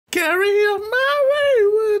carry on my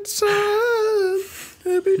wayward son.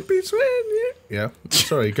 Yeah,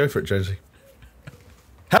 sorry, go for it, Jonesy.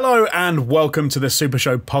 Hello and welcome to the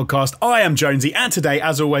SuperShow podcast. I am Jonesy, and today,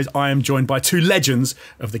 as always, I am joined by two legends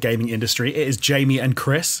of the gaming industry. It is Jamie and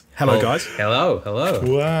Chris. Hello, guys. Hello.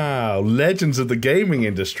 Wow, legends of the gaming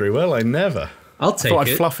industry. Well, I never. I'll take I thought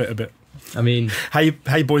it. I'd fluff it a bit. I mean, how you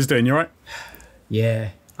boys doing? You all right? Yeah,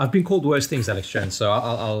 I've been called worse things, Alex Jones. So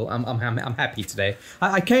I'm happy today.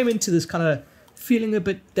 I came into this kind of feeling a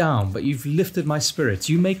bit down, but you've lifted my spirits.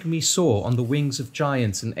 You make me soar on the wings of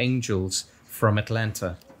giants and angels from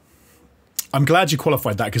Atlanta. I'm glad you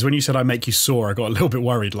qualified that, because when you said I make you soar, I got a little bit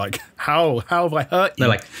worried. Like, how have I hurt you? No,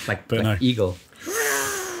 like eagle.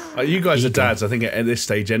 You guys are dads. I think at this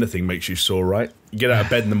stage, anything makes you sore, right? You get out of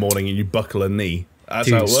bed in the morning and you buckle a knee. That's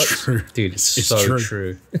Dude, how it works. It's true. Dude, it's so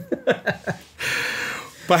true.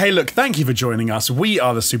 But hey, look, thank you for joining us. We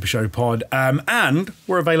are the Super Show Pod, and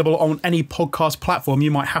we're available on any podcast platform you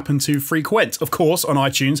might happen to frequent. Of course, on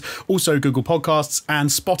iTunes, also Google Podcasts and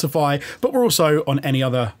Spotify, but we're also on any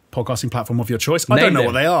other podcasting platform of your choice. I don't know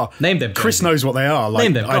what they are. Name them. Chris Jonesy. knows what they are. Like,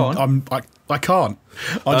 Name them. Go on. I can't.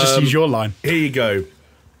 I'll just use your line. Here you go.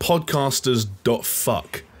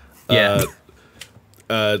 Podcasters.fuck. Yeah.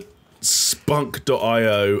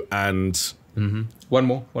 Spunk.io and... One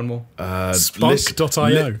more.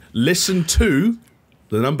 Spunk.io. Listen to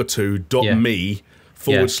the number 2.me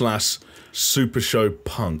 / Super Show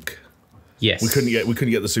Punk. Yes. We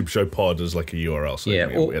couldn't get the Super Show Pod as like a URL, so we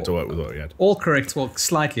had to work with what we had. All correct. Well,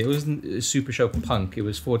 slightly. It wasn't Super Show Punk. It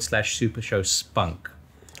was / Super Show Spunk.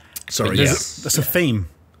 Sorry, That's a theme.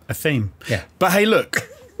 Yeah. But hey, look.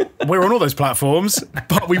 We're on all those platforms,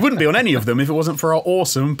 but we wouldn't be on any of them if it wasn't for our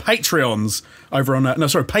awesome Patreons over on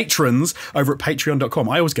patrons over at patreon.com.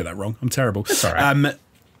 I always get that wrong. I'm terrible. That's all right.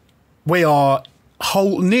 We are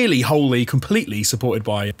nearly wholly, completely supported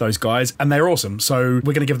by those guys, and they're awesome. So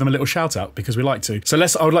we're going to give them a little shout out because we like to. So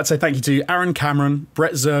I would like to say thank you to Aaron Cameron,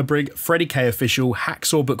 Brett Zerbrig, Freddie K Official,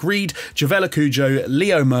 Hacksaw Book Reed, Javella Cujo,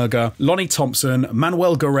 Leo Murger, Lonnie Thompson,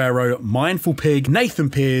 Manuel Guerrero, Mindful Pig,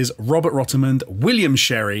 Nathan Pears, Robert Rottermund, William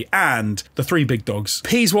Sherry, and the three big dogs,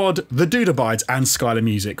 Peaswad, The Dude Abides, and Skylar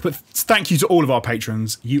Music. But thank you to all of our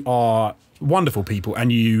patrons. You are wonderful people,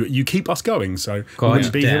 and you keep us going, so we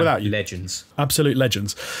wouldn't be here without you. Legends. Absolute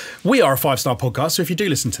legends. We are a 5-star podcast, so if you do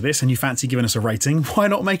listen to this and you fancy giving us a rating, why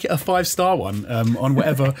not make it a 5-star one on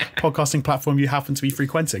whatever podcasting platform you happen to be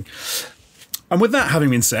frequenting. And with that having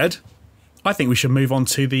been said, I think we should move on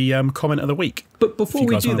to the comment of the week. But before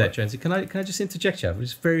we do that, Jonesy, can I just interject you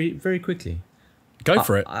just very, very quickly? Go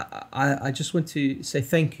for it. I just want to say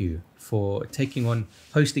thank you for taking on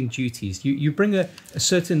hosting duties. You bring a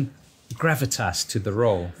certain gravitas to the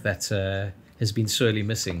role that has been sorely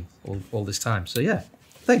missing all this time. So yeah,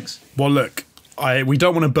 thanks. Well, look, we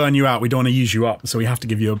don't want to burn you out. We don't want to use you up. So we have to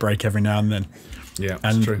give you a break every now and then. Yeah,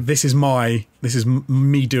 and true. This is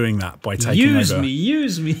me doing that by taking over.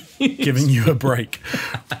 Use me. Giving you a break.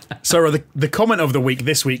 So the comment of the week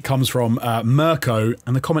this week comes from Mirko,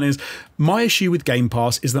 and the comment is, my issue with Game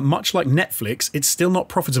Pass is that much like Netflix, it's still not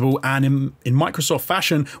profitable, and in Microsoft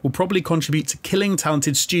fashion will probably contribute to killing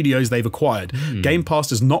talented studios they've acquired. Game Pass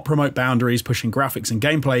does not promote boundaries, pushing graphics and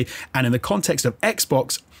gameplay, and in the context of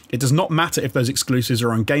Xbox, it does not matter if those exclusives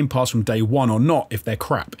are on Game Pass from day one or not if they're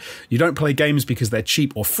crap. You don't play games because they're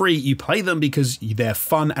cheap or free, you play them because they're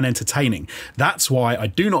fun and entertaining. That's why I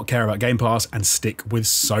do not care about Game Pass and stick with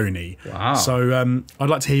Sony. Wow. So I'd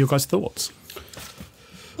like to hear your guys' thoughts.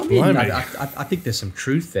 I mean, I think there's some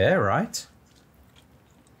truth there, right?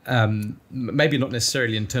 Maybe not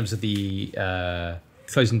necessarily in terms of the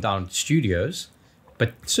closing down studios,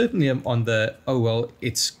 but certainly on the,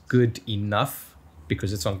 it's good enough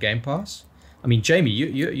because it's on Game Pass. I mean, Jamie,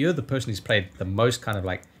 you're the person who's played the most kind of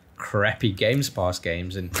like crappy Games Pass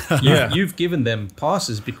games, and you've given them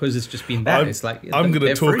passes because it's just been that. I'm going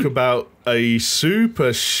to talk about a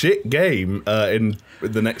super shit game in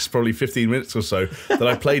the next probably 15 minutes or so that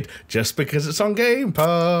I played just because it's on Game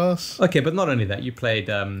Pass. Okay, but not only that, you played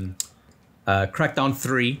Crackdown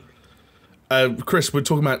 3. Chris, we're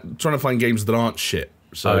talking about trying to find games that aren't shit.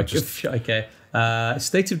 So okay.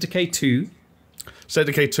 State of Decay 2. State of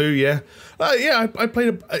Decay 2, yeah. I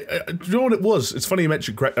played do you know what it was? It's funny you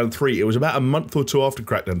mentioned Crackdown 3. It was about a month or two after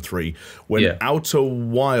Crackdown 3 when Outer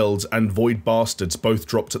Wilds and Void Bastards both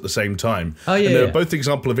dropped at the same time. Oh, yeah. And they were both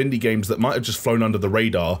example of indie games that might have just flown under the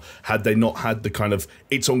radar had they not had the kind of,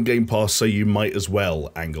 it's on Game Pass so you might as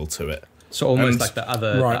well angle to it. So almost like the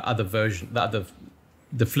other version,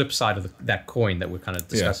 the flip side of that coin that we're kind of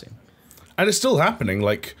discussing. Yeah. And it's still happening,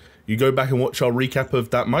 like... You go back and watch our recap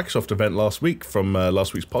of that Microsoft event last week from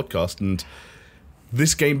last week's podcast, and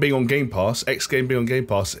this game being on Game Pass, X game being on Game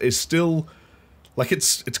Pass, is still like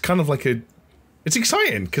it's kind of like it's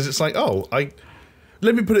exciting because it's like,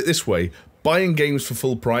 let me put it this way. Buying games for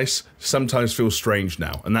full price sometimes feels strange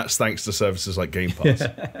now, and that's thanks to services like Game Pass.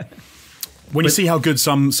 When you see how good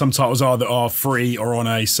some titles are that are free or on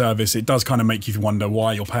a service, it does kind of make you wonder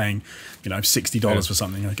why you're paying, $60 for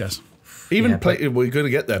something, I guess. Even we're going to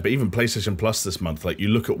get there, but even PlayStation Plus this month, like you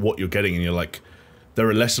look at what you're getting and you're like, there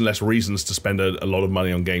are less and less reasons to spend a lot of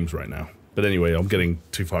money on games right now. But anyway, I'm getting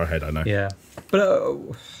too far ahead, I know. Yeah, but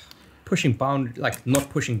not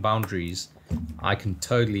pushing boundaries, I can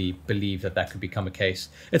totally believe that could become a case.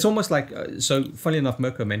 It's almost like, so funny enough,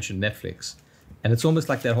 Mirko mentioned Netflix, and it's almost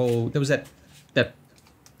like there was that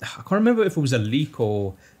I can't remember if it was a leak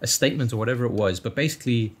or a statement or whatever it was, but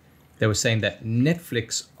basically they were saying that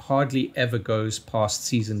Netflix hardly ever goes past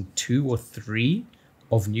season 2 or 3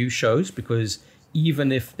 of new shows because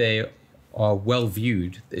even if they are well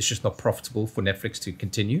viewed, it's just not profitable for Netflix to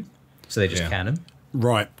continue, so they just can them.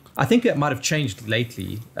 Right. I think it might have changed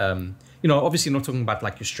lately. Obviously not talking about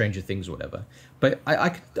like your Stranger Things or whatever, but I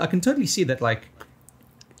can totally see that, like,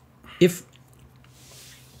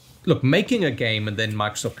 making a game and then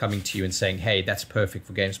Microsoft coming to you and saying, hey, that's perfect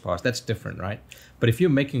for Games Pass, that's different, right? But if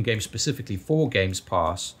you're making a game specifically for Games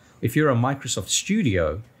Pass, if you're a Microsoft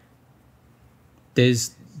studio,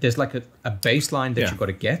 there's like a baseline that you've got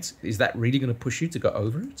to get. Is that really going to push you to go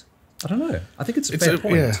over it? I don't know. I think it's a fair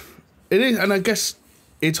point. Yeah, it is, and I guess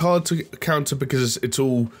it's hard to counter because it's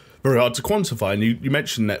all very hard to quantify. And you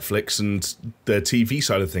mentioned Netflix and their TV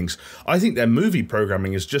side of things. I think their movie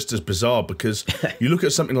programming is just as bizarre because you look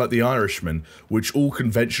at something like The Irishman, which all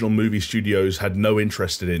conventional movie studios had no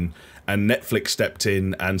interest in, and Netflix stepped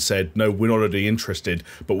in and said, no, we're not already interested,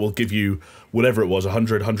 but we'll give you whatever it was,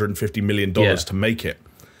 $150 million to make it.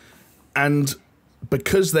 And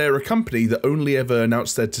because they're a company that only ever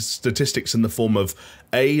announced their statistics in the form of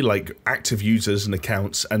A, like active users and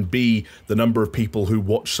accounts, and B, the number of people who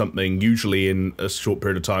watch something, usually in a short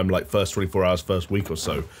period of time, like first 24 hours, first week or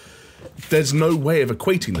so, there's no way of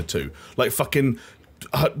equating the two. Like fucking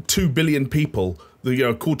 2 billion people,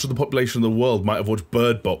 a quarter of the population of the world might have watched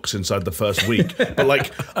Bird Box inside the first week. But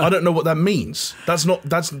like, I don't know what that means.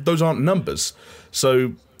 Those aren't numbers.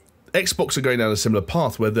 So Xbox are going down a similar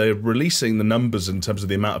path where they're releasing the numbers in terms of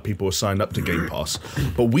the amount of people who are signed up to Game Pass,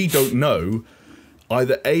 but we don't know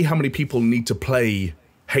either A, how many people need to play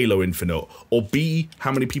Halo Infinite, or B,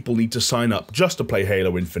 how many people need to sign up just to play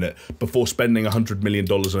Halo Infinite before spending $100 million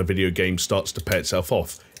on a video game starts to pay itself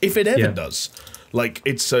off, if it ever does. Like,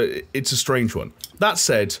 it's a strange one. That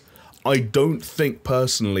said, I don't think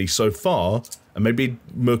personally so far, and maybe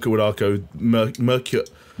Mirko would argue,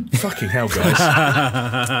 fucking hell, guys!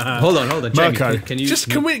 hold on, Jamie.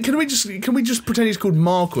 Can we just pretend he's called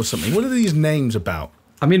Mark or something? What are these names about?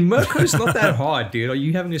 I mean, Mirko's not that hard, dude. Are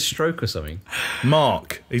you having a stroke or something?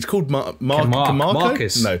 Mark. He's called Mark.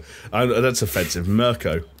 Marcus. No, that's offensive.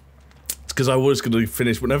 Mirko. It's because I was going to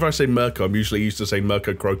finish. Whenever I say Mirko, I'm usually used to say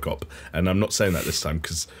Mirko Krokop, and I'm not saying that this time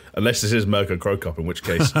because unless this is Mirko Krokop, in which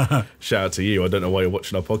case, shout out to you. I don't know why you're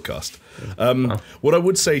watching our podcast. What I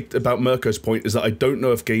would say about Mirko's point is that I don't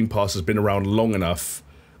know if Game Pass has been around long enough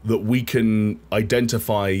that we can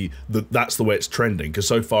identify that that's the way it's trending, because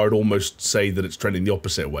so far I'd almost say that it's trending the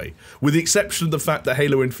opposite way, with the exception of the fact that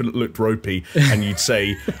Halo Infinite looked ropey, and you'd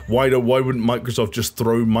say, why wouldn't Microsoft just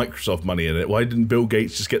throw Microsoft money in it? Why didn't Bill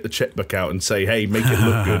Gates just get the checkbook out and say, hey, make it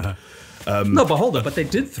look good? No, but hold on, but they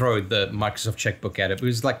did throw the Microsoft checkbook at it. It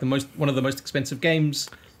was like one of the most expensive games.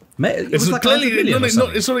 It's not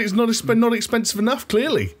expensive enough,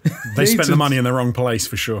 clearly. They spent the money in the wrong place,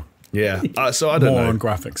 for sure. Yeah, so I don't know. More on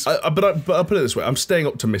graphics. But I'll put it this way, I'm staying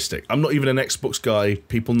optimistic. I'm not even an Xbox guy.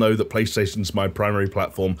 People know that PlayStation's my primary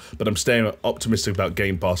platform, but I'm staying optimistic about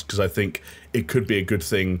Game Pass because I think it could be a good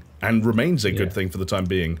thing and remains a good thing for the time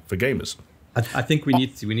being for gamers. I think we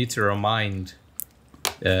need to remind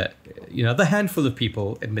the handful of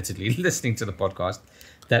people, admittedly, listening to the podcast,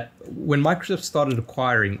 that when Microsoft started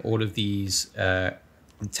acquiring all of these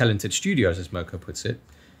talented studios, as Mirko puts it,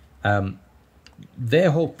 their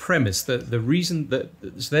whole premise, the reason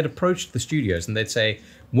so they'd approach the studios and they'd say,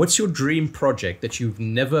 what's your dream project that you've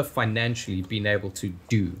never financially been able to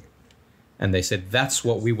do? And they said, that's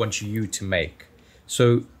what we want you to make.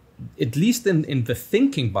 So at least in the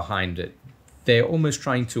thinking behind it, they're almost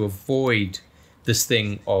trying to avoid this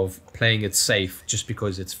thing of playing it safe just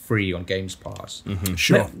because it's free on Games Pass. Mm-hmm.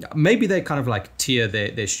 Sure. Maybe they kind of like tier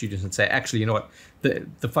their studios and say, actually, you know what,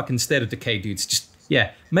 the fucking State of Decay dudes, just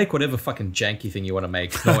make whatever fucking janky thing you want to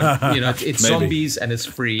make. No one, it's zombies and it's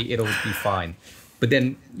free. It'll be fine. But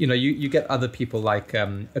then, you get other people like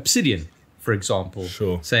Obsidian, for example,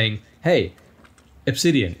 Sure. saying, hey,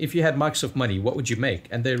 Obsidian, if you had Microsoft money, what would you make?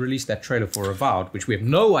 And they released that trailer for Avowed, which we have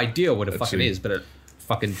no idea what it fucking is, but it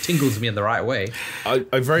fucking tingles me in the right way.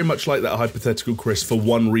 I very much like that hypothetical, Chris, for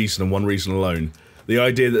one reason and one reason alone. The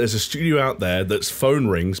idea that there's a studio out there that's phone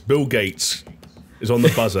rings, Bill Gates is on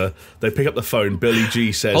the buzzer, they pick up the phone, Billy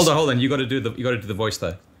G says... Hold on, you got to do the voice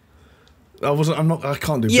though. I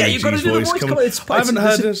can't do Billy G's voice. Do the voice. I haven't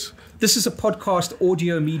heard this. This is a podcast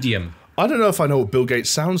audio medium. I don't know if I know what Bill Gates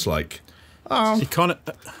sounds like. You kind of...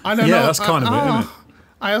 I don't know. Yeah, that's kind of it,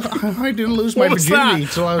 isn't it? I didn't lose my virginity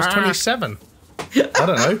until I was 27. I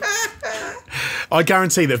don't know. I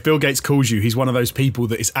guarantee that if Bill Gates calls you, he's one of those people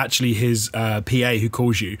that it's actually his PA who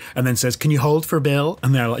calls you and then says, "Can you hold for a bill?"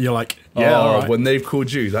 And you're like, "Yeah." Oh, all right. When they've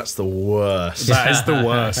called you, that's the worst. That is the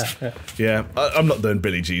worst. Yeah, I'm not doing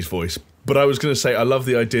Billy G's voice, but I was going to say I love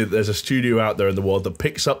the idea that there's a studio out there in the world that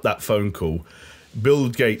picks up that phone call. Bill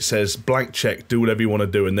Gates says, "Blank check, do whatever you want to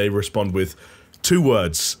do," and they respond with 2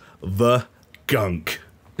 words: the gunk.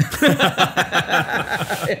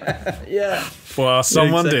 Yeah. Well,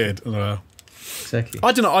 someone exactly. did. Exactly.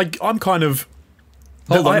 I don't know. I'm kind of.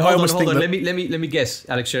 Hold on. That, Let me guess,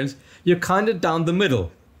 Alex Jones. You're kind of down the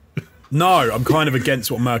middle. No, I'm kind of against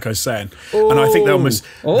what Mirko's saying, and I think they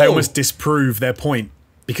almost disprove their point.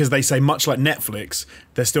 Because they say, much like Netflix,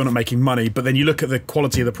 they're still not making money. But then you look at the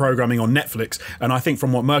quality of the programming on Netflix, and I think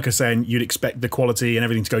from what Mirko's saying, you'd expect the quality and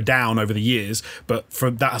everything to go down over the years. But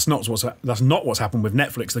that's not what's happened with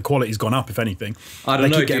Netflix. The quality's gone up, if anything. I don't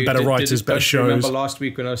know. They keep getting better writers, better shows. Remember last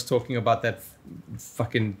week when I was talking about that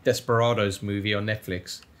fucking Desperados movie on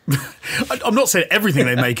Netflix? I'm not saying everything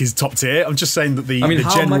they make is top tier. I'm just saying that the general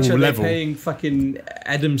how much are level. they paying fucking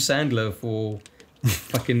Adam Sandler for?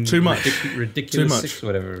 Fucking too much, ridiculous 6 or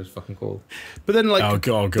whatever it was fucking called. But then, like,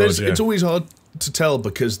 it's yeah. always hard to tell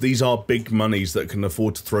because these are big monies that can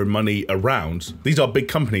afford to throw money around. These are big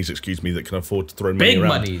companies, excuse me, that can afford to throw money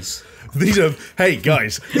around. Big monies. These are, hey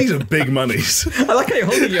guys, these are big monies. I like how you're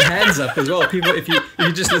holding your hands up as well. People, if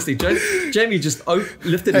you're just listening, Jamie just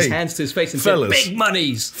lifted his hands to his face and said, "Big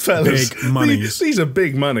monies, fellas, big monies." These are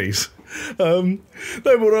big monies. No,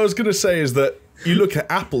 but what I was going to say is that you look at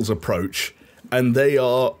Apple's approach. And they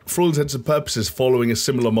are, for all intents and purposes, following a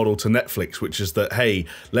similar model to Netflix, which is that, hey,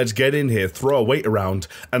 let's get in here, throw our weight around,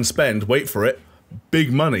 and spend, wait for it,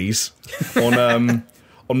 big monies on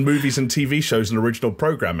movies and TV shows and original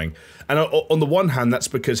programming. And on the one hand, that's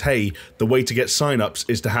because, hey, the way to get sign-ups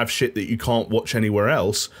is to have shit that you can't watch anywhere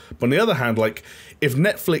else. But on the other hand, like, if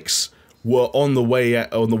Netflix were on the way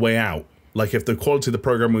out, like if the quality of the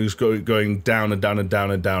programming was going down and down and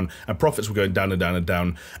down and down, and profits were going down and down and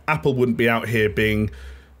down, Apple wouldn't be out here being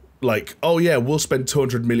like, "Oh yeah, we'll spend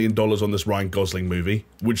 $200 million on this Ryan Gosling movie,"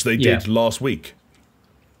 which they did last week.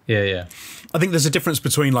 Yeah. I think there's a difference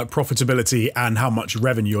between like profitability and how much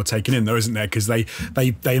revenue you're taking in, though, isn't there? Because they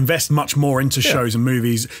invest much more into shows and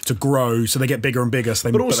movies to grow, so they get bigger and bigger.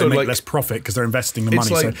 So they make less profit because they're investing the money.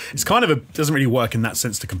 Like, so it's kind of doesn't really work in that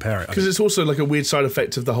sense to compare it. Because it's also like a weird side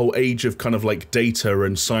effect of the whole age of kind of like data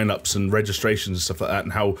and sign-ups and registrations and stuff like that,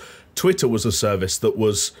 and how Twitter was a service that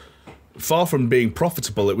was far from being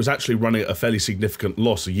profitable. It was actually running at a fairly significant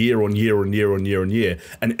loss year on year on year on year on year,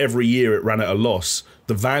 and every year it ran at a loss.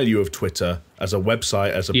 The value of Twitter as a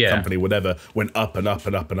website, as a company, whatever, went up and up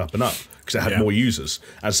and up and up and up because it had more users.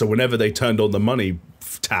 And so whenever they turned on the money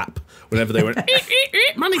tap, whenever they went,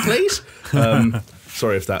 "Money, please,"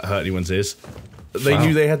 sorry if that hurt anyone's ears, they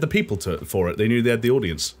knew they had the people for it. They knew they had the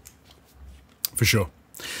audience. For sure.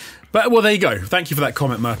 But, well, there you go. Thank you for that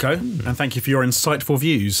comment, Mirko, and thank you for your insightful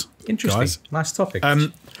views. Interesting. Guys. Nice topic.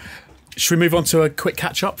 Should we move on to a quick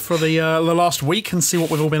catch-up for the last week and see what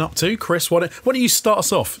we've all been up to? Chris, why don't you start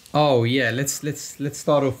us off? Oh, yeah. Let's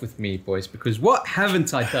start off with me, boys, because what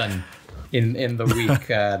haven't I done in the week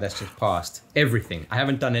that's just passed? Everything. I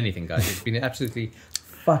haven't done anything, guys. It's been absolutely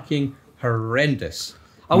fucking horrendous.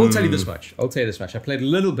 I will tell you this much. I played a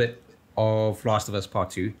little bit of Last of Us Part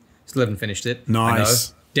 2. Still haven't finished it. Nice.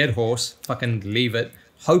 I know. Dead horse. Fucking leave it.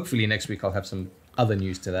 Hopefully next week I'll have some other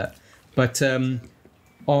news to that. But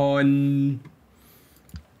when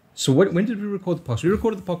did we record the podcast? We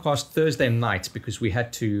recorded the podcast Thursday night because we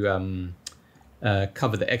had to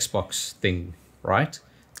cover the Xbox thing, right?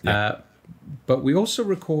 Yeah. But we also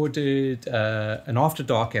recorded an After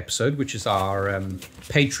Dark episode, which is our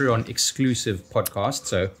Patreon exclusive podcast.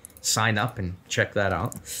 So sign up and check that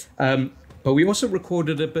out. But we also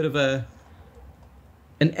recorded a bit of an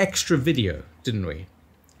extra video, didn't we?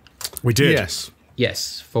 We did.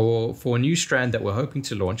 Yes, for a new strand that we're hoping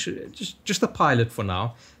to launch, just a pilot for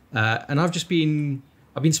now, and I've been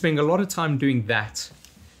spending a lot of time doing that,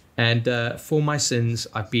 and for my sins,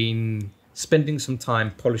 I've been spending some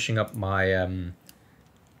time polishing up my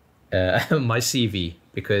my CV,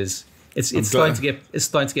 because it's starting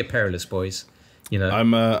to get perilous, boys. You know,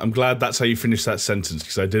 I'm glad that's how you finished that sentence,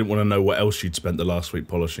 because I didn't want to know what else you'd spent the last week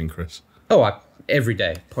polishing, Chris. Oh, every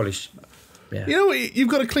day polish. Yeah. You know, you've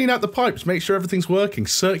got to clean out the pipes, make sure everything's working.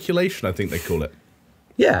 Circulation, I think they call it.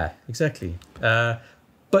 Yeah, exactly.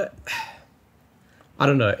 But I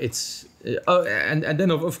don't know. It's and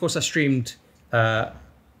then of course I streamed.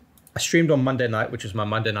 I streamed on Monday night, which was my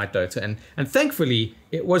Monday night Dota, and thankfully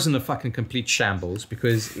it wasn't a fucking complete shambles,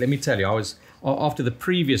 because let me tell you, I was after the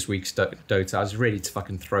previous week's Dota, I was ready to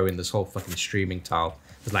fucking throw in this whole fucking streaming tile.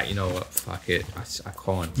 I was like, you know what, fuck it, I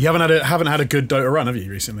can't. You haven't had a good Dota run, have you,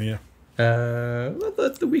 recently? Yeah.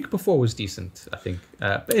 Well, the week before was decent, I think.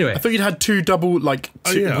 But anyway, I thought you'd had two double like.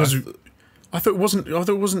 Two, I thought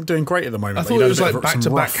it wasn't doing great at the moment. I thought it was like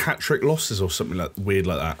back-to-back hat-trick losses or something like weird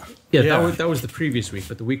like that. Yeah, that was the previous week,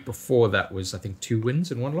 but the week before that was, I think, 2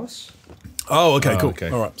 wins and 1 loss. Oh, okay, cool. Okay.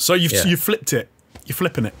 All right, so you flipped it. You're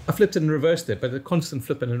flipping it. I flipped it and reversed it, but the constant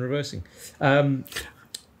flipping and reversing.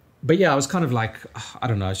 But yeah, I was kind of like, I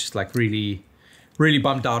don't know, I was just like really, really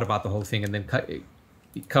bummed out about the whole thing. And then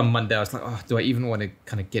come Monday, I was like, oh, do I even want to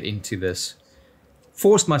kind of get into this?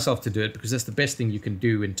 Forced myself to do it, because that's the best thing you can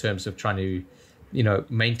do in terms of trying to, you know,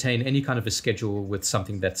 maintain any kind of a schedule with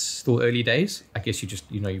something that's still early days. I guess you just,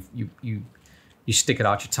 you know, you stick it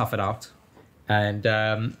out, you tough it out. And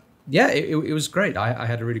it was great. I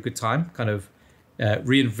had a really good time, kind of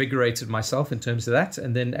reinvigorated myself in terms of that,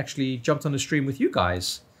 and then actually jumped on the stream with you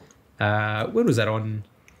guys. When was that on?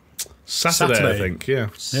 Saturday, I think, yeah.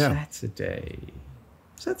 Saturday.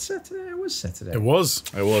 Was that Saturday? It was Saturday. It was.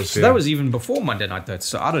 So that was even before Monday Night Dota.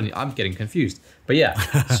 So I'm getting confused. But yeah,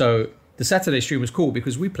 so the Saturday stream was cool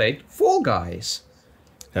because we played Fall Guys.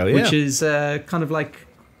 Hell yeah. Which is kind of like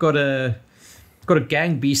got a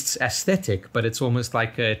Gang Beasts aesthetic, but it's almost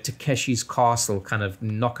like a Takeshi's Castle kind of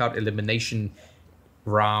knockout elimination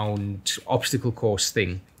round obstacle course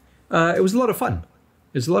thing. It was a lot of fun.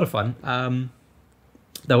 There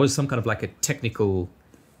was some kind of like a technical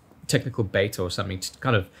beta or something to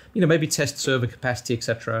kind of, you know, maybe test server capacity,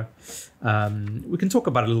 etc. We can talk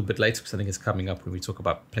about it a little bit later, because I think it's coming up when we talk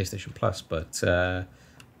about PlayStation Plus. But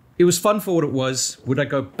it was fun for what it was. Would I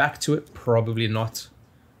go back to it? Probably not.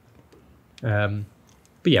 But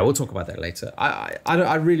yeah, we'll talk about that later.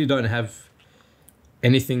 I really don't have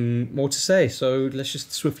anything more to say, so let's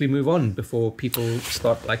just swiftly move on before people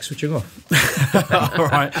start like switching off. All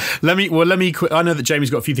right, let me. I know that Jamie's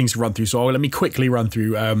got a few things to run through, so let me quickly run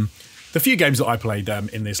through the few games that I played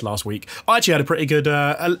in this last week. I actually had a pretty good,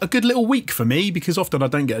 a good little week for me, because often I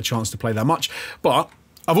don't get a chance to play that much. But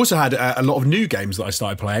I've also had a lot of new games that I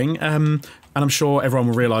started playing, and I'm sure everyone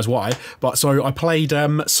will realise why. But so I played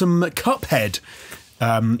some Cuphead.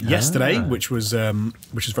 Yesterday, which was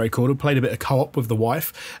very cool. I played a bit of co-op with the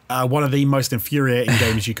wife. One of the most infuriating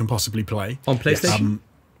games you can possibly play on PlayStation.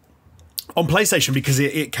 On PlayStation, because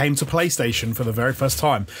it came to PlayStation for the very first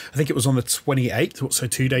time. I think it was on the 28th, so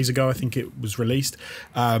 2 days ago. I think it was released.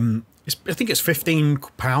 I think it's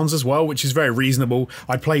 £15 as well, which is very reasonable.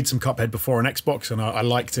 I played some Cuphead before on Xbox, and I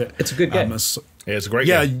liked it. It's a good game. Yeah, it's a great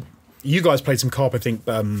game. You guys played some co-op, I think,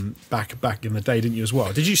 back in the day, didn't you, as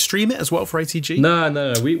well? Did you stream it as well for ATG?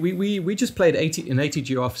 No. We just played in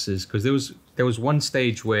ATG offices, because there was one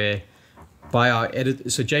stage where by our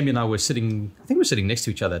edit. So Jamie and I were sitting. I think we were sitting next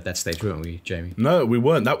to each other at that stage, weren't we, Jamie? No, we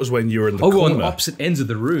weren't. That was when you were in the corner. We were on opposite ends of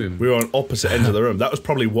the room. We were on opposite ends of the room. That was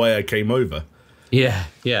probably why I came over. Yeah.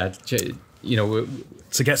 You know,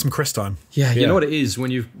 to get some Chris time. Yeah, you know what it is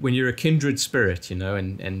when you're a kindred spirit, you know,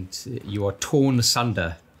 and you are torn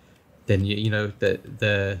asunder. Then you know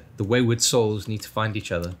the wayward souls need to find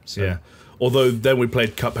each other. So. Yeah. Although then we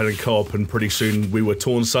played Cuphead and co-op, and pretty soon we were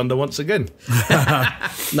torn asunder once again.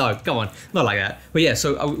 No, come on, not like that. But yeah,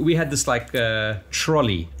 so we had this like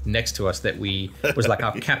trolley next to us that was like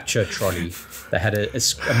our capture trolley that had a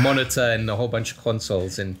monitor and a whole bunch of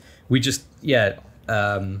consoles, and we just you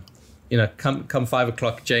know, come 5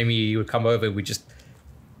 o'clock, Jamie would come over. We just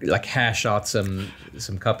like hash out some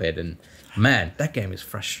Cuphead, and man, that game is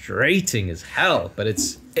frustrating as hell. But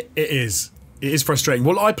it is frustrating.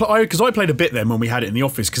 Well, because I played a bit then when we had it in the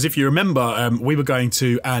office. Because if you remember, we were going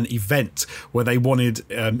to an event where they wanted.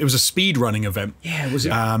 It was a speed running event. Yeah, was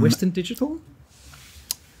it Western Digital?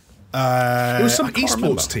 It was some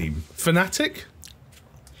esports team, Fnatic.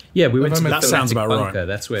 Yeah, we went to that sounds about Bunker. right.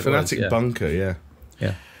 That's where Fnatic it was, Bunker.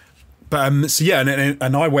 Yeah. But so yeah,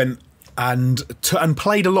 and I went. and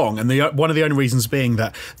played along. And one of the only reasons being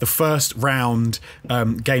that the first round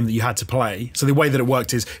game that you had to play, so the way that it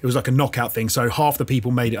worked is it was like a knockout thing. So half the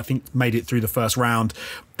people made it through the first round,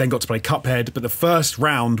 then got to play Cuphead. But the first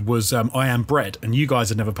round was I Am Bread, and you guys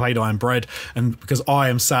had never played I Am Bread. And because I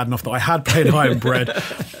am sad enough that I had played I Am Bread,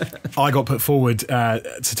 I got put forward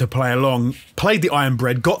to play along. Played the I Am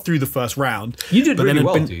Bread, got through the first round. You did really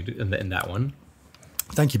well, dude, in that one.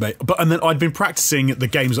 Thank you, mate. And then I'd been practicing the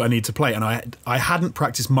games that I need to play, and I hadn't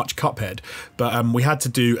practiced much Cuphead, but we had to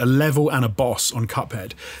do a level and a boss on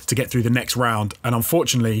Cuphead to get through the next round. And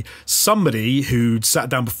unfortunately, somebody who'd sat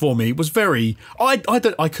down before me was very... I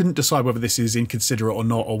couldn't decide whether this is inconsiderate or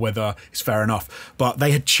not, or whether it's fair enough, but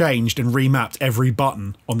they had changed and remapped every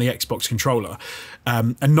button on the Xbox controller.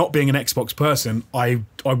 And not being an Xbox person, I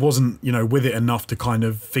wasn't, with it enough to kind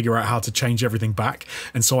of figure out how to change everything back.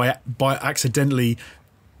 And so I accidentally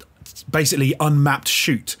basically unmapped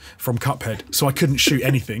shoot from Cuphead, so I couldn't shoot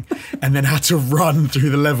anything, and then had to run through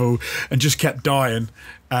the level and just kept dying.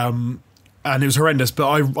 And it was horrendous, but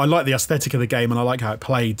I like the aesthetic of the game and I like how it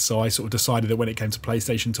played, so I sort of decided that when it came to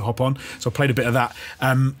PlayStation to hop on. So I played a bit of that.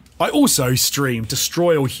 I also streamed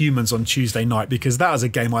Destroy All Humans on Tuesday night because that was a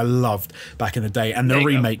game I loved back in the day, and the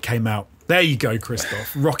remake came out. There you go,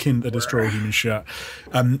 Christoph, rocking the Destroy All Humans shirt.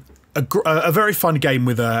 A very fun game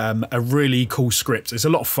with a really cool script. It's a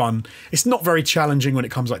lot of fun. It's not very challenging when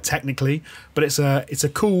it comes technically, but it's a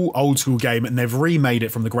cool old school game, and they've remade it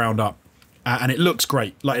from the ground up. And it looks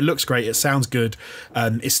great. It looks great. It sounds good.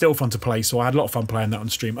 It's still fun to play. So I had a lot of fun playing that on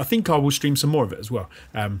stream. I think I will stream some more of it as well.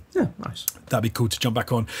 Yeah, nice. That'd be cool to jump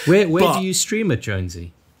back on. Where do you stream it,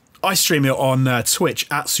 Jonesy? I stream it on Twitch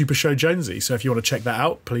at SuperShow Jonesy. So if you want to check that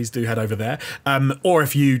out, please do head over there. Or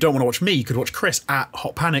if you don't want to watch me, you could watch Chris at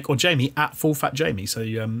Hot Panic or Jamie at Full Fat Jamie. So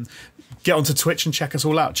you get onto Twitch and check us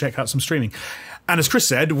all out. Check out some streaming. And as Chris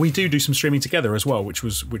said, we do some streaming together as well, which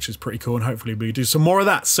is pretty cool. And hopefully we do some more of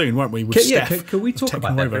that soon, won't we? Can we talk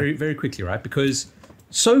about that very, very quickly, right? Because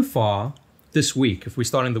so far this week, if we're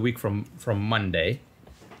starting the week from Monday,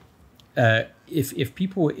 if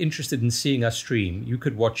people were interested in seeing us stream, you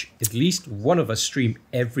could watch at least one of us stream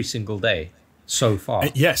every single day so far.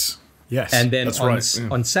 Yes. And then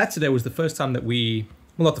on Saturday was the first time that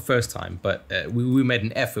not the first time, but we made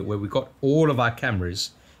an effort where we got all of our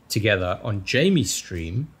cameras together on Jamie's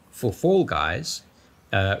stream for Fall Guys.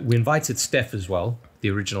 We invited Steph as well, the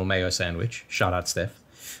original mayo sandwich. Shout out, Steph.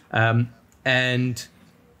 And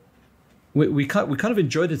we kind of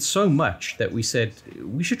enjoyed it so much that we said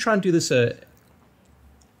we should try and do this.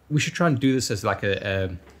 We should try and do this as like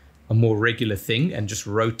a more regular thing and just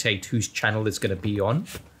rotate whose channel it's going to be on.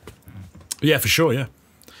 Yeah, for sure. Yeah.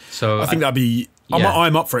 So I think that'd be. Yeah.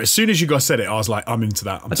 I'm up for it. As soon as you guys said it, I was like, I'm into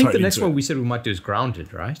that. I think totally the next one we said we might do is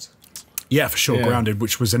Grounded, right? Yeah, for sure. Yeah. Grounded,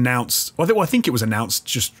 which was announced. I think it was announced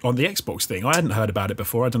just on the Xbox thing. I hadn't heard about it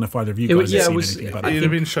before. I don't know if either of you guys have seen anything about it. It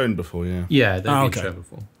had been shown before, yeah. Yeah, they've been shown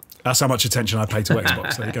before. That's how much attention I pay to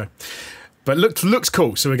Xbox. There you go. But looks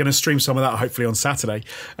cool. So we're going to stream some of that hopefully on Saturday.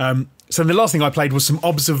 So the last thing I played was some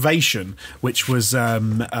Observation, which was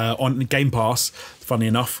on Game Pass, funny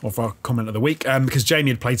enough, of our comment of the week, because Jamie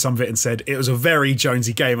had played some of it and said it was a very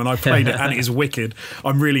Jonesy game, and I played it and it is wicked.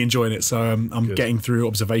 I'm really enjoying it. So I'm getting through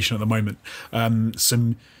Observation at the moment.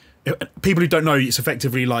 Some people who don't know, it's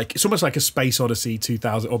effectively it's almost like a Space Odyssey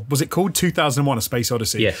 2000, or was it called 2001: A Space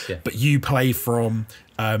Odyssey? Yes, yeah. But you play from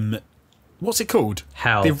what's it called?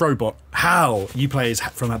 HAL. The robot. HAL. You play as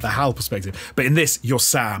from the HAL perspective. But in this, you're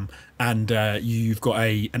Sam, and you've got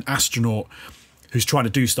an astronaut who's trying to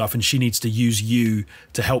do stuff, and she needs to use you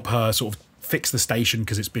to help her sort of fix the station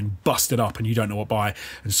because it's been busted up and you don't know what by.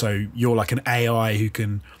 And so you're like an AI who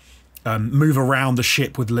can move around the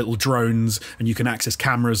ship with little drones, and you can access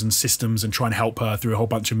cameras and systems and try and help her through a whole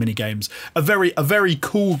bunch of mini games. A very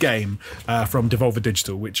cool game from Devolver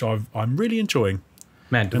Digital, which I'm really enjoying.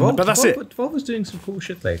 Man, Devolver's doing some cool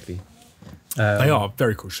shit lately. They are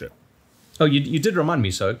very cool shit. Oh, you did remind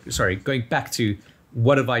me. So sorry, going back to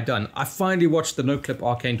what have I done? I finally watched the No Clip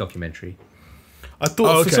Arcane documentary. I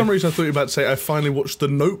thought for some reason I thought you were about to say I finally watched The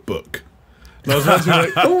Notebook. And I was about to be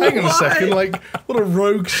like, hang on a second, what a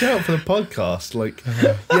rogue shout for the podcast.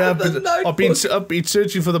 I've been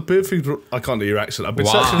searching for the perfect. I can't do your accent. I've been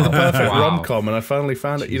searching for the perfect rom-com, and I finally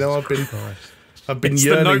found it. I've been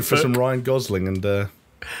yearning for some Ryan Gosling, and.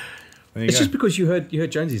 It's just because you heard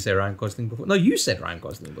Jonesy say Ryan Gosling before. No, you said Ryan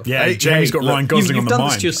Gosling before. Yeah, Jamie's got Ryan Gosling on the mind. You've done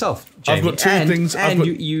this to yourself, Jamie. I've got two things. And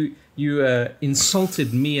you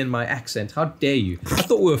insulted me and my accent. How dare you? I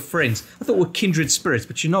thought we were friends. I thought we were kindred spirits.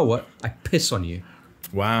 But you know what? I piss on you.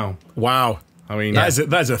 Wow. I I mean,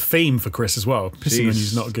 that is a theme for Chris as well. Pissing on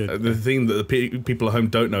you's not good. The thing that the people at home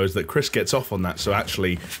don't know is that Chris gets off on that. So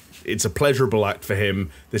actually, it's a pleasurable act for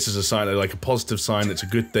him. This is a sign, like a positive sign. It's a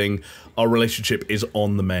good thing. Our relationship is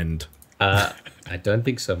on the mend. I don't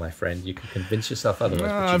think so, my friend. You can convince yourself otherwise.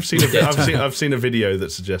 I've seen a video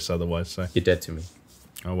that suggests otherwise. So you're dead to me.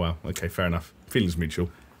 Oh wow. Okay, fair enough. Feelings mutual.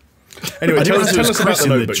 Anyway, tell us about the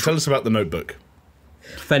Notebook. Tell us about the Notebook.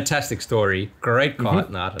 Fantastic story. Great card.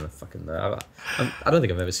 No, I don't know. Fucking. I don't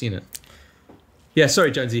think I've ever seen it. Yeah,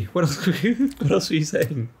 sorry, Jonesy. What else? What else were you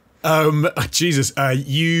saying? Jesus,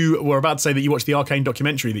 you were about to say that you watched the Arcane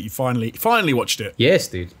documentary. That you finally watched it. Yes,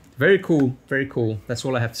 dude. Very cool. Very cool. That's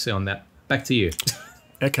all I have to say on that. Back to you.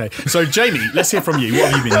 Okay, so Jamie, let's hear from you.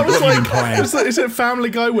 What have you been playing? Is it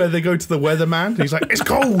Family Guy where they go to the weatherman? He's like, it's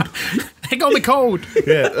cold. It got me cold.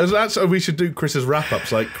 Yeah, that's what we should do. Chris's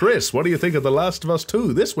wrap-ups. Like, Chris, what do you think of The Last of Us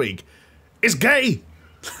 2 this week? It's gay.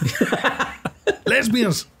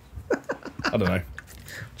 Lesbians. I don't know.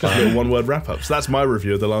 Just little one-word wrap-ups. That's my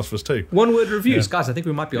review of The Last of Us 2. One-word reviews, guys. I think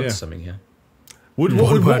we might be onto something here. What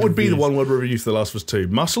would be the one-word review for The Last of Us 2?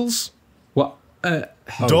 Muscles? What?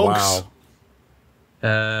 Dogs?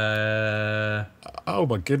 Oh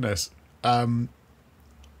my goodness. No,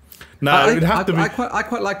 it'd have to be. I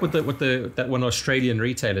quite like what that one Australian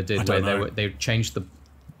retailer did, where they changed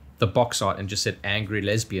the box art and just said "angry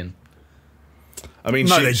lesbian." I mean,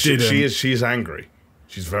 she is angry.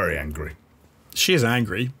 She's very angry. She is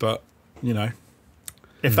angry, but you know,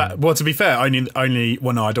 if that. Well, to be fair, only.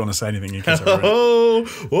 Well, no, I don't want to say anything in case I read it.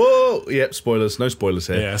 Yep. Spoilers. No spoilers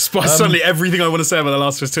here. Yeah. Suddenly, everything I want to say about The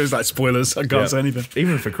Last of Us 2 is like spoilers. I can't say anything.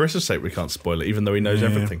 Even for Chris's sake, we can't spoil it, even though he knows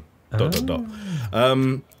everything. ...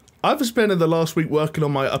 I've spent the last week working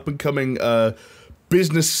on my up and coming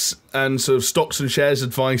business and sort of stocks and shares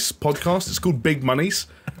advice podcast. It's called Big Monies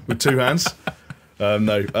with two hands.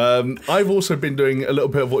 I've also been doing a little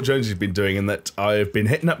bit of what Jonesy's been doing, in that I've been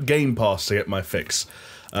hitting up Game Pass to get my fix.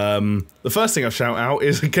 The first thing I shout out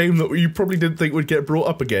is a game that you probably didn't think would get brought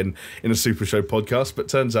up again in a SuperShow podcast, but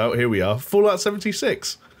turns out here we are, Fallout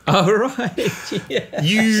 76. Oh, right. Yeah.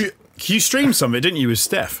 You streamed some of it, didn't you, with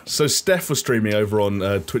Steph? So Steph was streaming over on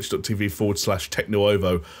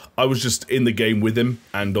twitch.tv/TechnoOvo. I was just in the game with him,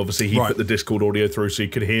 and obviously he put the Discord audio through so he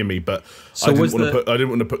could hear me, but I didn't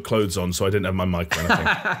want to put clothes on, so I didn't have my mic or anything.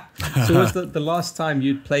 So was the last time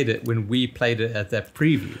you'd played it when we played it at that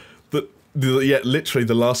preview? Literally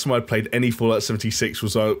the last time I played any Fallout 76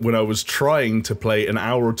 was when I was trying to play an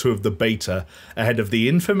hour or two of the beta ahead of the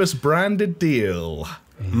infamous branded deal.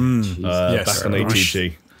 Back on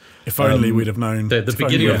ATG. If only we'd have known. The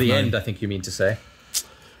beginning of the end, I think you mean to say.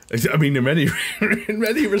 I mean, in many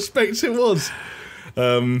respects it was.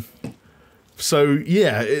 It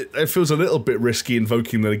feels a little bit risky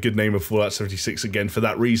invoking the good name of Fallout 76 again for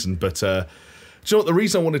that reason, but... do you know what? The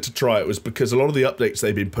reason I wanted to try it was because a lot of the updates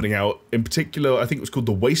they've been putting out, in particular, I think it was called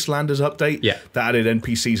the Wastelanders update, that added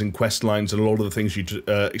NPCs and quest lines and a lot of the things you'd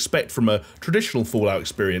expect from a traditional Fallout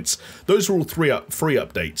experience. Those were all free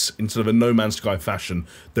updates in sort of a No Man's Sky fashion.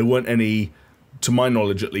 There weren't any, to my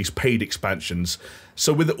knowledge at least, paid expansions.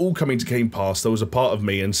 So with it all coming to Game Pass, there was a part of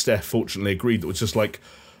me, and Steph fortunately agreed, that was just like,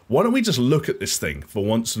 why don't we just look at this thing for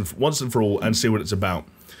once and for all and see what it's about?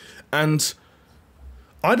 And...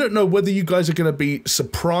 I don't know whether you guys are going to be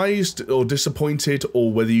surprised or disappointed,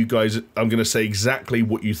 or whether you guys, I'm going to say exactly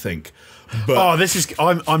what you think. But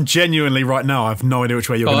I'm genuinely right now, I have no idea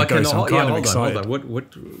which way you're going to go, so I'm kind of excited. Hold on.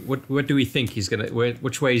 What do we think he's going to,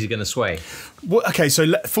 which way is he going to sway? Well, okay, so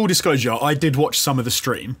full disclosure, I did watch some of the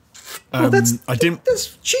stream.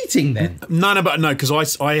 That's cheating then. No,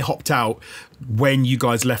 because I hopped out when you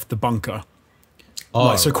guys left the bunker.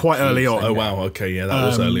 So quite early on. Oh, wow, okay, yeah, that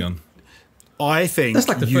was early on. I think that's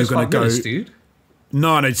like the first 5 minutes, dude.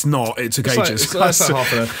 No, it's not. It took ages. It's like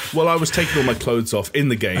half an hour. Well, I was taking all my clothes off in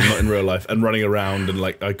the game, not in real life, and running around, and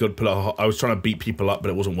like I was trying to beat people up,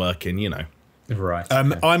 but it wasn't working. You know. Right.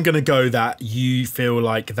 I'm going to go that you feel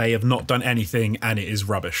like they have not done anything, and it is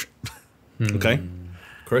rubbish. Okay,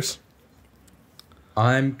 Chris.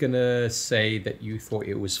 I'm gonna say that you thought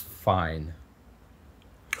it was fine.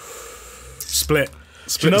 Split.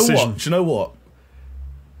 Do you know what? Do you know what?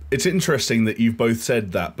 It's interesting that you've both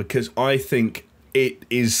said that, because I think it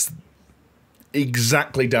is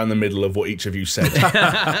exactly down the middle of what each of you said.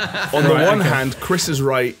 On the one hand, Chris is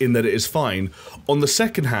right in that it is fine. On the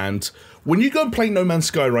second hand, when you go and play No Man's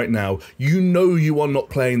Sky right now, you know you are not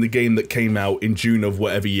playing the game that came out in June of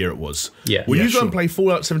whatever year it was. Yeah. When you go and play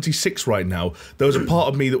Fallout 76 right now, there was a part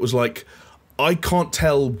of me that was like, I can't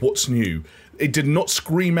tell what's new. It did not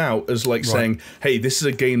scream out as like saying, hey, this is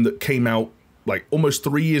a game that came out like almost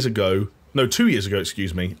 3 years ago, No, 2 years ago,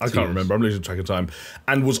 excuse me. I can't remember. I'm losing track of time.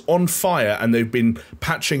 And was on fire, and they've been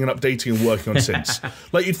patching and updating and working on since.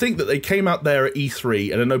 Like, you'd think that they came out there at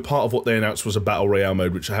E3, and I know part of what they announced was a Battle Royale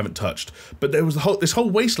mode, which I haven't touched. But there was this whole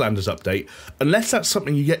Wastelanders update. Unless that's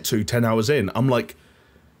something you get to 10 hours in, I'm like,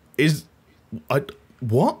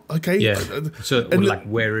 what? Okay. Yeah. So,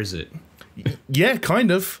 where is it? Yeah,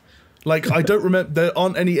 kind of. Like, I don't remember, there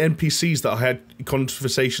aren't any NPCs that I had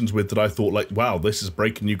conversations with that I thought, like, wow, this is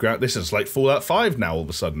breaking new ground. This is like Fallout 5 now all of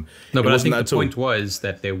a sudden. No, but I think the point was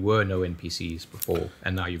that there were no NPCs before,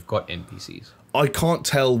 and now you've got NPCs. I can't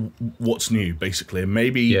tell what's new, basically. And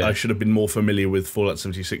maybe I should have been more familiar with Fallout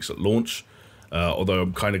 76 at launch, although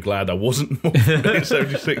I'm kind of glad I wasn't more familiar with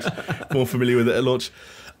 76, more familiar with it at launch.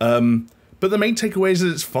 But the main takeaway is that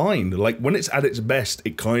it's fine. Like, when it's at its best,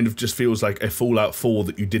 it kind of just feels like a Fallout 4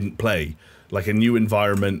 that you didn't play. Like a new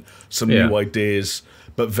environment, some new ideas,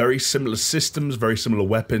 but very similar systems, very similar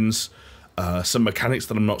weapons, some mechanics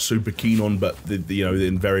that I'm not super keen on, but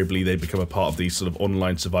invariably they become a part of these sort of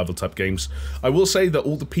online survival type games. I will say that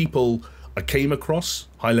all the people I came across,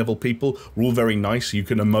 high-level people, were all very nice. You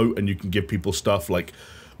can emote and you can give people stuff. Like,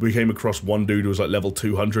 we came across one dude who was like level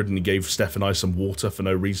 200 and he gave Steph and I some water for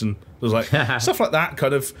no reason. It was like, stuff like that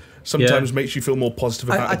kind of sometimes makes you feel more positive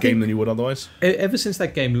about the game than you would otherwise. Ever since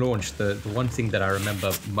that game launched, the one thing that I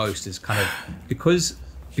remember most is kind of, because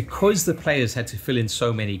the players had to fill in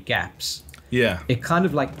so many gaps, it kind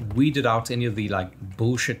of like weeded out any of the like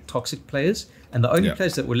bullshit toxic players. And the only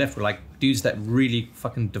players that were left were like dudes that really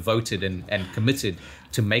fucking devoted and committed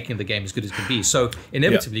to making the game as good as it can be. So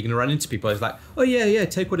inevitably you're going to run into people. It's like, oh yeah,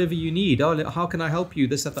 take whatever you need. Oh, how can I help you?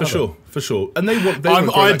 This, that, that. For sure. And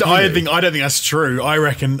I don't think that's true. I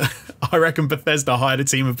reckon Bethesda hired a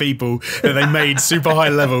team of people that they made super high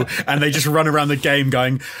level, and they just run around the game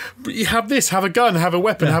going, you have this, have a gun, have a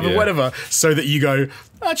weapon, have a whatever, so that you go,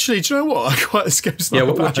 actually, do you know what? I quite escaped.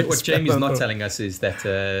 What Jamie's not telling us is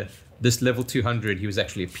that this level 200, he was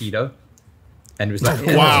actually a pedo. And he was like,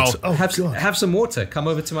 wow, have some water. Come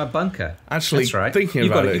over to my bunker. Actually, that's right. Thinking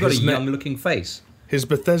about it, you've got a young-looking face. His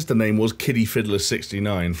Bethesda name was Kiddie Fiddler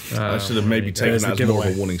 69. I should have maybe taken that as more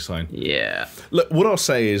of a warning sign. Yeah. Look, what I'll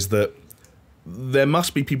say is that there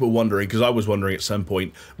must be people wondering, because I was wondering at some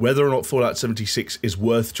point, whether or not Fallout 76 is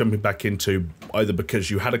worth jumping back into, either because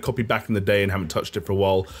you had a copy back in the day and haven't touched it for a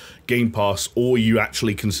while, Game Pass, or you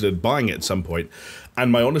actually considered buying it at some point.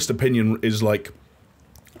 And my honest opinion is, like,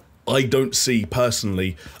 I don't see,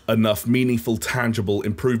 personally, enough meaningful, tangible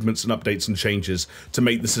improvements and updates and changes to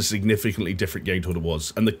make this a significantly different game to what it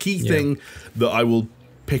was. And the key thing that I will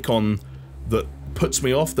pick on that puts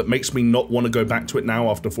me off, that makes me not want to go back to it now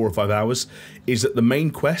after 4 or 5 hours, is that the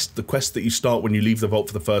main quest, the quest that you start when you leave the vault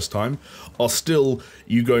for the first time, are still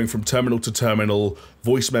you going from terminal to terminal,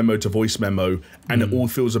 voice memo to voice memo, and it all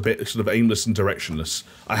feels a bit sort of aimless and directionless.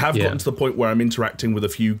 I have gotten to the point where I'm interacting with a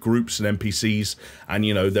few groups and NPCs, and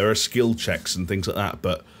there are skill checks and things like that,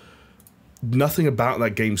 but nothing about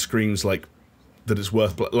that game screams like that it's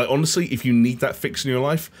worth. Like, honestly, if you need that fix in your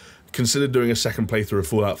life, consider doing a second playthrough of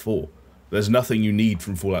Fallout 4. There's nothing you need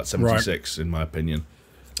from Fallout 76, in my opinion.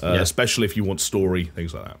 Especially if you want story,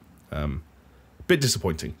 things like that. Bit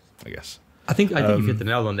disappointing, I guess. I think you've hit the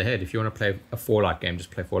nail on the head. If you want to play a Fallout game,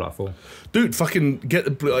 just play Fallout 4. Dude, fucking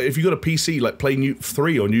if you got a PC, like, play New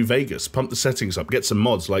 3 or New Vegas, pump the settings up, get some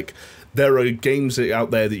mods. Like, there are games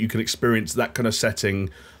out there that you can experience that kind of setting,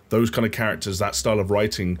 those kind of characters, that style of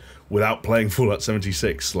writing, without playing Fallout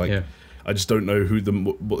 76. Like, I just don't know who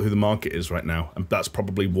the market is right now, and that's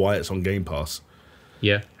probably why it's on Game Pass.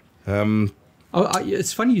 Yeah.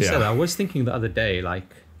 It's funny you said that. I was thinking the other day,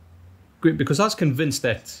 like, because I was convinced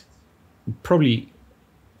that, probably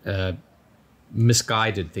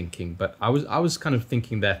misguided thinking, but I was kind of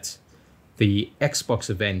thinking that the Xbox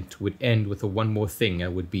event would end with one more thing.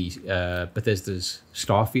 It would be Bethesda's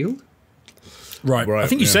Starfield. Right. I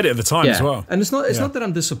think you said it at the time as well. And it's not that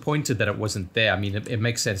I'm disappointed that it wasn't there. I mean, it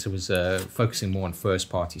makes sense. It was focusing more on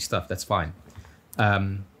first-party stuff. That's fine.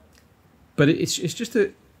 But it's just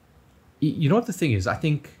you know what the thing is? I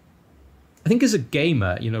think as a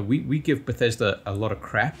gamer, we give Bethesda a lot of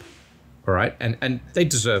crap, all right? And they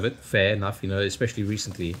deserve it, fair enough, especially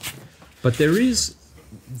recently. But there is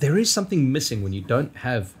something missing when you don't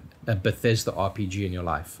have a Bethesda RPG in your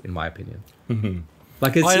life, in my opinion. Mm-hmm.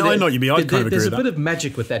 Like, I know what you mean. I kind of agree with that. There's a bit of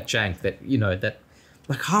magic with that jank that,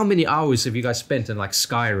 like, how many hours have you guys spent in, like,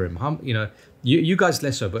 Skyrim? You guys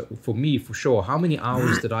less so, but for me, for sure, how many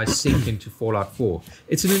hours did I sink into Fallout 4?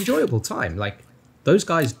 It's an enjoyable time. Like, those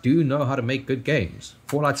guys do know how to make good games.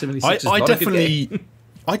 Fallout 76 is not a good game.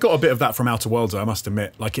 I got a bit of that from Outer Worlds, I must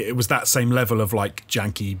admit. Like, it was that same level of, like,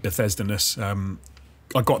 janky Bethesda-ness.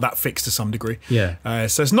 got that fixed to some degree. Yeah.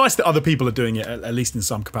 So it's nice that other people are doing it, at least in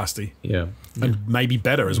some capacity. Yeah. And maybe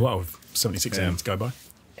better as well, with 76 hours to go by.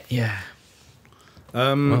 Yeah.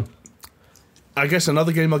 I guess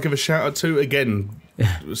another game I'll give a shout out to, again,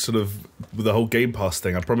 sort of with the whole Game Pass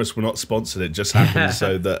thing. I promise we're not sponsored. It just happens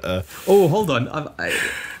so that... oh, hold on.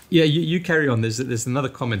 You carry on. There's another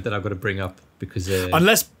comment that I've got to bring up because...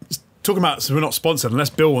 Unless... Talking about, so we're not sponsored, unless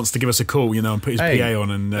Bill wants to give us a call, and put his PA on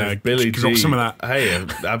and Billy drop some of that. Hey,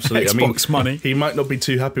 absolutely. Xbox money. He might not be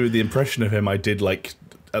too happy with the impression of him I did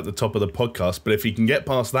at the top of the podcast, but if he can get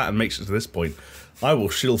past that and makes it to this point, I will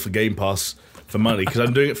shill for Game Pass for money because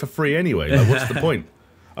I'm doing it for free anyway. Like, what's the point?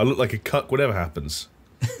 I look like a cuck, whatever happens.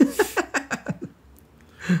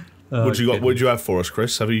 What do you have for us,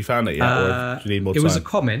 Chris? Have you found it yet, or do you need more time? It was a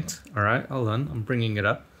comment. All right, hold on. I'm bringing it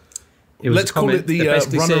up. Let's call it the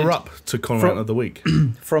runner-up to Conrad of the Week.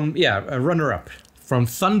 A runner-up from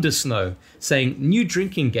Thunder Snow saying, new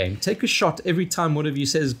drinking game. Take a shot every time one of you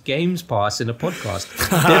says Games Pass in a podcast.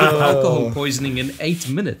 Dead of alcohol poisoning in 8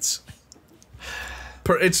 minutes.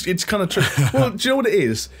 It's kind of true. Well, do you know what it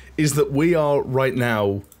is? Is that we are right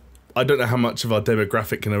now... I don't know how much of our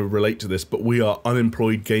demographic can relate to this, but we are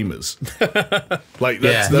unemployed gamers.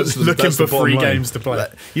 That's looking for free line. games to play.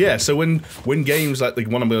 Yeah, so when games like the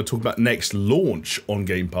one I'm going to talk about next launch on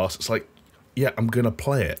Game Pass, it's like, yeah, I'm going to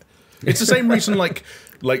play it. It's the same reason, like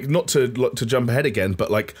not to jump ahead again, but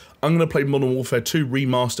I'm going to play Modern Warfare 2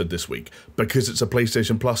 Remastered this week because it's a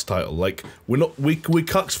PlayStation Plus title. Like we're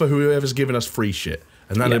cucks for whoever's giving us free shit.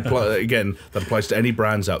 And that applies to any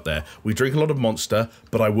brands out there. We drink a lot of Monster,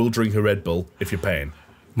 but I will drink a Red Bull if you're paying.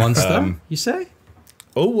 Monster, you say?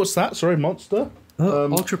 Oh, what's that? Sorry, Monster?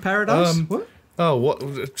 Ultra Paradise? What? Oh,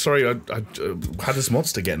 what? Sorry, I how does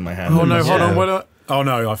Monster get in my hand? Oh, no, hold on. Oh,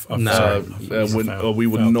 no, No. We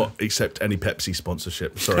would not accept any Pepsi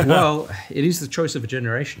sponsorship. Sorry. Well, it is the choice of a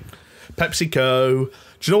generation. PepsiCo. Do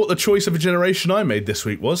you know what the choice of a generation I made this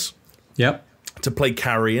week was? Yep. To play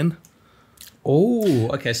Carrion. Oh,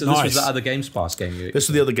 okay. So this Nice. was the other Games Pass game. This was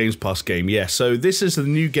the other Games Pass game, yeah. So this is the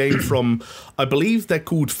new game from, I believe they're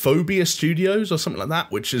called Phobia Studios or something like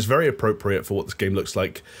that, which is very appropriate for what this game looks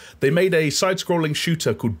like. They made a side-scrolling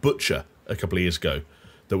shooter called Butcher a couple of years ago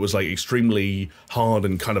that was extremely hard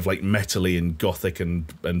and kind of metally and gothic and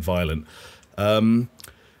violent.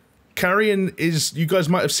 Carrion is, you guys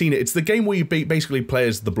might have seen it. It's the game where you basically play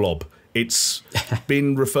as the Blob. It's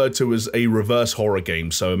been referred to as a reverse horror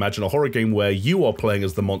game. So imagine a horror game where you are playing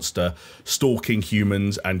as the monster, stalking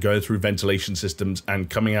humans and going through ventilation systems and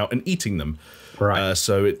coming out and eating them. Right.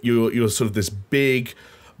 So you're sort of this big,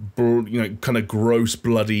 kind of gross,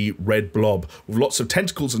 bloody red blob with lots of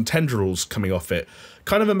tentacles and tendrils coming off it.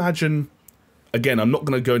 Kind of imagine, again, I'm not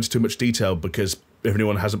going to go into too much detail because if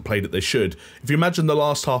anyone hasn't played it, they should. If you imagine the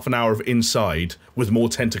last half an hour of Inside with more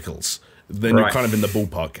tentacles, then you're kind of in the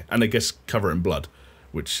ballpark. And I guess cover it in blood,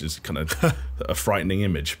 which is kind of a frightening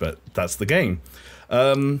image, but that's the game.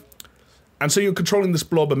 And so you're controlling this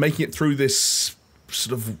blob and making it through this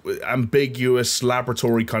sort of ambiguous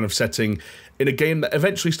laboratory kind of setting in a game that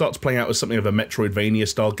eventually starts playing out as something of a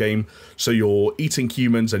Metroidvania-style game. So you're eating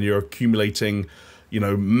humans and you're accumulating,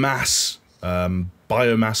 mass,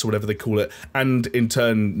 biomass or whatever they call it, and in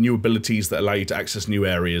turn new abilities that allow you to access new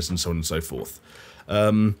areas and so on and so forth.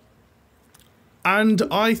 And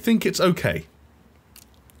I think it's okay.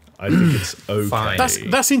 I think it's okay. Fine.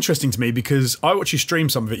 That's interesting to me because I watched you stream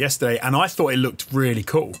some of it yesterday and I thought it looked really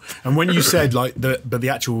cool. And when you said the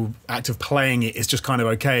actual act of playing it is just kind of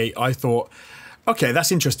okay, I thought, okay,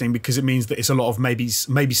 that's interesting because it means that it's a lot of maybe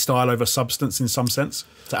style over substance in some sense.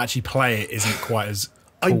 To actually play it isn't quite as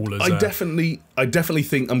cool as... I definitely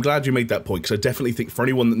think, I'm glad you made that point because I definitely think for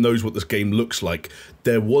anyone that knows what this game looks like,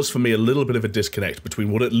 there was for me a little bit of a disconnect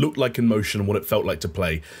between what it looked like in motion and what it felt like to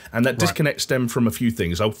play. And that disconnect stemmed from a few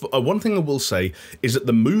things. One thing I will say is that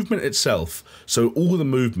the movement itself, so all the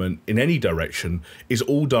movement in any direction, is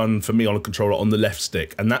all done for me on a controller on the left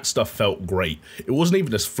stick. And that stuff felt great. It wasn't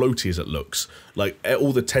even as floaty as it looks. Like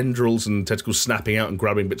all the tendrils and tentacles snapping out and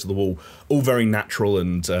grabbing bits of the wall, all very natural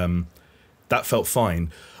and that felt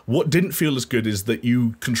fine. What didn't feel as good is that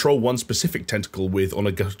you control one specific tentacle on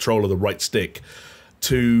a controller, the right stick,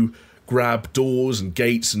 to grab doors and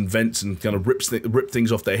gates and vents and kind of rip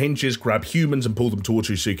things off their hinges, grab humans and pull them towards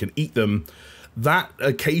you so you can eat them. That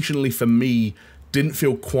occasionally for me didn't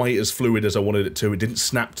feel quite as fluid as I wanted it to. It didn't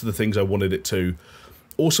snap to the things I wanted it to.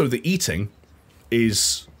 Also, the eating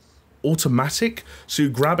is automatic. So you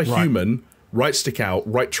grab a human, right stick out,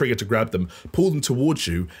 right trigger to grab them, pull them towards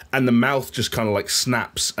you, and the mouth just kind of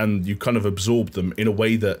snaps and you kind of absorb them in a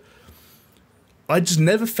way that I just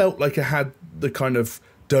never felt like I had the kind of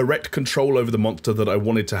direct control over the monster that I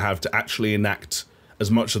wanted to have to actually enact as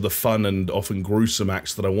much of the fun and often gruesome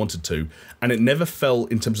acts that I wanted to. And it never felt,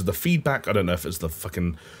 in terms of the feedback, I don't know if it's the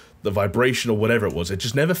vibration or whatever it was, it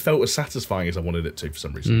just never felt as satisfying as I wanted it to for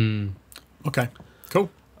some reason. Okay, cool.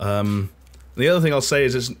 The other thing I'll say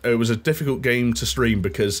is it was a difficult game to stream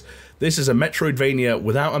because this is a Metroidvania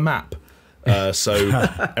without a map. So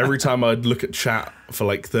every time I'd look at chat for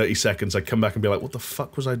like 30 seconds, I'd come back and be like, what the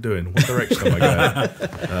fuck was I doing? What direction am I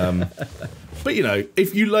going? But, you know,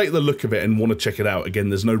 if you like the look of it and want to check it out, again,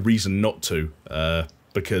 there's no reason not to.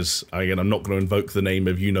 Because, again, I'm not going to invoke the name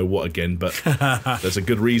of you-know-what again, but there's a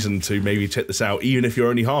good reason to maybe check this out, even if you're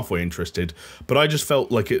only halfway interested. But I just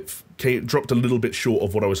felt like it dropped a little bit short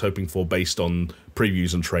of what I was hoping for based on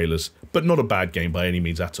previews and trailers. But not a bad game by any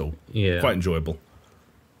means at all. Yeah. Quite enjoyable.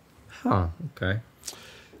 Huh, okay.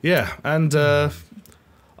 Yeah, and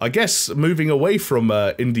I guess moving away from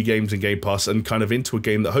indie games and Game Pass and kind of into a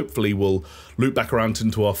game that hopefully will loop back around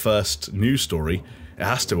into our first news story. It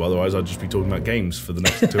has to, otherwise I'd just be talking about games for the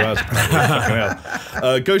next 2 hours.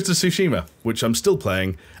 Ghost of Tsushima, which I'm still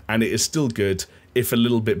playing, and it is still good, if a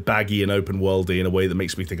little bit baggy and open-worldy in a way that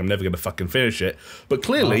makes me think I'm never going to fucking finish it. But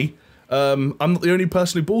clearly, I'm not the only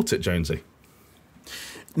person who bought it, Jonesy.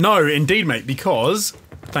 No, indeed, mate, because,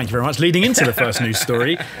 thank you very much, leading into the first news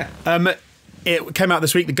story, it came out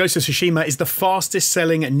this week that Ghost of Tsushima is the fastest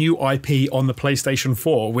selling new IP on the PlayStation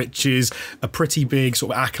 4, which is a pretty big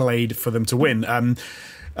sort of accolade for them to win.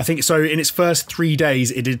 I think so. In its first 3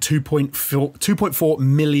 days, it did 2.4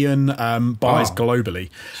 million buys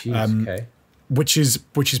globally. Jeez, okay. Which is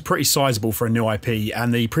pretty sizable for a new IP,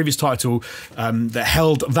 and the previous title that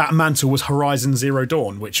held that mantle was Horizon Zero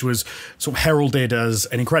Dawn, which was sort of heralded as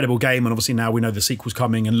an incredible game, and obviously now we know the sequel's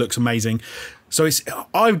coming and looks amazing. So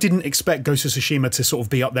I didn't expect Ghost of Tsushima to sort of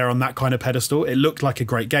be up there on that kind of pedestal. It looked like a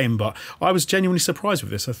great game, but I was genuinely surprised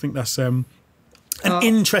with this. I think that's an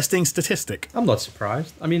interesting statistic. I'm not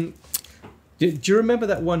surprised. I mean, do you remember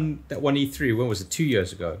that one E3? When was it? 2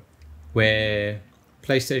 years ago, where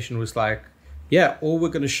PlayStation was like, yeah, all we're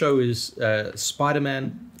going to show is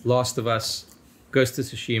Spider-Man, Last of Us, Ghost of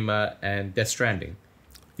Tsushima, and Death Stranding.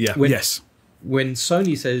 Yeah. When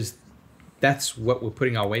Sony says that's what we're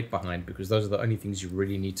putting our weight behind because those are the only things you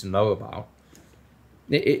really need to know about,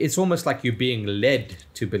 it's almost like you're being led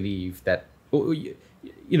to believe that, you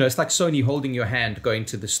know, it's like Sony holding your hand going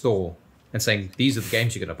to the store and saying, these are the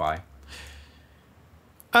games you're going to buy.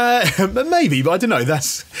 Maybe, but I don't know.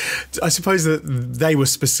 I suppose that they were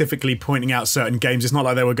specifically pointing out certain games. It's not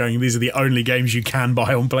like they were going, these are the only games you can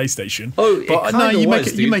buy on PlayStation. Oh, but no, you make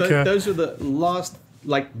those were the last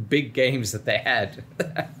big games that they had.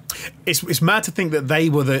 It's mad to think that they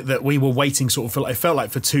were that we were waiting sort of for, it felt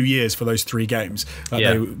like for 2 years for those 3 games.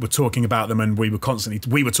 They were talking about them, and we were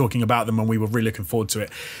talking about them, and we were really looking forward to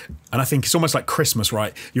it. And I think it's almost like Christmas,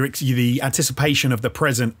 right? The anticipation of the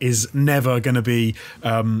present is never going to be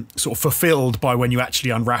sort of fulfilled by when you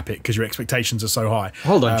actually unwrap it because your expectations are so high.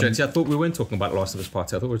 Hold on, Jonesy, I thought we weren't talking about Last of Us Part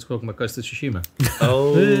 2. I thought we were talking about Ghost of Tsushima.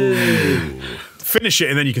 Oh. Finish it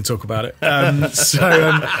and then you can talk about it. It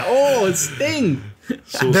stings.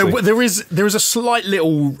 There is a slight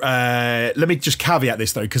little. Let me just caveat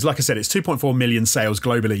this though, because like I said, it's 2.4 million sales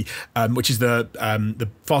globally, which is the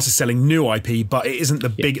fastest selling new IP, but it isn't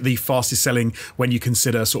the fastest selling when you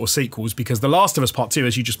consider sort of sequels, because The Last of Us Part 2,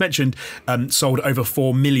 as you just mentioned, sold over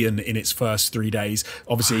 4 million in its first 3 days,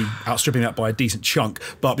 obviously outstripping that by a decent chunk.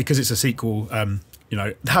 But because it's a sequel, you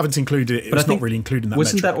know, haven't included it. It's not really included in that.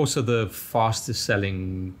 Wasn't metric. that also the fastest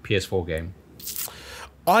selling PS4 game?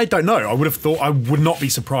 I don't know. I would have thought, I would not be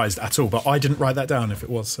surprised at all, but I didn't write that down if it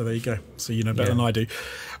was. So there you go. So you know better than I do.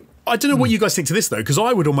 I don't know what you guys think to this though, because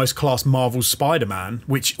I would almost class Marvel's Spider-Man,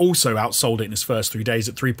 which also outsold it in its first 3 days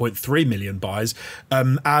at 3.3 million buys,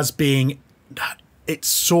 as being. It's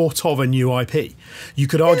sort of a new IP. You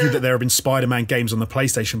could argue that there have been Spider-Man games on the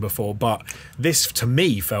PlayStation before, but this to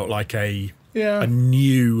me felt like a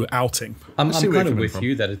new outing. I'm kind of with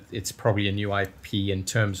you that it's probably a new IP in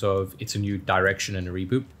terms of it's a new direction and a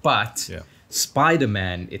reboot, but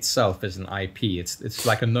Spider-Man itself is an IP. It's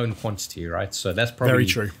like a known quantity, right? So that's probably very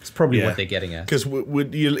true. It's probably what they're getting at. Because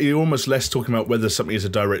you're almost less talking about whether something is a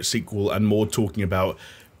direct sequel and more talking about,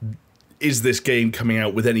 is this game coming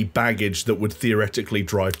out with any baggage that would theoretically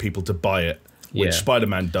drive people to buy it, which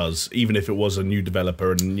Spider-Man does, even if it was a new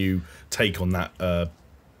developer and a new take on that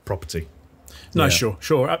property. No, sure.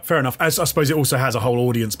 Fair enough. As I suppose it also has a whole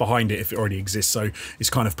audience behind it if it already exists, so it's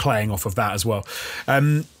kind of playing off of that as well.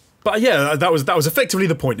 But yeah, that was effectively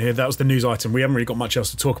the point here. That was the news item. We haven't really got much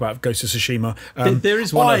else to talk about Ghost of Tsushima. There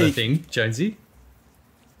is one other thing, Jonesy.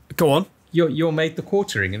 Go on. Your mate, the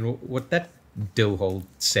quartering, and what that Dillhole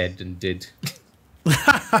said and did.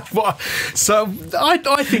 So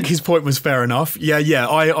I think his point was fair enough. Yeah.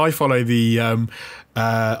 I follow the.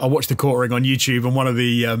 I watched the quartering on YouTube, and one of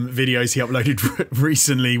the videos he uploaded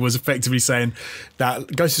recently was effectively saying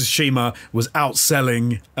that Ghost of Tsushima was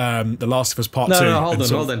outselling The Last of Us Part 2. No,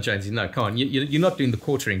 hold on, Jonesy. No, come on. You're not doing the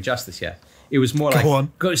quartering justice here. It was more like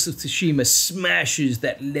Ghost of Tsushima smashes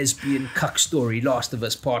that lesbian cuck story, Last of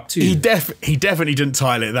Us Part 2. He definitely didn't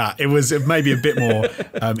title it that. It was maybe a bit more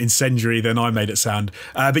incendiary than I made it sound.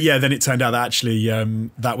 But yeah, then it turned out that actually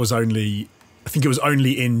that was only, I think it was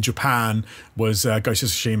only in Japan was Ghost of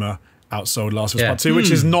Tsushima outsold Last of Us Part 2,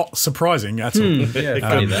 which is not surprising at all.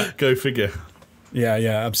 Yeah, go figure. Yeah,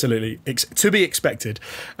 absolutely. To be expected.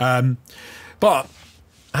 But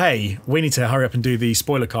hey, we need to hurry up and do the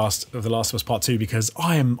spoiler cast of The Last of Us Part 2 because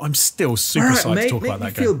I'm still super psyched to talk about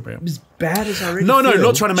that game. Feel as bad as I already No, feel.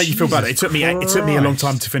 not trying to make you feel bad. It took me a long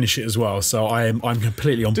time to finish it as well, so I'm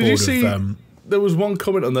completely on board. Did you see? With, there was one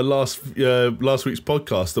comment on the last week's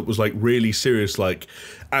podcast that was like really serious. Like,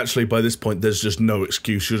 actually, by this point, there's just no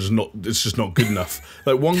excuse. It's just not good enough.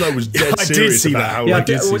 Like one guy was dead serious about how. Yeah,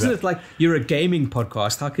 wasn't it like you're a gaming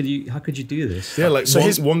podcast? How could you do this? Yeah, like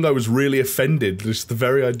one guy was really offended. Just the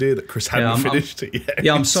very idea that Chris hadn't finished it yet.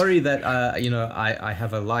 Yeah, I'm sorry that I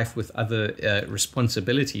have a life with other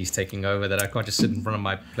responsibilities taking over that I can't just sit in front of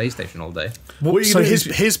my PlayStation all day. Well, so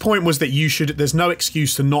his point was that there's no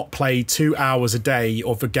excuse to not play 2 hours a day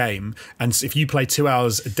of a game, and if you play 2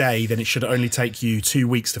 hours a day, then it should only take you 2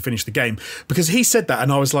 weeks to finish the game. Because he said that,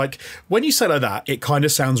 and I was like, when you say like that, it kind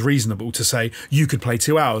of sounds reasonable to say you could play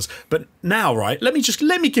 2 hours. But now, right? Let me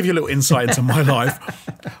give you a little insight into my life.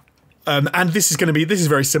 And this is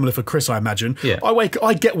very similar for Chris, I imagine. Yeah.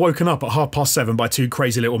 I get woken up at 7:30 by two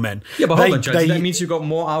crazy little men. Yeah, but hold on, Jones. That means you've got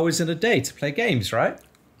more hours in a day to play games, right?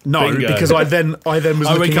 No, Bingo. because I then was looking after them.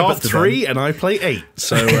 I wake up at 3 and I play 8.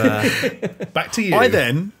 So back to you. I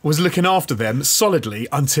then was looking after them solidly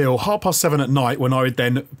until 7:30 at night, when I would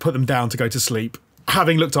then put them down to go to sleep.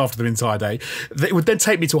 Having looked after them the entire day, it would then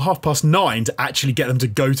take me till 9:30 to actually get them to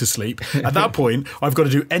go to sleep. At that point, I've got to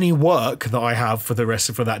do any work that I have for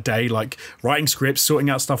that day, like writing scripts, sorting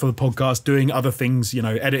out stuff for the podcast, doing other things,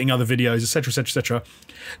 editing other videos, etc.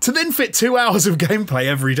 To then fit 2 hours of gameplay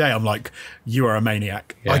every day, I'm like, you are a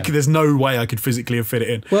maniac. Yeah. There's no way I could physically have fit it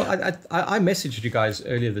in. Well, I messaged you guys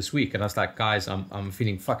earlier this week, and I was like, guys, I'm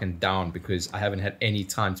feeling fucking down because I haven't had any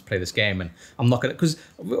time to play this game, and I'm not gonna, because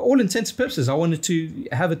all intents and purposes, I wanted to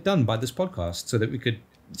have it done by this podcast so that we could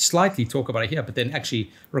slightly talk about it here, but then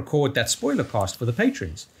actually record that spoiler cast for the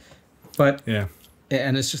patrons. But yeah,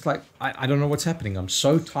 and it's just like I don't know what's happening. I'm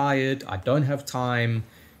so tired. I don't have time.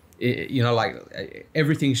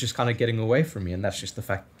 Everything's just kind of getting away from me, and that's just the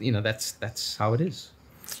fact. That's how it is.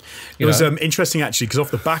 It was interesting, actually, because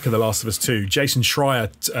off the back of The Last of Us 2, Jason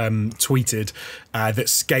Schreier tweeted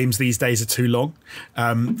that games these days are too long.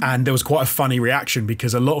 And there was quite a funny reaction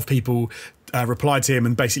because a lot of people replied to him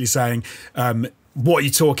and basically saying, what are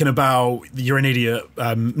you talking about? You're an idiot.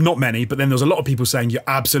 Not many, but then there was a lot of people saying you're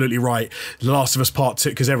absolutely right. The Last of Us Part 2,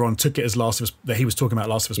 because everyone took it as Last of Us, that he was talking about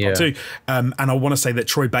Last of Us Part 2. And I want to say that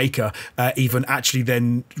Troy Baker even actually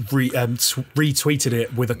then retweeted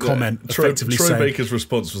it with a comment effectively saying... Troy Baker's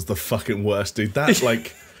response was the fucking worst, dude. That's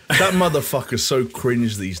like... That motherfucker's so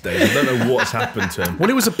cringe these days. I don't know what's happened to him. Well,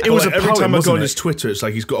 it was every time I go on his Twitter, it's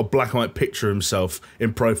like he's got a black and white picture of himself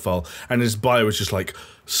in profile, and his bio is just like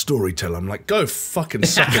storyteller. I'm like, go fucking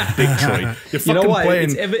suck it, Big Troy. You're fucking playing.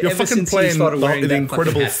 You're fucking playing the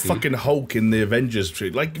Incredible fucking Hulk in the Avengers.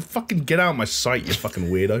 Like, fucking get out of my sight, you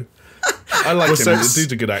fucking weirdo. I like him. The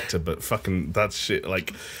dude's a good actor, but fucking that shit.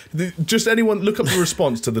 Like, just anyone look up the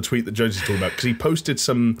response to the tweet that Jones is talking about, because he posted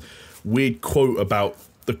some weird quote about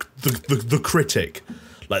the critic,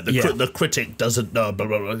 like the critic doesn't know, blah,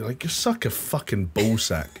 blah, blah. Like, you suck a fucking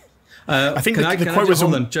ballsack. I think the quote was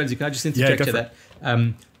hold on, Jonesy. Can I just interject to that?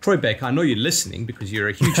 Troy Baker, I know you're listening because you're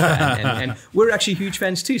a huge fan, and we're actually huge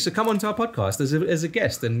fans too. So come on to our podcast as a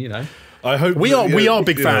guest, and I hope we are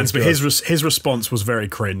big fans. But his response was very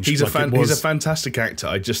cringe. He's a fantastic actor.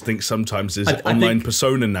 I just think sometimes his online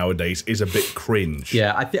persona nowadays is a bit cringe.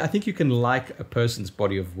 Yeah, I think you can like a person's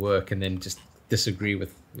body of work and then just disagree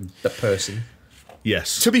with the person.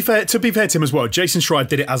 Yes. To be fair to him as well, Jason Schreier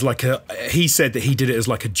did it as he said that he did it as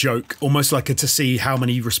like a joke, almost like to see how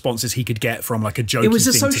many responses he could get from like a joke. It was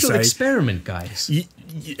a social experiment, guys.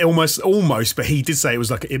 Almost, but he did say it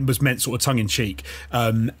was meant sort of tongue in cheek,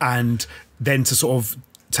 and then to sort of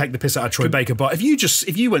take the piss out of Troy Baker, but if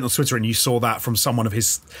you went on Twitter and you saw that from someone of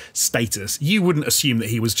his status, you wouldn't assume that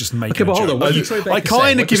he was just making. Okay, but hold on. What did Troy Baker I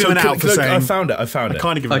kind of give him an out for saying. I found it. I kind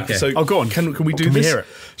of give him an out. So go on. Can we do this? We hear it?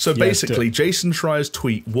 So basically, Jason Schreier's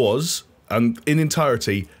tweet was, in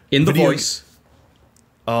entirety, in the voice.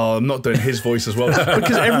 Oh, I'm not doing his voice as well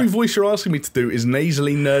because every voice you're asking me to do is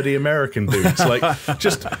nasally, nerdy American dudes. Like,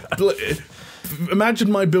 just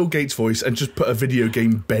imagine my Bill Gates voice and just put a video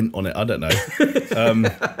game bent on it. I don't know.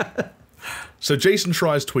 So Jason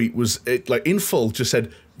Schreier's tweet was in full just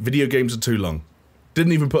said video games are too long.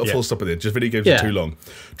 Didn't even put a full stop in it. Just video games are too long.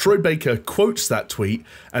 Troy Baker quotes that tweet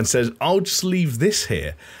and says, "I'll just leave this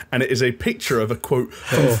here." And it is a picture of a quote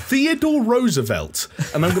from Theodore Roosevelt.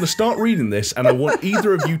 And I'm going to start reading this, and I want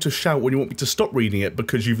either of you to shout when you want me to stop reading it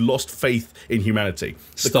because you've lost faith in humanity.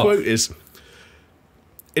 The quote is,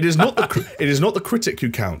 it is not the critic who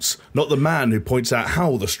counts, not the man who points out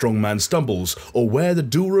how the strong man stumbles, or where the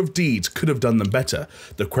doer of deeds could have done them better.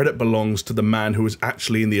 The credit belongs to the man who is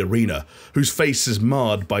actually in the arena, whose face is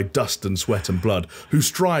marred by dust and sweat and blood, who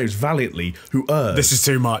strives valiantly, who errs. This is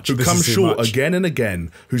too much. Who comes short again and again,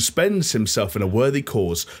 who spends himself in a worthy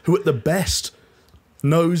cause, who at the best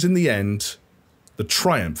knows in the end the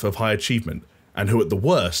triumph of high achievement, and who at the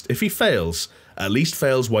worst, if he fails, at least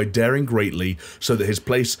fails while daring greatly, so that his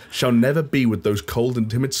place shall never be with those cold and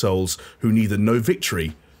timid souls who neither know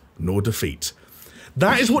victory nor defeat.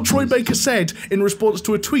 That is what Troy Baker said in response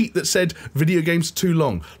to a tweet that said video games are too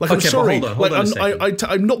long. Like, I'm sorry, hold on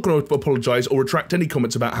I'm not going to apologise or retract any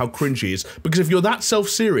comments about how cringy he is, because if you're that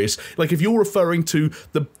self-serious, like if you're referring to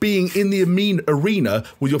the being in the arena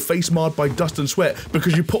with your face marred by dust and sweat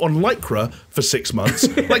because you put on Lycra for 6 months,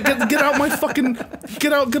 like get out my fucking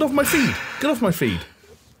get off my feed.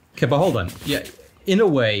 Okay, but hold on. Yeah, in a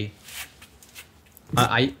way,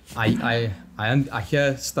 I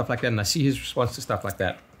hear stuff like that, and I see his response to stuff like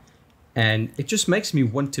that, and it just makes me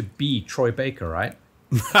want to be Troy Baker, right?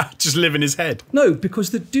 Just live in his head. No,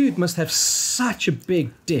 because the dude must have such a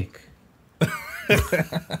big dick.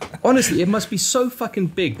 Honestly, it must be so fucking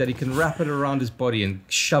big that he can wrap it around his body and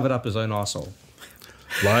shove it up his own arsehole.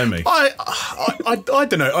 Blimey. I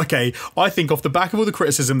don't know. Okay, I think off the back of all the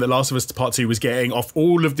criticism that Last of Us Part 2 was getting, off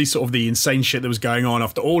all of the sort of the insane shit that was going on,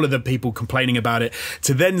 after all of the people complaining about it,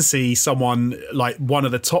 to then see someone like one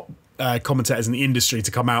of the top commentators in the industry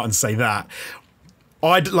to come out and say that,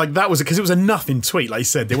 that was because it was a nothing tweet. Like you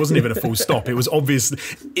said, there wasn't even a full stop. It was obvious.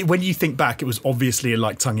 When you think back, it was obviously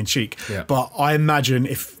like tongue in cheek. Yeah. But I imagine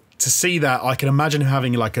to see that, I can imagine him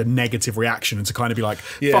having like a negative reaction and to kind of be like,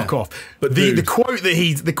 "Fuck off." But the quote that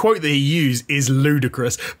he used is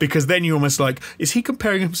ludicrous, because then you're almost like, is he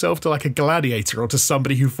comparing himself to like a gladiator or to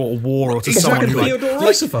somebody who fought a war or to someone who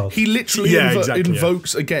like he literally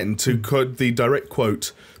invokes again to quote the direct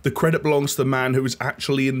quote. The credit belongs to the man who is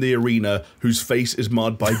actually in the arena, whose face is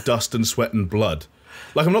marred by dust and sweat and blood.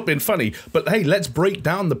 Like, I'm not being funny, but hey, let's break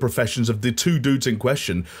down the professions of the two dudes in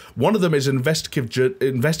question. One of them is an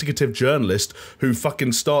investigative journalist who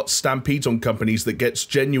fucking starts stampedes on companies that gets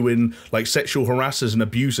genuine, like, sexual harassers and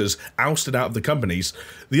abusers ousted out of the companies.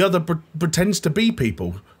 The other pretends to be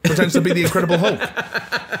people, pretends to be the Incredible Hulk.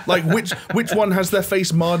 Like, which one has their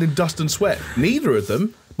face marred in dust and sweat? Neither of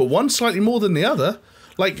them, but one slightly more than the other.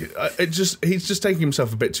 Like, he's just taking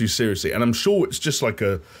himself a bit too seriously, and I'm sure it's just like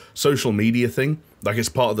a social media thing. Like, it's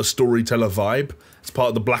part of the storyteller vibe. It's part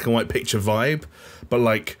of the black and white picture vibe. But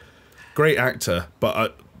like, great actor,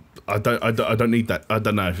 but I don't need that. I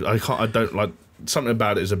don't know. I don't like, something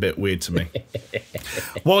about it is a bit weird to me.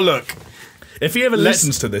 Well, look, if he ever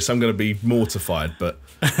listens to this, I'm going to be mortified. But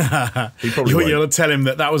he probably won't. You'll tell him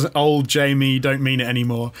that was old Jamie. Don't mean it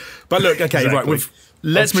anymore. But look, okay, exactly. Right.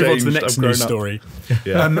 Let's move on to the next news story,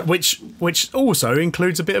 which also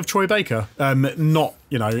includes a bit of Troy Baker, not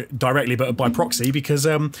directly but by proxy, because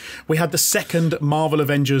we had the second Marvel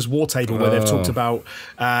Avengers War Table where they've talked about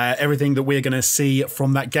everything that we're going to see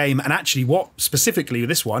from that game, and actually what specifically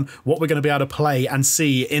this one, what we're going to be able to play and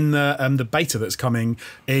see in the beta that's coming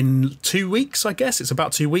in 2 weeks. I guess it's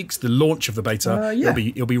about 2 weeks. The launch of the beta,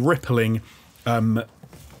 it'll be rippling.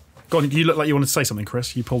 Go on, you look like you wanted to say something,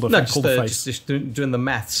 Chris. You pulled a full face. Just doing the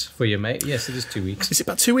maths for you, mate. Yes, it is 2 weeks. Is it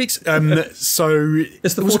about 2 weeks? So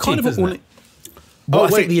it's the 14th, isn't it? Well, I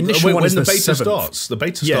think the initial one is when the beta 7th. starts. The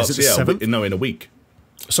beta starts, in a week.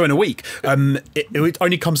 So in a week. It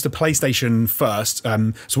only comes to PlayStation first.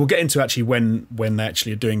 So we'll get into actually when they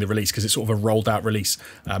actually are doing the release, because it's sort of a rolled out release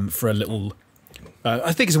for a little.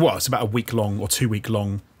 I think it's about a week long or 2 week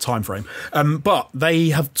long time frame. But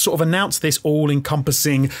they have sort of announced this all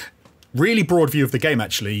encompassing, really broad view of the game,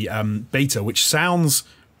 actually, beta, which sounds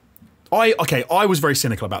I was very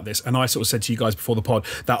cynical about this, and I sort of said to you guys before the pod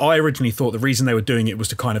that I originally thought the reason they were doing it was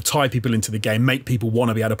to kind of tie people into the game, make people want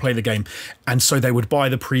to be able to play the game, and so they would buy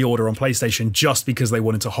the pre-order on PlayStation just because they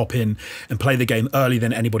wanted to hop in and play the game early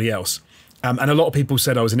than anybody else. And a lot of people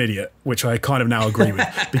said I was an idiot, which I kind of now agree with,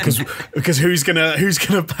 because who's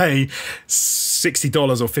gonna pay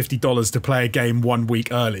 $60 or $50 to play a game 1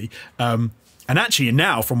 week early? And actually,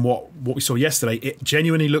 now from what we saw yesterday, it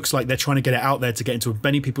genuinely looks like they're trying to get it out there to get into as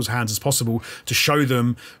many people's hands as possible, to show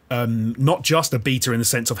them not just a beta in the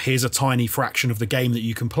sense of here's a tiny fraction of the game that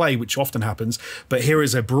you can play, which often happens, but here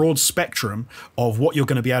is a broad spectrum of what you're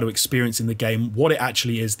going to be able to experience in the game, what it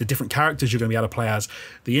actually is, the different characters you're going to be able to play as,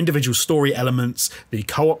 the individual story elements, the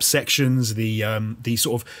co-op sections, the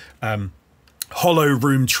sort of hollow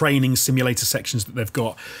room training simulator sections that they've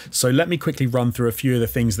got. So let me quickly run through a few of the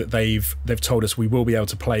things that they've told us we will be able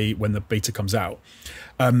to play when the beta comes out.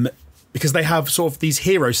 Because they have sort of these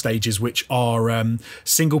hero stages, which are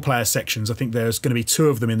single player sections. I think there's going to be 2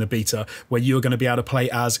 of them in the beta, where you're going to be able to play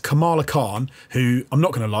as Kamala Khan, who, I'm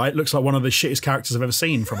not going to lie, it looks like one of the shittest characters I've ever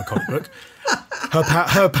seen from a comic book.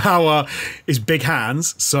 Her power is big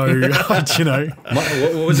hands, so, you know.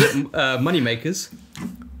 What was it? Moneymakers?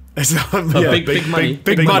 Big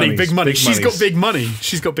money. She's got big money.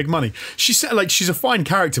 She's a fine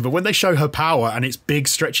character, but when they show her power and it's big,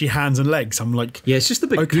 stretchy hands and legs, I'm like, yeah, it's just a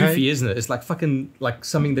bit goofy, isn't it? It's like fucking like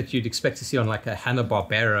something that you'd expect to see on like a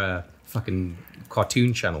Hanna-Barbera fucking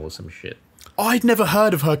cartoon channel or some shit. I'd never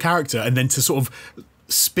heard of her character, and then to sort of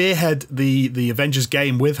spearhead the Avengers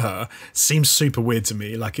game with her seems super weird to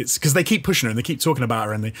me. Like, it's because they keep pushing her and they keep talking about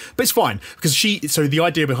her, but it's fine because so the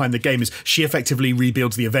idea behind the game is she effectively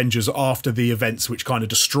rebuilds the Avengers after the events which kind of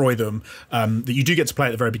destroy them, that you do get to play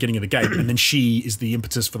at the very beginning of the game, and then she is the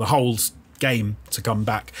impetus for the whole game to come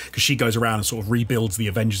back, because she goes around and sort of rebuilds the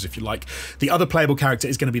Avengers, if you like. The other playable character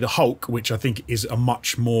is going to be the Hulk, which I think is a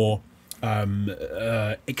much more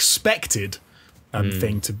expected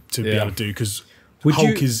thing to be able to do, because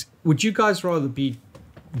Would you guys rather be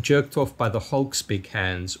jerked off by the Hulk's big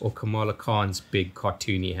hands or Kamala Khan's big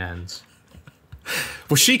cartoony hands?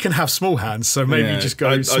 Well, she can have small hands, so maybe just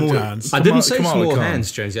go small hands. I didn't say small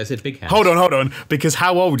hands, Jonesy. I said big hands. Hold on. Because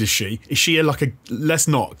how old is she? Is she let's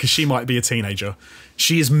not, because she might be a teenager.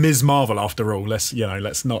 She is Ms. Marvel after all. Let's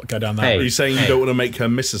not go down that route. Are you saying you don't want to make her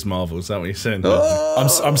Mrs. Marvel? Is that what you're saying?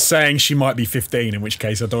 Oh. I'm saying she might be 15, in which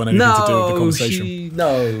case I don't want anything to do with the conversation.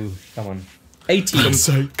 No, come on. 18.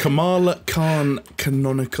 So Kamala Khan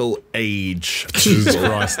canonical age.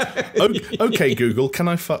 Google. Okay, Google. Can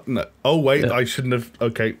I no. Oh wait, I shouldn't have.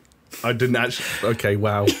 Okay, I didn't actually. Okay,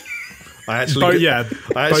 wow. I actually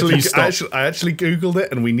Googled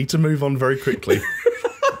it, and we need to move on very quickly.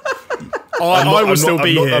 I will still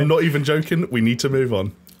be here. I'm not even joking. We need to move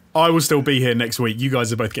on. I will still be here next week. You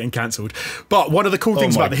guys are both getting cancelled. But one of the cool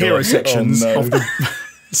things about the hero sections of the.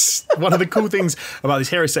 One of the cool things about these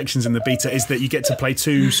hero sections in the beta is that you get to play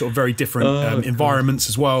 2 sort of very different environments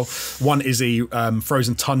as well. One is a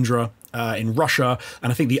frozen tundra in Russia, and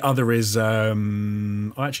I think the other is I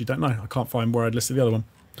actually don't know. I can't find where I'd listed the other one.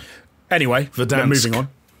 Anyway, moving on.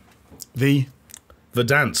 The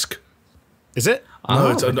Verdansk. Is it?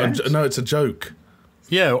 No, it's a joke.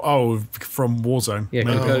 Yeah. Oh, from Warzone.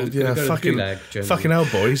 Yeah. Fucking hell,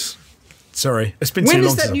 boys. Sorry, it's been too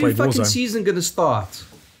long since I played Warzone. When is that new fucking season going to start?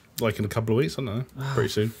 Like in a couple of weeks, I don't know. Pretty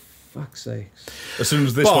soon. Fuck's sakes. As soon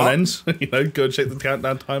as this one ends, go and check the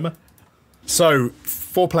countdown timer. So,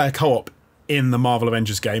 4-player co-op in the Marvel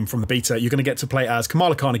Avengers game from the beta. You're going to get to play as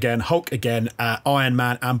Kamala Khan again, Hulk again, Iron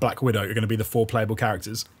Man and Black Widow are going to be the 4 playable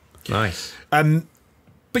characters. Nice. But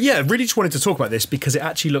yeah, really just wanted to talk about this because it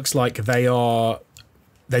actually looks like they're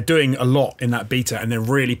doing a lot in that beta, and they're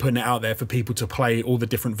really putting it out there for people to play all the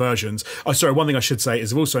different versions. Oh, sorry, one thing I should say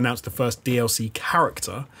is they've also announced the first DLC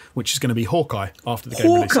character, which is going to be Hawkeye after the game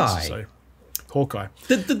releases. So, Hawkeye.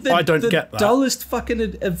 I don't get that. The dullest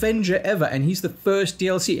fucking Avenger ever, and he's the first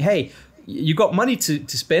DLC. Hey, you got money to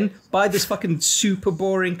spend, buy this fucking super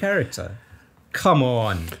boring character. Come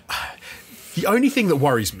on. The only thing that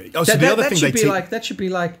worries me... that should be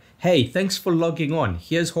like, hey, thanks for logging on.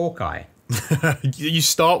 Here's Hawkeye. You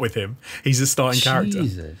start with him. He's the starting character.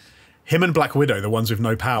 Him and Black Widow, the ones with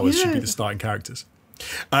no powers, should be the starting characters.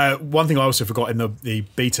 One thing I also forgot in the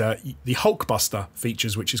beta, the Hulkbuster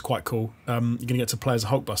features, which is quite cool. You're going to get to play as a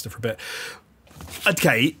Hulkbuster for a bit.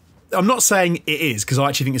 Okay, I'm not saying it is, because I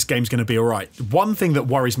actually think this game's going to be all right. One thing that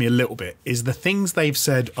worries me a little bit is the things they've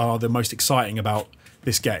said are the most exciting about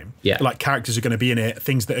this game. Yeah. Like characters are going to be in it,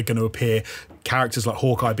 things that are going to appear, characters like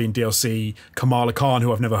Hawkeye being DLC, Kamala Khan,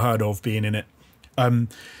 who I've never heard of, being in it.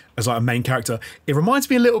 as like a main character. It reminds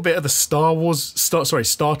me a little bit of the Star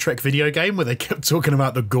Trek video game where they kept talking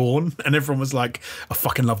about the Gorn, and everyone was like, "I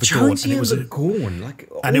fucking love the Gorn," and it was the Gorn, like,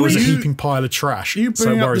 and it was a heaping pile of trash. You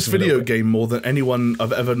bring up this video game more than anyone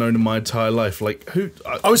I've ever known in my entire life. Like, who?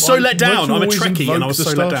 I was so let down. I'm a Trekkie, and I was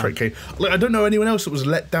so let down. Like, I don't know anyone else that was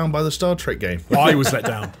let down by the Star Trek game. I was let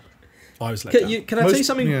down. Can I tell you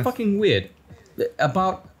something fucking weird?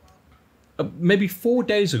 About maybe 4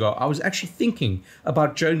 days ago, I was actually thinking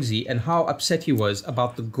about Jonesy and how upset he was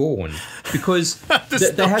about the Gorn, because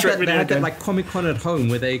they had that like Comic-Con at home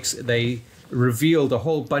where they revealed a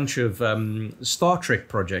whole bunch of Star Trek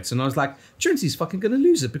projects, and I was like, Jonesy's fucking going to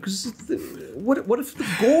lose it because what if the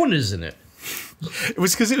Gorn is in it? It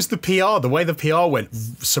was because it was the PR. The way the PR went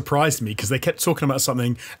surprised me, because they kept talking about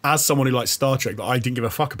something as someone who likes Star Trek that I didn't give a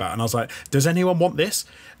fuck about. And I was like, does anyone want this?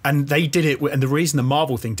 And they did it. And the reason the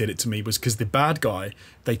Marvel thing did it to me was because the bad guy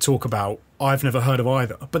they talk about, I've never heard of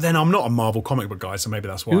either. But then I'm not a Marvel comic book guy, so maybe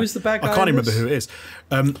that's why. Who is the bad guy? I can't even remember who it is.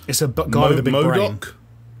 It's a guy with a big brain.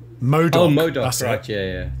 MODOK. Oh, MODOK, right.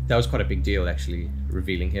 Yeah. That was quite a big deal, actually,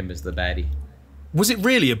 revealing him as the baddie. Was it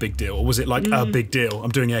really a big deal, or was it like a big deal?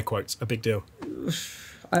 I'm doing air quotes. A big deal.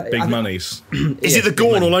 Big monies. Is it the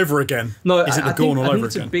Gorn all over again? No, is it the Gorn all over again?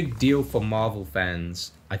 It's a big deal for Marvel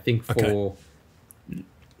fans. I think for. Okay.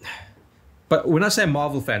 But when I say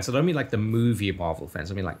Marvel fans, I don't mean like the movie Marvel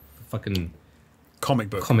fans. I mean like fucking comic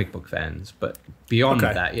book fans. But beyond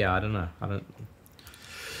that, yeah, I don't know. I don't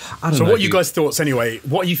so know, what are you guys' thoughts anyway?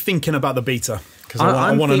 What are you thinking about the beta? Because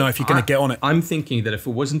I want to know if you're going to get on it. I'm thinking that if it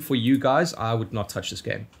wasn't for you guys, I would not touch this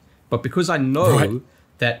game. But because I know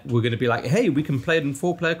that we're going to be like, hey, we can play it in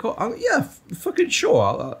 4-player co-op. Yeah, fucking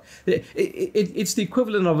sure. It's the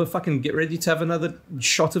equivalent of a fucking get ready to have another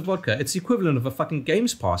shot of vodka. It's the equivalent of a fucking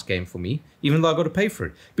Games Pass game for me, even though I got to pay for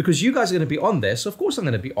it. Because you guys are going to be on there, so of course I'm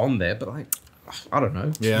going to be on there. But I don't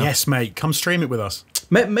know. Yeah. Yes, mate. Come stream it with us.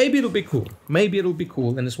 Maybe it'll be cool.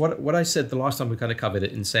 And it's what I said the last time we kind of covered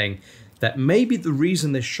it, in saying that maybe the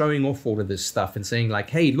reason they're showing off all of this stuff and saying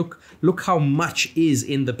like, hey, look how much is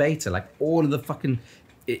in the beta, like all of the fucking,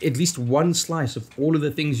 at least one slice of all of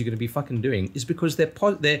the things you're going to be fucking doing, is because they're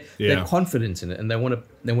confident in it, and they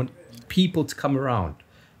want people to come around.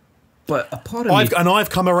 But a part of I've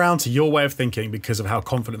come around to your way of thinking because of how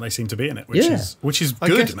confident they seem to be in it, which is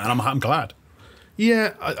good, man. I'm glad.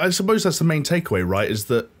 Yeah, I suppose that's the main takeaway, right? Is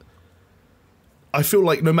that I feel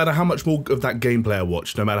like no matter how much more of that gameplay I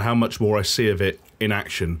watch, no matter how much more I see of it in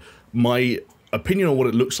action, my opinion on what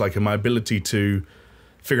it looks like and my ability to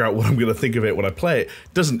figure out what I'm going to think of it when I play it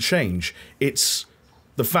doesn't change. It's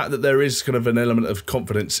the fact that there is kind of an element of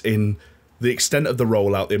confidence in the extent of the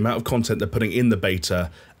rollout, the amount of content they're putting in the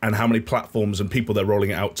beta, and how many platforms and people they're rolling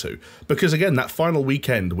it out to. Because again, that final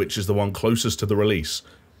weekend, which is the one closest to the release,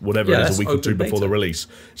 whatever it is, a week or two before the release,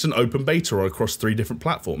 it's an open beta across 3 different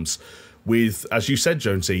platforms with, as you said,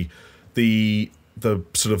 Jonesy, the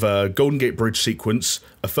sort of Golden Gate Bridge sequence,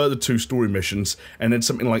 a further 2 story missions, and then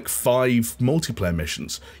something like 5 multiplayer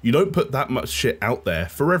missions. You don't put that much shit out there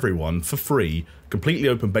for everyone for free, completely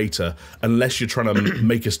open beta, unless you're trying to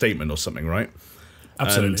make a statement or something, right?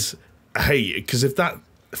 Absolutely. And, hey, because if that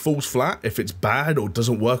falls flat, if it's bad or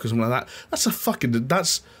doesn't work or something like that,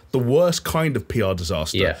 that's the worst kind of PR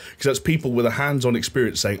disaster. Yeah. Because that's people with a hands-on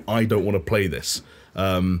experience saying, I don't want to play this.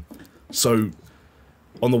 So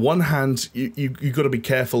on the one hand, you got to be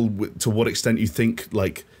careful to what extent you think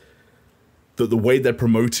like that the way they're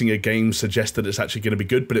promoting a game suggests that it's actually going to be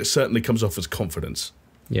good, but it certainly comes off as confidence.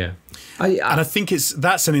 Yeah, and I think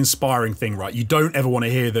that's an inspiring thing, right? You don't ever want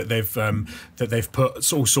to hear that they've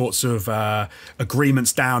put all sorts of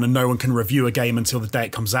agreements down and no one can review a game until the day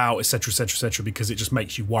it comes out, etc., etc., etc., because it just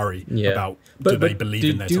makes you worry about do they believe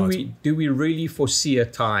in their title. Do we really foresee a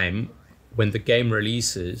time when the game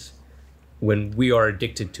releases when we are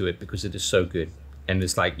addicted to it because it is so good, and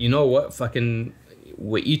it's like, you know what, fucking,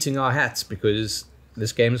 we're eating our hats because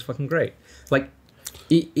this game is fucking great? Like,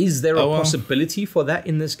 is there a possibility for that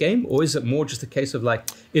in this game, or is it more just a case of like,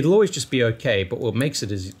 it'll always just be okay, but what makes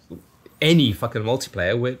it is any fucking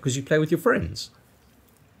multiplayer because you play with your friends?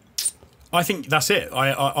 I think that's it.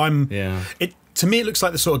 To me, it looks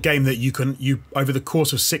like the sort of game that you over the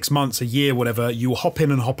course of 6 months, a year, whatever, you hop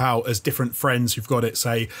in and hop out as different friends who've got it.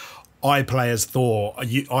 Say, I play as Thor,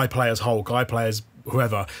 I play as Hulk, I play as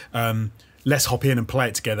whoever. let's hop in and play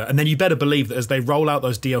it together. And then you better believe that as they roll out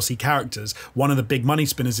those DLC characters, one of the big money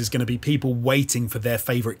spinners is going to be people waiting for their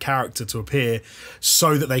favourite character to appear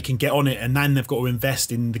so that they can get on it. And then they've got to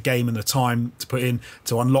invest in the game and the time to put in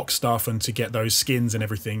to unlock stuff and to get those skins and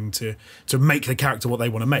everything to make the character what they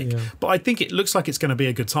want to make. Yeah. But I think it looks like it's going to be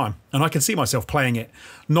a good time. And I can see myself playing it,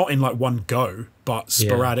 not in like one go, but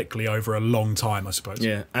sporadically over a long time, I suppose.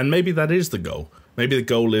 Yeah, and maybe that is the goal. Maybe the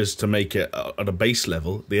goal is to make it at a base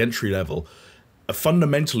level, the entry level, a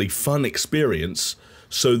fundamentally fun experience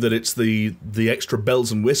so that it's the extra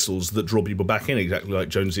bells and whistles that draw people back in, exactly like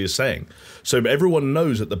Jonesy is saying. So everyone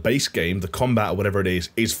knows that the base game, the combat or whatever it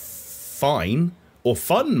is fine, or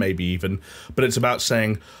fun maybe even, but it's about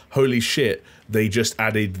saying, holy shit, they just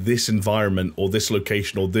added this environment or this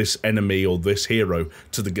location or this enemy or this hero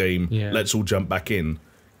to the game. Yeah. Let's all jump back in.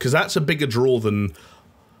 Because that's a bigger draw than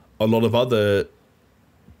a lot of other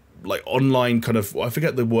like online kind of, I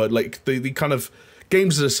forget the word, like the kind of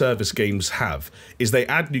games as a service games have, is they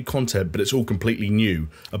add new content, but it's all completely new,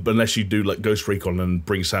 unless you do like Ghost Recon and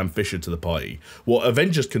bring Sam Fisher to the party. What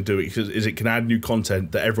Avengers can do is it can add new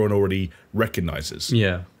content that everyone already recognizes.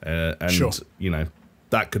 Yeah. And, you know,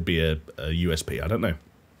 that could be a USP. I don't know.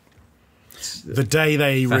 The day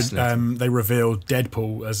they revealed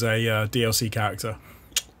Deadpool as a DLC character.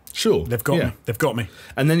 Sure. They've got me. They've got me.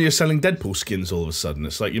 And then you're selling Deadpool skins all of a sudden.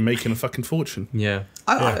 It's like you're making a fucking fortune. Yeah.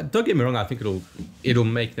 I, don't get me wrong, I think it'll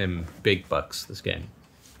make them big bucks, this game.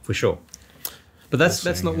 For sure. But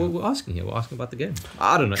that's not what we're asking here. We're asking about the game.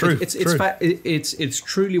 I don't know. True. It's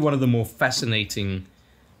truly one of the more fascinating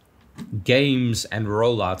games and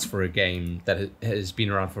rollouts for a game that has been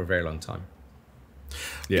around for a very long time.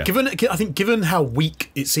 Yeah. Given how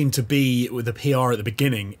weak it seemed to be with the PR at the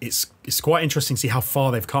beginning, it's quite interesting to see how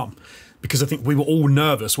far they've come. Because I think we were all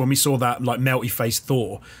nervous when we saw that like melty faced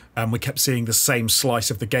Thor, and we kept seeing the same slice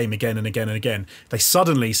of the game again and again and again. They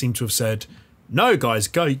suddenly seem to have said, no, guys,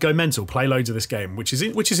 go mental, play loads of this game, which is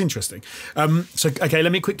interesting. Okay,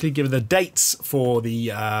 let me quickly give the dates for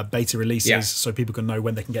the beta releases so people can know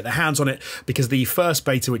when they can get their hands on it. Because the first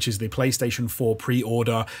beta, which is the PlayStation 4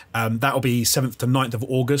 pre-order, that will be 7th to 9th of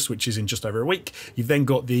August, which is in just over a week. You've then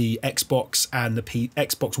got the Xbox and the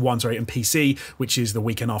Xbox One, and PC, which is the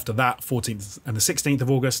weekend after that, 14th and the 16th of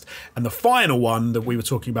August. And the final one that we were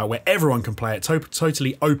talking about, where everyone can play it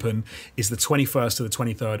totally open, is the 21st to the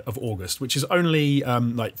 23rd of August, which is only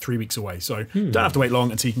like 3 weeks away, so don't have to wait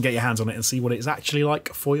long until you can get your hands on it and see what it's actually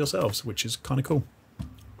like for yourselves, which is kind of cool.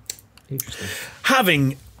 Interesting.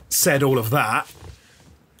 Having said all of that,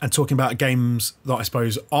 and talking about games that I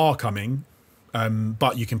suppose are coming,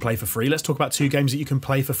 but you can play for free, let's talk about two games that you can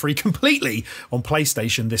play for free completely on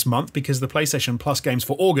PlayStation this month, because the PlayStation Plus games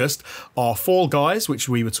for August are Fall Guys, which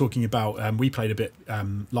we were talking about, we played a bit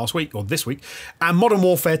last week, or this week, and Modern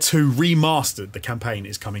Warfare 2 Remastered. The campaign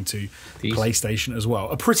is coming to PlayStation as well.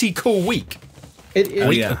 A pretty cool week.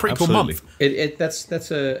 A pretty cool month.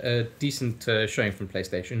 That's a decent showing from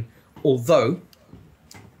PlayStation. Although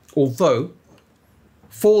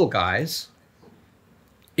Fall Guys,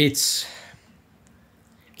 it's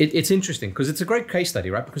interesting because it's a great case study,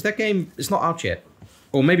 right? Because that game is not out yet,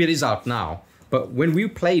 or maybe it is out now. But when we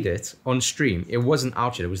played it on stream, it wasn't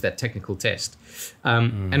out yet. It was that technical test,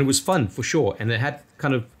 and it was fun for sure. And it had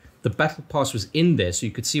kind of the battle pass was in there, so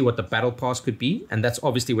you could see what the battle pass could be, and that's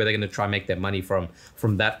obviously where they're going to try and make their money from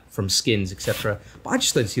skins, etc. But I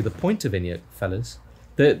just don't see the point of any of it, fellas.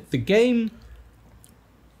 The game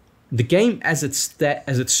as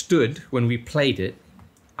it stood when we played it,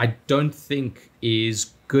 I don't think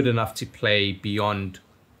is good enough to play beyond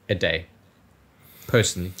a day.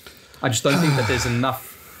 Personally, I just don't think that there's enough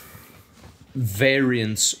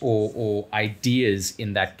variance or ideas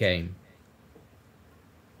in that game.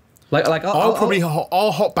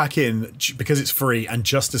 I'll hop back in because it's free and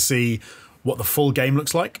just to see what the full game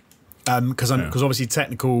looks like. Because obviously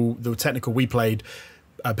the technical we played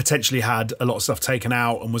potentially had a lot of stuff taken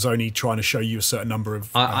out and was only trying to show you a certain number of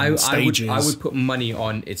stages. I would put money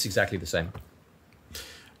on it's exactly the same.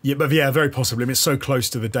 Yeah, but very possibly. I mean, it's so close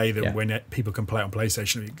to the day that when people can play it on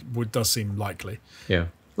PlayStation, it does seem likely. Yeah,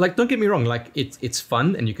 like don't get me wrong, like it's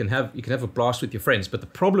fun and you can have a blast with your friends. But the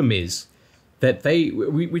problem is that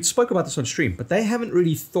we spoke about this on stream, but they haven't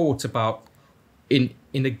really thought about in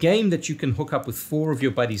a game that you can hook up with 4 of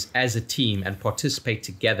your buddies as a team and participate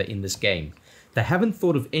together in this game. They haven't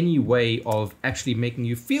thought of any way of actually making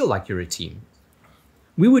you feel like you're a team.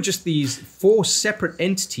 We were just these 4 separate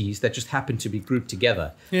entities that just happened to be grouped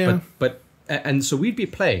together. Yeah. And so we'd be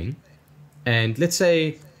playing, and let's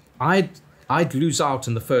say I'd lose out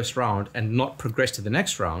in the first round and not progress to the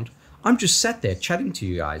next round. I'm just sat there chatting to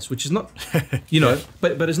you guys, which is not,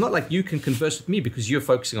 but it's not like you can converse with me because you're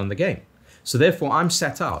focusing on the game. So therefore, I'm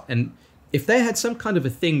sat out. And if they had some kind of a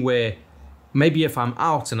thing where maybe if I'm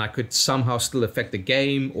out and I could somehow still affect the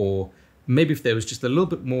game, or maybe if there was just a little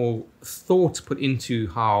bit more thought put into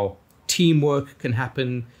how teamwork can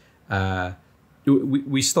happen.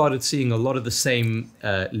 We started seeing a lot of the same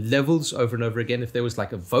levels over and over again. If there was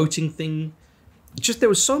like a voting thing, there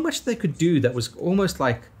was so much they could do that was almost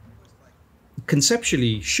like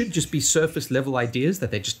conceptually should just be surface level ideas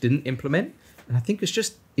that they just didn't implement. And I think it's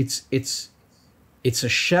a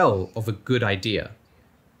shell of a good idea.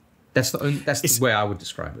 That's the way I would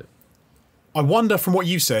describe it. I wonder, from what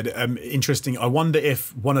you said, interesting. I wonder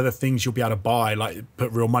if one of the things you'll be able to buy, like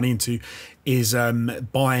put real money into, is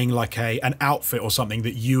buying like an outfit or something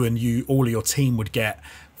that all of your team would get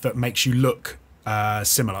that makes you look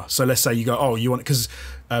similar. So let's say you go, you want, because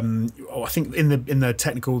I think in the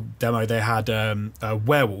technical demo they had a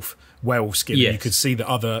werewolf skin. Yes. And you could see the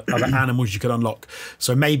other animals you could unlock.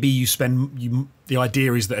 So maybe the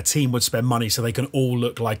idea is that a team would spend money so they can all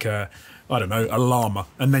look like a llama,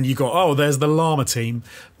 and then you go, there's the llama team,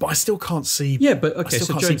 but I still can't see. Yeah, but okay,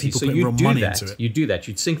 so Jonesy, so you do that. Into it. You do that.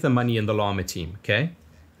 You'd sink the money in the llama team, okay?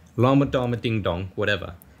 Llama, dama, ding dong,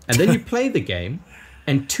 whatever, and then you play the game,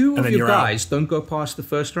 and two of your guys don't go past the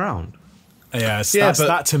first round. Yes,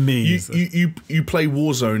 that to me. You play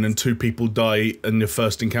Warzone and two people die in your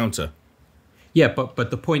first encounter. Yeah, but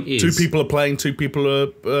the point is, two people are playing, two people are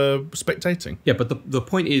spectating. Yeah, but the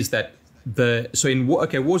point is that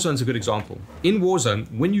Warzone's a good example. In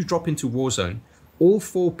Warzone, when you drop into Warzone, all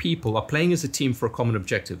four people are playing as a team for a common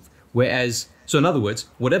objective. Whereas, so in other words,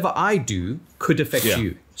 whatever I do could affect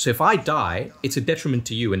you. So if I die, it's a detriment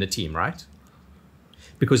to you and the team, right?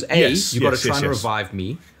 Because you've got to try and revive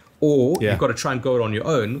me, or you've got to try and go it on your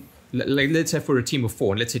own. Let's say for a team of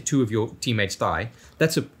 4, and let's say 2 of your teammates die.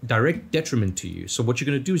 That's a direct detriment to you. So what you're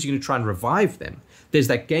going to do is you're going to try and revive them. There's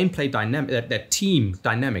that gameplay dynamic, that team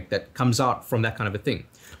dynamic that comes out from that kind of a thing.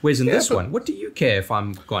 Whereas in this one, what do you care if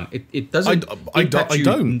I'm gone? It doesn't impact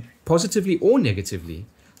you positively or negatively.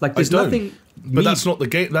 Like there's nothing. But that's not the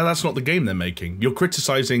game. That's not the game they're making. You're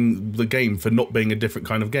criticizing the game for not being a different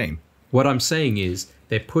kind of game. What I'm saying is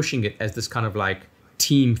they're pushing it as this kind of like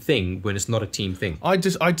team thing when it's not a team thing. I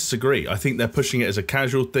disagree. I think they're pushing it as a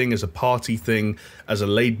casual thing, as a party thing, as a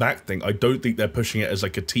laid back thing. I don't think they're pushing it as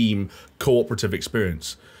like a team cooperative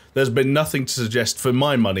experience. There's been nothing to suggest, for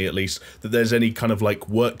my money at least, that there's any kind of like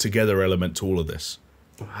work together element to all of this.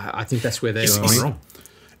 I think that's where they're going wrong.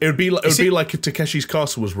 It would be like if Takeshi's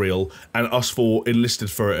Castle was real and us 4 enlisted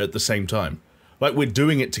for it at the same time. Like, we're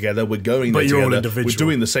doing it together, we're going there together, we're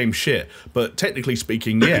doing the same shit. But technically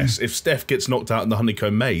speaking, yes, if Steph gets knocked out in the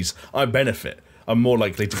honeycomb maze, I benefit. I'm more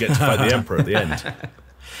likely to get to fight the Emperor at the end.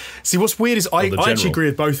 See, what's weird is I actually agree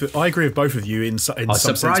with both. I agree with both of you in some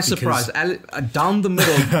surprise, sense. Surprise! Down the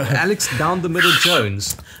middle, Alex. Down the middle,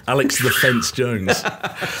 Jones. Alex the Fence Jones.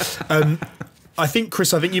 I think,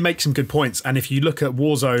 Chris, you make some good points. And if you look at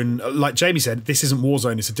Warzone, like Jamie said, this isn't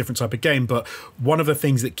Warzone, it's a different type of game. But one of the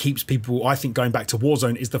things that keeps people, I think, going back to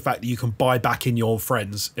Warzone is the fact that you can buy back in your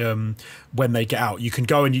friends when they get out. You can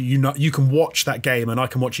go and you can watch that game, and I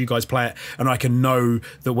can watch you guys play it, and I can know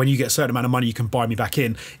that when you get a certain amount of money, you can buy me back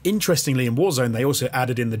in. Interestingly, in Warzone, they also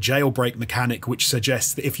added in the jailbreak mechanic, which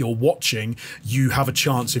suggests that if you're watching, you have a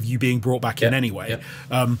chance of you being brought back in anyway.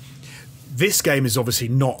 This game is obviously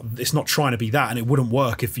it's not trying to be that, and it wouldn't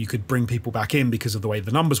work if you could bring people back in because of the way the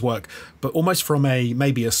numbers work. But almost from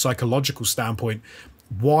maybe a psychological standpoint,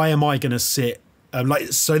 why am I going to sit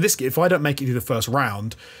if I don't make it through the first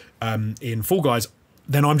round in Fall Guys,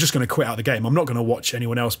 then I'm just going to quit out the game. I'm not going to watch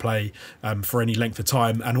anyone else play for any length of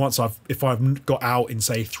time. And if I've got out in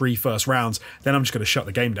say 3 first rounds, then I'm just going to shut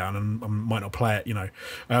the game down and I might not play it.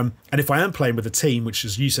 And if I am playing with a team, which,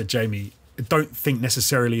 as you said, Jamie, I don't think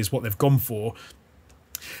necessarily is what they've gone for,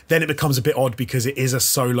 then it becomes a bit odd because it is a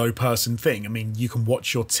solo person thing. I mean, you can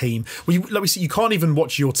watch your team. Well, like we said, you can't even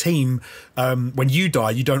watch your team when you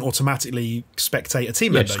die. You don't automatically spectate a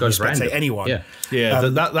team member. You spectate anyone.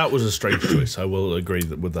 That was a strange choice. I will agree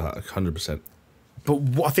with that 100%. But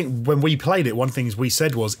I think when we played it, one of the things we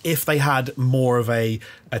said was if they had more of a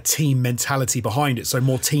team mentality behind it, so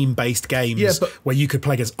more team-based games where you could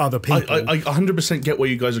play against other people. I 100% get where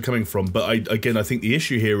you guys are coming from, but I think the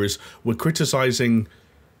issue here is we're criticising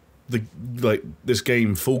this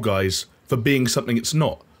game, Fall Guys, for being something it's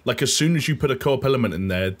not. Like, as soon as you put a co-op element in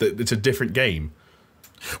there, it's a different game.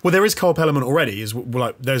 Well, there is co-op element already.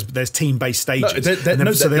 There's team-based stages, so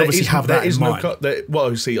they obviously have that in mind.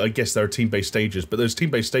 I guess there are team-based stages, but those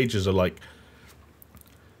team-based stages are like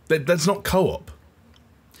that's not co-op.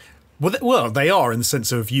 Well, they are in the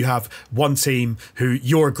sense of you have one team who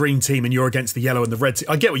you're a green team and you're against the yellow and the red team.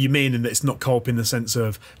 I get what you mean in that it's not co-op in the sense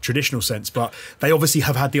of traditional sense, but they obviously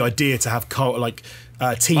have had the idea to have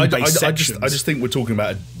team-based sections. I just think we're talking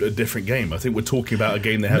about a different game. I think we're talking about a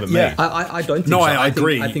game they haven't made. I don't think no, so. I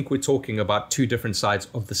agree. I think we're talking about two different sides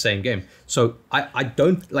of the same game. So I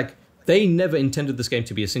don't like. They never intended this game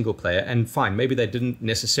to be a single player, and fine, maybe they didn't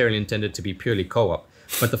necessarily intend it to be purely co-op.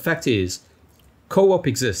 But the fact is, co-op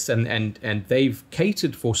exists, and they've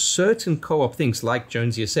catered for certain co-op things, like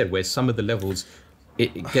Jonesy has said, where some of the levels,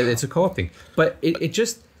 it's a co-op thing. But it's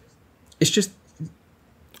just.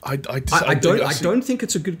 I don't think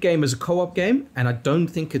it's a good game as a co-op game, and I don't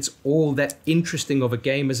think it's all that interesting of a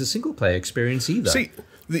game as a single player experience either. See,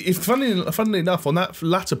 funnily enough, on that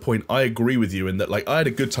latter point, I agree with you in that, like, I had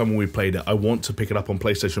a good time when we played it. I want to pick it up on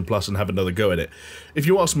PlayStation Plus and have another go at it. If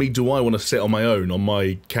you ask me, do I want to sit on my own on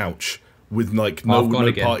my couch with like no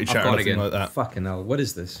party chat or anything like that? Fucking hell, what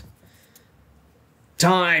is this?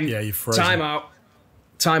 Time. Yeah, you've frozen. Time out.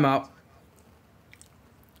 Time out.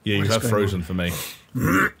 Yeah, you have frozen for me.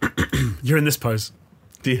 You're in this pose.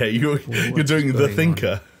 Yeah, you're doing the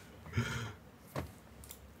thinker.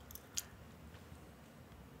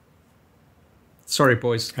 Sorry,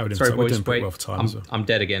 boys. Sorry, boys. Wait, I'm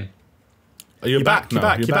dead again. Are you back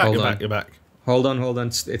now? You're back. Hold on.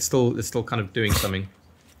 It's still kind of doing something.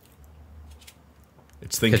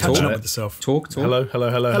 It's thinking catching up with itself. Talk. Hello.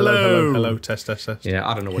 Test. Yeah,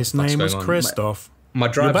 I don't know what his name was Christoph. My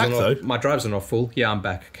drives are not full. Yeah, I'm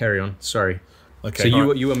back. Carry on. Sorry. Okay.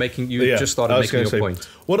 So you just started making your point.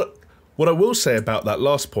 What I will say about that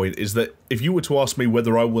last point is that if you were to ask me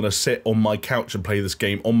whether I want to sit on my couch and play this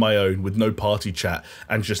game on my own with no party chat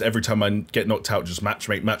and just every time I get knocked out just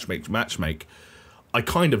matchmake, I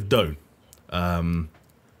kind of don't.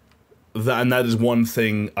 That is one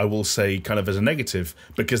thing I will say kind of as a negative,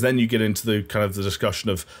 because then you get into the kind of the discussion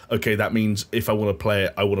of, okay, that means if I want to play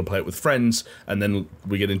it, I want to play it with friends, and then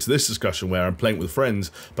we get into this discussion where I'm playing it with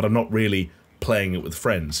friends, but I'm not really playing it with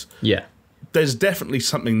friends. Yeah. There's definitely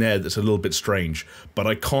something there that's a little bit strange, but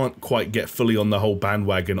I can't quite get fully on the whole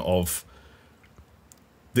bandwagon of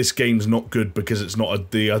this game's not good because it's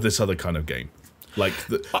not this other kind of game. Like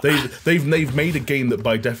they've made a game that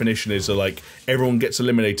by definition is like everyone gets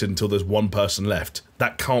eliminated until there's one person left.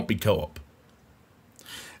 That can't be co-op.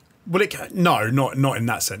 Well, not in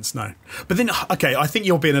that sense, no. But then, okay, I think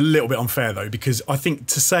you're being a little bit unfair, though, because I think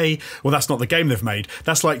to say, well, that's not the game they've made,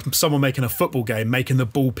 that's like someone making a football game, making the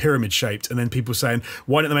ball pyramid-shaped, and then people saying,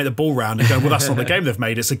 why don't they make the ball round? And go, well, that's not the game they've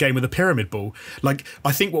made, it's a game with a pyramid ball. Like,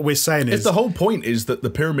 I think what we're saying is... If the whole point is that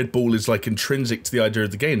the pyramid ball is, like, intrinsic to the idea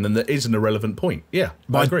of the game, then that is an irrelevant point. Yeah,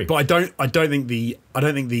 I agree. But I don't think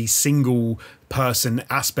the single person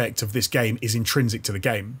aspect of this game is intrinsic to the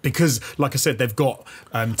game, because like I said, they've got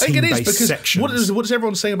team-based sections. What is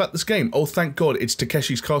everyone saying about this game? Oh, thank God, it's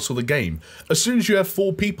Takeshi's Castle the game. As soon as you have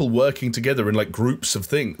 4 people working together in like groups of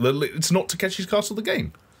things, it's not Takeshi's Castle the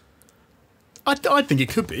game. I think it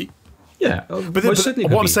could be. Yeah, but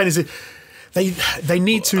what I'm saying is that they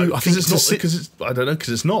need to. I think it's not because I don't know,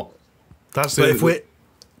 because it's not. That's but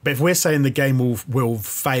if we're saying the game will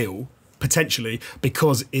fail potentially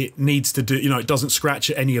because it needs to do, it doesn't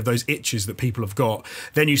scratch at any of those itches that people have got,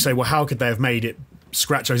 then you say, well, how could they have made it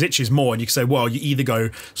scratch those itches more? And you can say, well, you either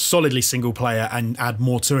go solidly single player and add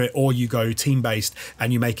more to it, or you go team based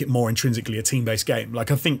and you make it more intrinsically a team based game.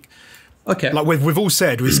 Like, I think, okay, like we've all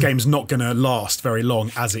said, this game's not going to last very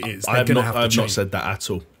long as it is. I've not said that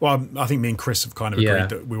at all. Well, I think me and Chris have kind of agreed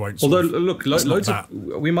that we won't. Although, look,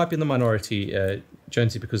 we might be in the minority,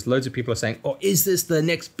 Jonesy, because loads of people are saying, "Oh, is this the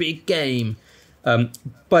next big game?"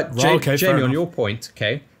 But Jamie, on your point,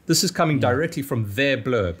 okay, this is coming directly from their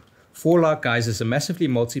blurb. Fallout Guys is a massively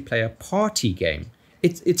multiplayer party game.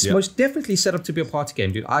 It's most definitely set up to be a party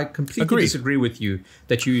game, dude. I completely disagree with you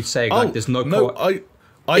that you say there's no co-op.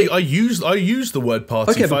 I used the word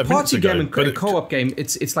party. Okay, but party game and co-op game,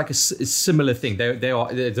 it's like a similar thing.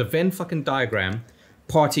 There's a Venn fucking diagram.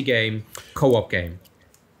 Party game, co-op game.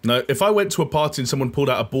 No, if I went to a party and someone pulled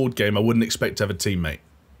out a board game, I wouldn't expect to have a teammate.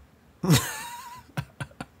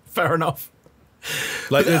 Fair enough.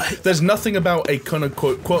 Like, there's nothing about a kind of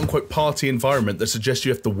quote-unquote party environment that suggests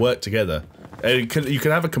you have to work together. You can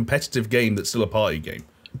have a competitive game that's still a party game.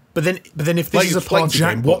 But then if this is a party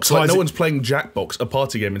game, what ties no one's playing Jackbox, a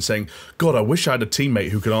party game, and saying, God, I wish I had a teammate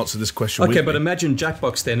who could answer this question with me. Okay, but imagine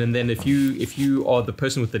Jackbox then, and then if you are the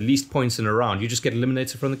person with the least points in a round, you just get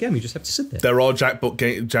eliminated from the game. You just have to sit there. There are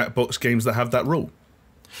Jackbox games that have that rule.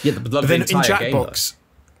 Yeah, but then in Jackbox,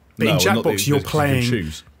 you're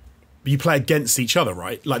playing... you play against each other,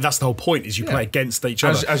 right? Like that's the whole point, is you play against each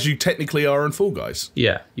other. As you technically are in Fall Guys.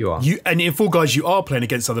 Yeah, you are. And in Fall Guys, you are playing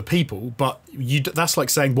against other people, but that's like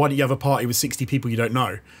saying, why don't you have a party with 60 people you don't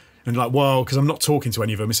know? And like, well, because I'm not talking to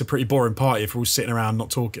any of them. It's a pretty boring party if we're all sitting around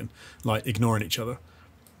not talking, like ignoring each other.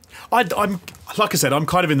 I'm like I said, I'm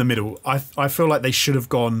kind of in the middle. I feel like they should have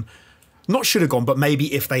gone. Not should have gone, but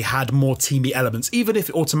maybe if they had more teamy elements, even if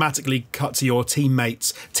it automatically cut to your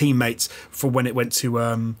teammates for when it went to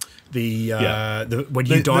when you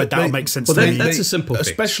died, that would make sense to me. That's a simple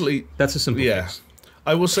fix. That's a simple yeah. fix.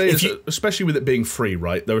 I will say, especially with it being free,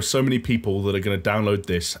 right? There are so many people that are going to download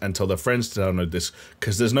this and tell their friends to download this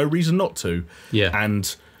because there's no reason not to. Yeah.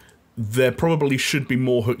 And there probably should be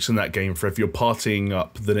more hooks in that game for if you're partying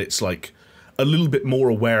up, then it's like a little bit more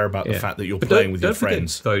aware about the fact that you're playing with your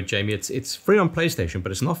friends. Don't forget, though, Jamie, it's free on PlayStation,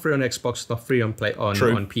 but it's not free on Xbox. It's not free on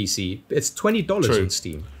PC. It's $20 on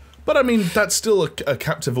Steam. But I mean, that's still a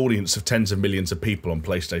captive audience of tens of millions of people on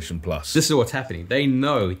PlayStation Plus. This is what's happening. They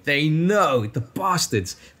know, the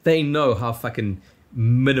bastards, they know how fucking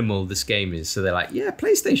minimal this game is. So they're like, yeah,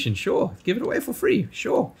 PlayStation, sure. Give it away for free,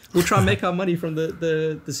 sure. We'll try and make our money from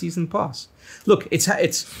the season pass. Look,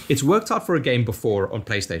 it's worked out for a game before on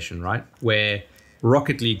PlayStation, right? Where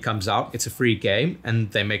Rocket League comes out, it's a free game,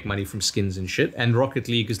 and they make money from skins and shit. And Rocket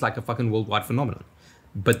League is like a fucking worldwide phenomenon.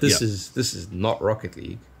 But this is not Rocket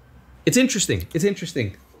League. It's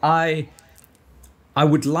interesting. I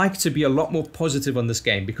would like to be a lot more positive on this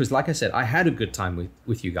game because, like I said, I had a good time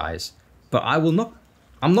with you guys, but I'm not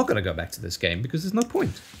going to go back to this game because there's no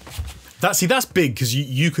point. That's big because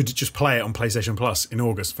you could just play it on PlayStation Plus in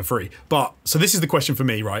August for free. But so this is the question for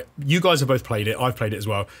me, right? You guys have both played it. I've played it as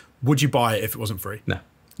well. Would you buy it if it wasn't free? No.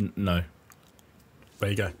 No. There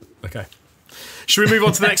you go. Okay. Should we move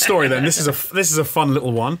on to the next story then? This is a fun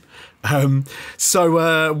little one.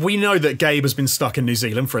 So we know that Gabe has been stuck in New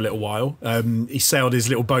Zealand for a little while. He sailed his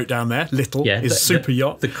little boat down there, his super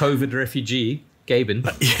yacht. The COVID refugee, Gaben.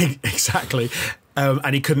 Exactly.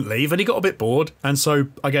 And he couldn't leave, and he got a bit bored. And so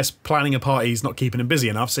I guess planning a party is not keeping him busy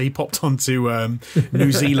enough. So he popped onto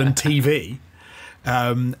New Zealand TV.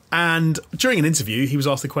 And during an interview, he was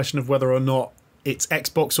asked the question of whether or not it's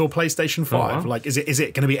Xbox or PlayStation 5. Oh, wow. Like, is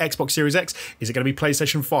it going to be Xbox Series X? Is it going to be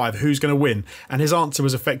PlayStation 5? Who's going to win? And his answer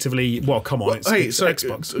was effectively, well, come on, it's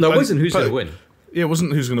Xbox. No, it wasn't who's going to win. Yeah, it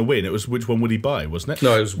wasn't who's going to win. It was which one would he buy, wasn't it?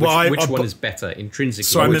 No, it was which one is better intrinsically.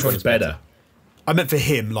 So which one is better? I meant for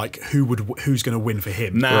him, like who's going to win for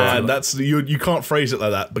him? Nah, that's you can't phrase it like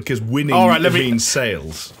that because winning means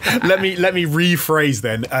sales. let me rephrase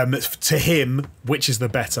then. To him, which is the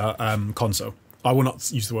better console? I will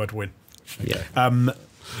not use the word win. Yeah.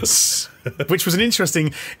 Which was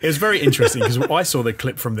it was very interesting because I saw the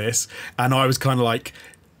clip from this and I was kind of like,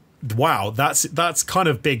 wow, that's kind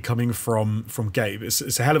of big coming from Gabe.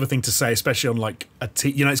 It's a hell of a thing to say, especially on like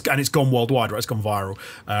it's gone worldwide, right? It's gone viral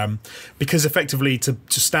because effectively to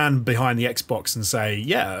stand behind the Xbox and say,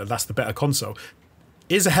 yeah, that's the better console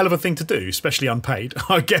is a hell of a thing to do, especially unpaid.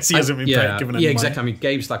 I guess he hasn't been paid, given any money. Exactly. I mean,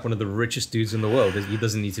 Gabe's like one of the richest dudes in the world. He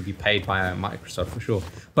doesn't need to be paid by Microsoft for sure.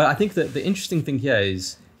 But I think that the interesting thing here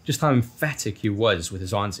is just how emphatic he was with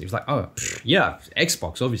his answer. He was like, oh, yeah,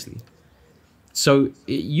 Xbox, obviously. So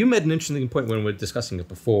you made an interesting point when we were discussing it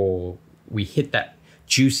before we hit that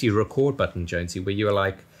juicy record button, Jonesy, where you were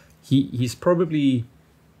like, he's probably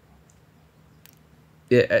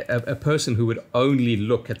a person who would only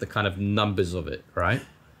look at the kind of numbers of it, right?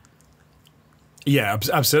 Yeah,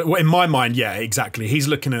 absolutely. Well, in my mind, yeah, exactly.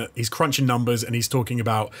 He's crunching numbers and he's talking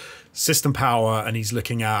about system power and he's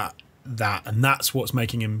looking at that, and that's what's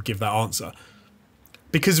making him give that answer.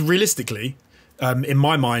 Because realistically, in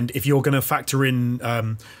my mind, if you're going to factor in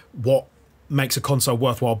what makes a console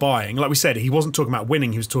worthwhile buying, like we said, he wasn't talking about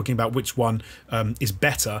winning, he was talking about which one is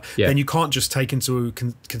better, then you can't just take into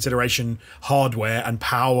consideration hardware and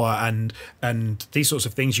power and these sorts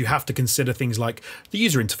of things. You have to consider things like the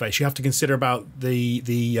user interface, you have to consider about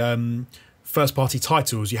the first party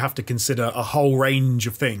titles, you have to consider a whole range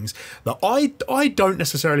of things that I don't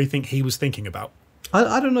necessarily think he was thinking about.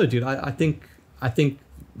 I don't know, dude. I think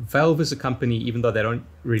Valve as a company, even though they don't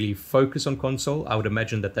really focus on console, I would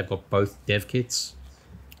imagine that they've got both dev kits,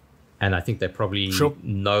 and I think they probably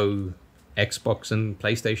know Xbox and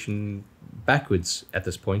PlayStation backwards at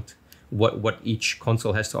this point, what each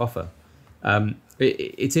console has to offer.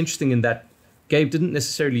 It's interesting in that Gabe didn't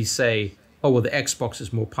necessarily say, oh, well, the Xbox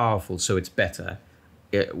is more powerful, so it's better.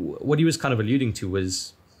 What he was kind of alluding to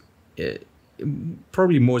was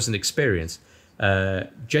probably more as an experience.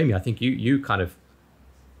 Jamie, I think you kind of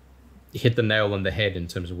hit the nail on the head in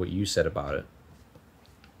terms of what you said about it.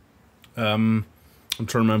 I'm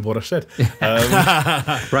trying to remember what I said.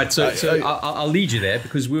 Right, so I'll lead you there,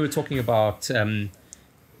 because we were talking about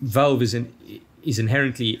Valve is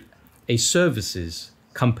inherently a services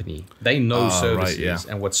company. They know services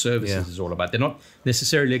and what services is all about. They're not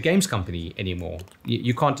necessarily a games company anymore.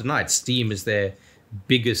 You can't deny it. Steam is their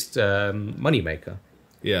biggest moneymaker.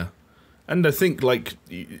 Yeah. And I think, like,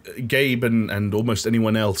 Gabe and almost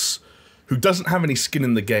anyone else who doesn't have any skin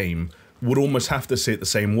in the game would almost have to see it the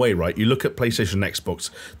same way, right? You look at PlayStation and Xbox,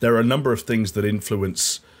 there are a number of things that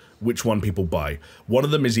influence which one people buy. One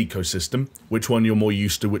of them is ecosystem, which one you're more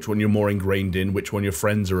used to, which one you're more ingrained in, which one your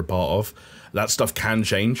friends are a part of. That stuff can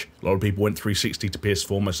change. A lot of people went 360 to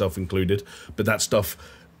PS4, myself included, but that stuff,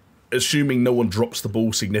 assuming no one drops the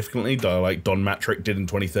ball significantly, like Don Matrick did in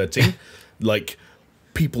 2013, like,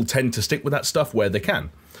 people tend to stick with that stuff where they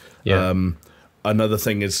can. Yeah. Another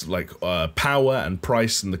thing is like power and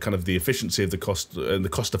price and the kind of the efficiency of the cost and the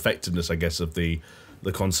cost effectiveness, I guess, of the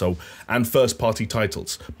console, and first party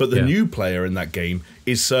titles. But the new player in that game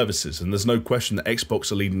is services, and there's no question that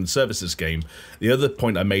Xbox are leading the services game. The other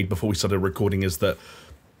point I made before we started recording is that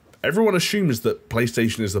everyone assumes that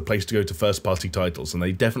PlayStation is the place to go to first party titles, and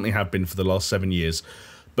they definitely have been for the last 7 years.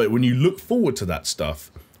 But when you look forward to that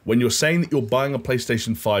stuff, when you're saying that you're buying a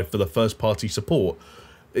PlayStation 5 for the first party support,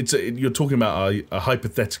 you're talking about a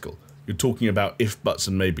hypothetical. You're talking about if, buts,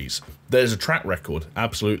 and maybes. There's a track record,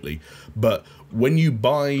 absolutely. But when you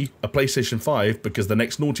buy a PlayStation 5 because the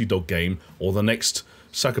next Naughty Dog game, or the next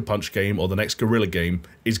Sucker Punch game, or the next Guerrilla game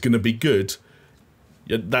is going to be good,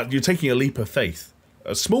 you're taking a leap of faith.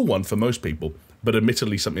 A small one for most people, but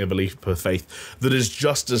admittedly something of a leap of faith that is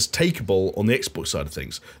just as takeable on the Xbox side of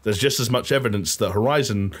things. There's just as much evidence that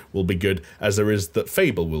Horizon will be good as there is that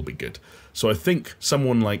Fable will be good. So I think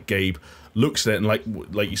someone like Gabe looks at it and,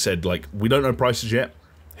 like you said, like, we don't know prices yet.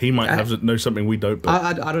 He might know something we don't.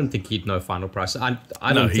 But I don't think he'd know final prices.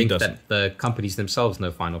 I don't think that the companies themselves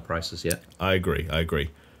know final prices yet. I agree.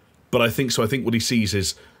 But I think so. I think what he sees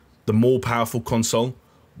is the more powerful console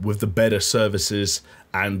with the better services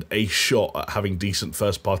and a shot at having decent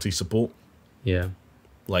first-party support. Yeah.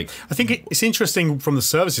 Like, I think it's interesting from the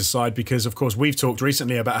services side because, of course, we've talked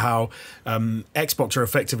recently about how Xbox are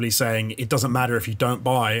effectively saying it doesn't matter if you don't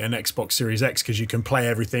buy an Xbox Series X because you can play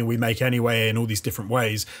everything we make anyway in all these different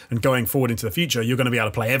ways. And going forward into the future, you're going to be able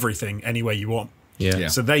to play everything any way you want. Yeah.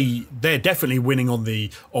 So they're definitely winning on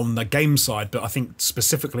the game side, but I think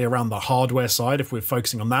specifically around the hardware side, if we're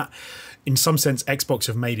focusing on that, in some sense, Xbox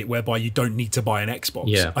have made it whereby you don't need to buy an Xbox.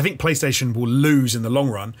 Yeah. I think PlayStation will lose in the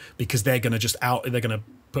long run because they're going to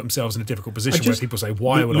put themselves in a difficult position where people say,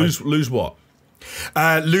 "Why would lose what?"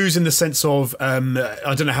 Lose in the sense of I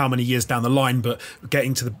don't know how many years down the line, but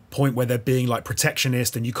getting to the point where they're being like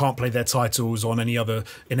protectionist and you can't play their titles in any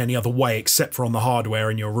other way except for on the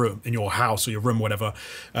hardware in your room, in your house or your room, whatever.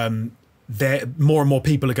 More and more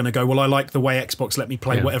people are going to go, well, I like the way Xbox let me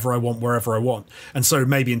play whatever I want, wherever I want. And so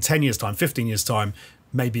maybe in 10 years' time, 15 years' time,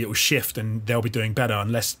 maybe it will shift and they'll be doing better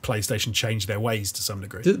unless PlayStation change their ways to some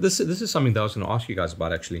degree. This is something that I was going to ask you guys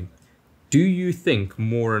about, actually. Do you think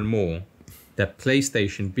more and more that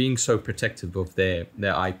PlayStation, being so protective of their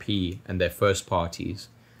IP and their first parties,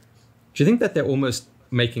 do you think that they're almost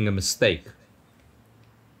making a mistake?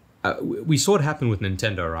 We saw it happen with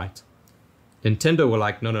Nintendo, right? Nintendo were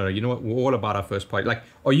like, no, you know what? We're all about our first party. Like,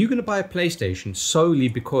 are you going to buy a PlayStation solely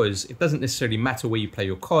because it doesn't necessarily matter where you play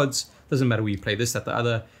your CODs, doesn't matter where you play this, that, the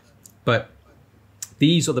other, but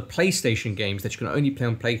these are the PlayStation games that you can only play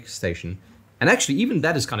on PlayStation. And actually, even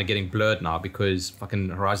that is kind of getting blurred now because fucking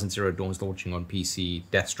Horizon Zero Dawn's launching on PC,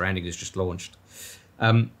 Death Stranding is just launched.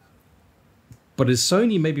 But is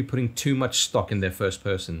Sony maybe putting too much stock in their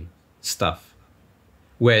first-person stuff?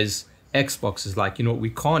 Whereas Xbox is like, you know what, we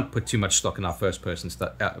can't put too much stock in our first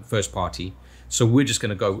party, so we're just going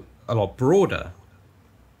to go a lot broader.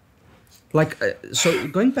 Like, so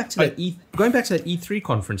going back to that E3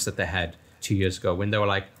 conference that they had 2 years ago, when they were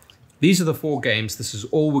like, these are the 4 games, this is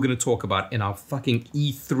all we're going to talk about in our fucking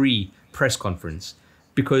E3 press conference,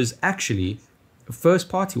 because actually, first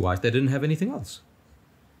party wise, they didn't have anything else.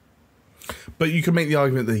 But you can make the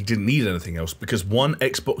argument that he didn't need anything else because one,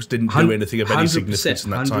 Xbox didn't do anything of any significance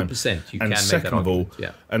in that time. 100%. You and can second make that argument.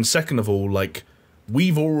 Yeah. And second of all, like,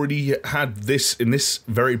 we've already had this in this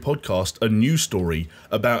very podcast, a news story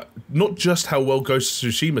about not just how well Ghost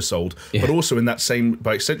of Tsushima sold, but also in that same,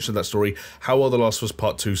 by extension of that story, how well The Last of Us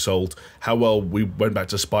Part 2 sold, how well we went back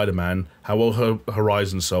to Spider-Man, how well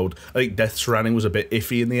Horizon sold. I think Death Stranding was a bit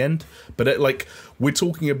iffy in the end, but we're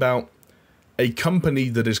talking about a company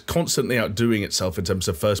that is constantly outdoing itself in terms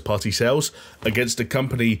of first-party sales against a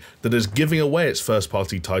company that is giving away its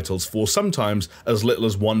first-party titles for sometimes as little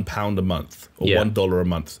as £1 a month or $1 a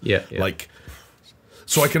month. Like,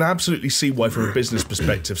 so I can absolutely see why, from a business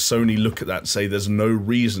perspective, Sony look at that and say there's no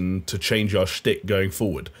reason to change our shtick going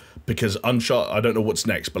forward, because Uncharted, I don't know what's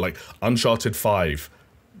next, but like Uncharted 5,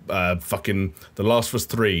 fucking The Last of Us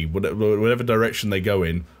 3, whatever direction they go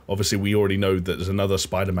in. Obviously, we already know that there's another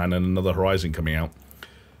Spider-Man and another Horizon coming out.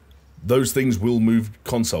 Those things will move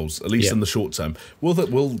consoles, at least in the short term. Will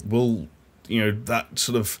that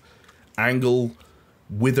sort of angle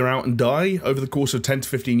wither out and die over the course of 10 to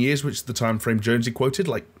 15 years, which is the time frame Jonesy quoted?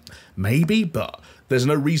 Like, maybe, but there's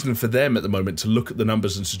no reason for them at the moment to look at the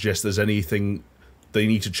numbers and suggest there's anything they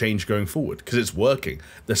need to change going forward, because it's working.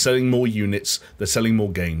 They're selling more units, they're selling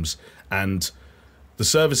more games, and the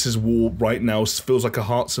services war right now feels like a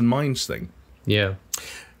hearts and minds thing. Yeah.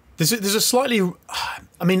 There's a slightly,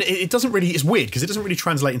 I mean, it doesn't really, it's weird because it doesn't really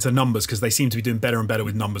translate into numbers, because they seem to be doing better and better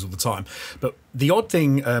with numbers all the time. But the odd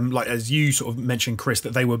thing, like as you sort of mentioned, Chris,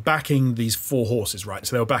 that they were backing these 4 horses, right?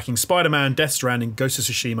 So they were backing Spider-Man, Death Stranding, Ghost of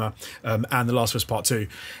Tsushima, and The Last of Us Part 2.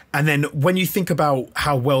 And then when you think about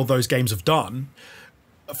how well those games have done,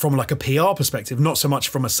 from like a PR perspective, not so much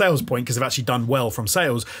from a sales point, because they've actually done well from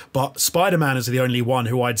sales, but Spider-Man is the only one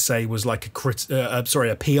who I'd say was like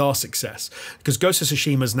a PR success, because Ghost of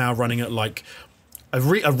Tsushima is now running at like a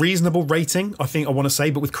reasonable rating, I think I want to say,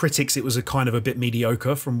 but with critics it was a kind of a bit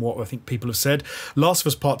mediocre from what I think people have said. Last of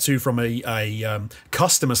Us Part 2 from a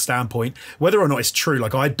customer standpoint, whether or not it's true,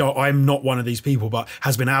 like I'm not one of these people, but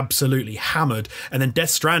has been absolutely hammered. And then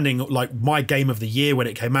Death Stranding, like my game of the year when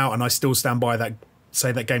it came out, and I still stand by that,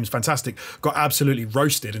 say that game's fantastic, got absolutely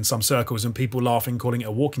roasted in some circles and people laughing, calling it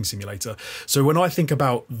a walking simulator. So when I think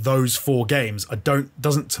about those 4 games,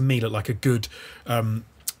 doesn't to me look like a good,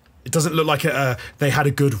 it doesn't look like they had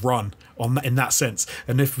a good run in that sense.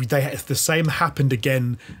 And if the same happened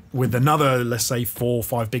again with another, let's say 4 or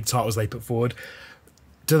 5 big titles they put forward,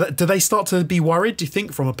 do they start to be worried, do you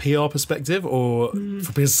think, from a PR perspective, or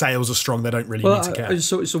because sales are strong, they don't really need to care?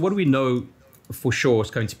 So what do we know for sure it's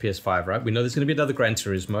going to PS5, right? We know there's going to be another Gran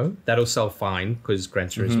Turismo. That'll sell fine because Gran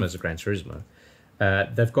Turismo is a Gran Turismo.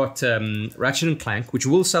 They've got Ratchet and Clank, which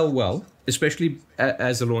will sell well, especially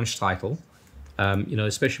as a launch title.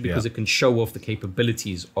 Especially because it can show off the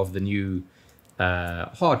capabilities of the new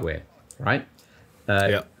hardware, right?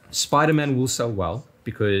 Spider-Man will sell well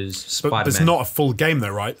because Spider-Man. But it's not a full game, though,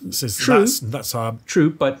 right? True. That's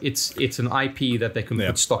true, but it's an IP that they can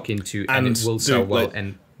put stock into, and it will sell well.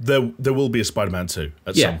 And there will be a Spider-Man 2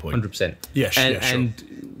 at some point. 100%. Yeah, sure. And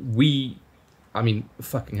I mean,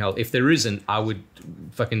 fucking hell, if there isn't, I would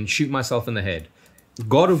fucking shoot myself in the head.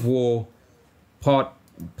 God of War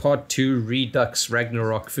Part 2 Redux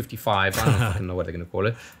Ragnarok 55. I don't fucking know what they're going to call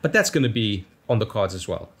it, but that's going to be on the cards as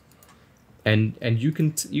well. And you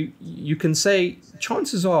can say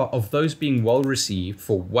chances are of those being well received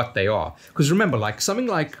for what they are. Because remember, like something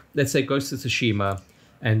like, let's say, Ghost of Tsushima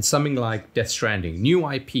and something like Death Stranding, new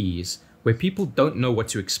IPs where people don't know what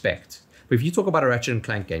to expect. But if you talk about a Ratchet and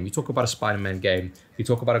Clank game, you talk about a Spider-Man game, you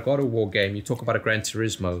talk about a God of War game, you talk about a Gran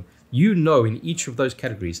Turismo, you know in each of those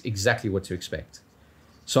categories exactly what to expect.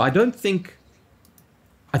 So I think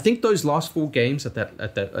those last 4 games at that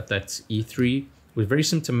E3 were very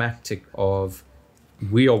symptomatic of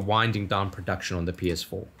we are winding down production on the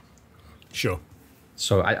PS4. Sure.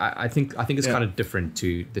 So I think it's kind of different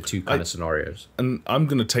to the 2 kind of scenarios. And I'm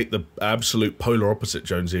going to take the absolute polar opposite,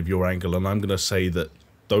 Jonesy, of your angle, and I'm going to say that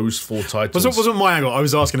those 4 titles... Wasn't my angle. I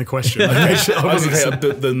was asking a question.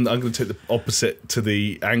 Then I'm going to take the opposite to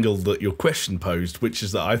the angle that your question posed, which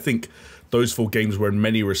is that I think those 4 games were in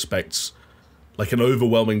many respects like an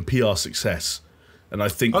overwhelming PR success. And I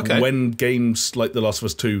think when games like The Last of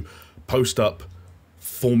Us 2 post up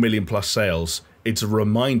 4 million plus sales, it's a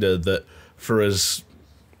reminder that for as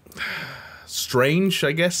strange,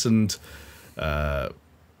 I guess, and I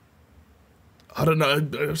don't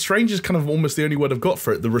know, strange is kind of almost the only word I've got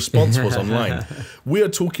for it. The response was online. We are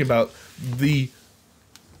talking about the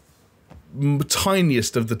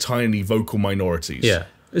tiniest of the tiny vocal minorities. Yeah.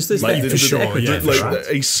 Is this like, for sure?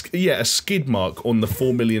 A skid mark on the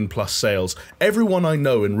 4 million plus sales. Everyone I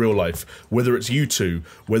know in real life, whether it's you two,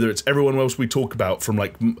 whether it's everyone else we talk about, from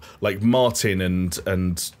like Martin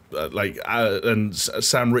and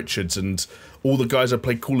Sam Richards and all the guys I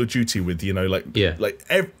play Call of Duty with,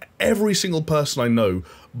 every single person I know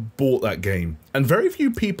bought that game, and very few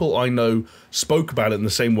people I know spoke about it in the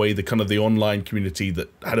same way the kind of the online community that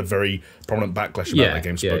had a very prominent backlash about that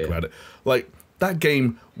game spoke about it. Like, that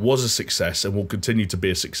game was a success and will continue to be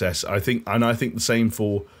a success. I think the same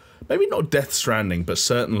for maybe not Death Stranding, but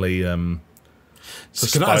certainly So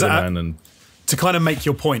Spider-Man and. To kind of make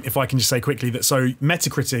your point, if I can just say quickly that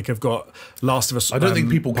Metacritic have got Last of Us. I don't think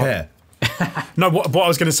people care. No, what I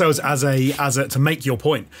was going to say was as a to make your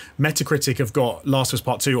point, Metacritic have got Last of Us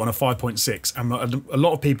Part 2 on a 5.6, and a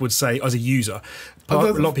lot of people would say as a user, a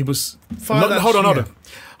lot of people.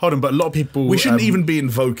 Hold on, but a lot of people. We shouldn't even be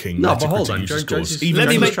invoking. No, but hold on, Let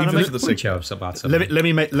me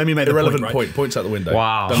make the irrelevant point. Right? Points out the window.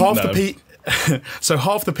 Wow. So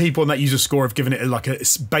half the people on that user score have given it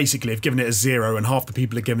basically have given it a 0, and half the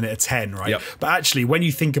people are giving it a 10, right? Yep. But actually, when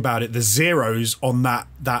you think about it, the zeros on that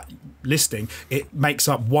listing, it makes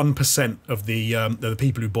up 1% of the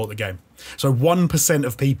people who bought the game. So 1%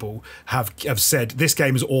 of people have said this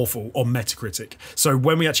game is awful on Metacritic. So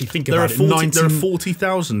when we actually think about it, there are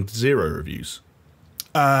 40,000 0 reviews.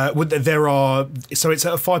 There are, so it's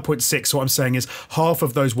at a 5.6. So what I'm saying is half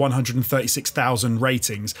of those 136,000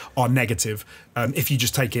 ratings are negative. If you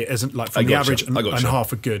just take it as like from the average, and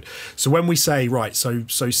half are good. So when we say so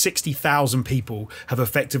 60,000 people have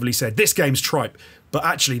effectively said this game's tripe, but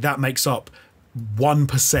actually that makes up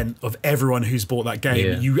 1% of everyone who's bought that game.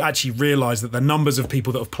 Yeah. You actually realise that the numbers of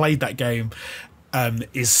people that have played that game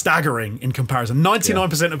is staggering in comparison.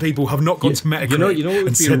 99% of people have not gone to Metacritic. You know what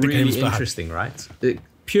would be really interesting, right?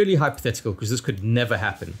 Purely hypothetical, because this could never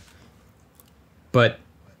happen. But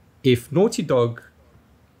if Naughty Dog,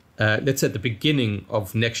 let's say at the beginning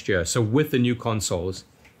of next year, so with the new consoles,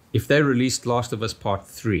 if they released Last of Us Part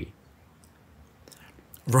 3,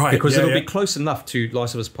 right? Because it'll be close enough to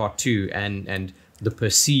Last of Us Part 2 and the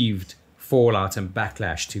perceived fallout and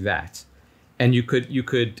backlash to that, and you could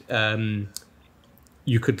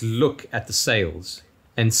look at the sales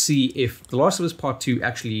and see if The Last of Us Part 2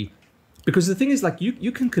 actually... Because the thing is, like,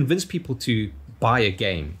 you can convince people to buy a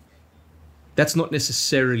game. That's not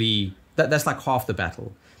necessarily... That's like half the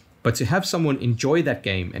battle. But to have someone enjoy that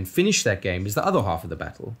game and finish that game is the other half of the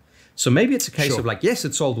battle. So maybe it's a case of like, yes,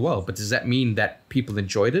 it sold well, but does that mean that people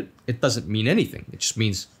enjoyed it? It doesn't mean anything. It just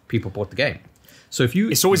means people bought the game. So if you...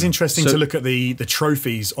 It's always interesting to look at the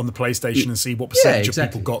trophies on the PlayStation and see what percentage of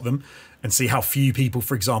people got them, and see how few people,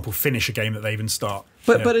 for example, finish a game that they even start.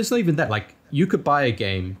 But it's not even that. Like, you could buy a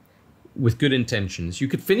game with good intentions. You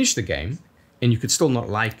could finish the game, and you could still not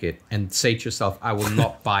like it, and say to yourself, I will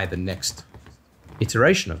not buy the next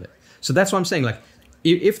iteration of it. So that's what I'm saying. Like,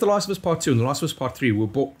 if The Last of Us Part 2 and The Last of Us Part 3 were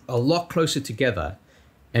bought a lot closer together,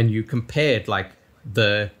 and you compared, like,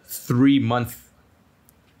 the 3-month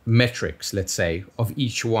metrics, let's say, of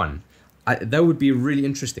each one, that would be really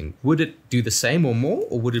interesting. Would it do the same or more,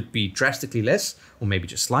 or would it be drastically less, or maybe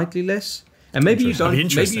just slightly less? And maybe you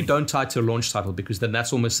don't tie it to a launch title, because then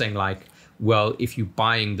that's almost saying like, well, if you're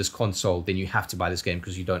buying this console, then you have to buy this game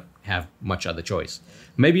because you don't have much other choice.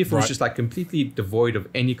 Maybe if it was just like completely devoid of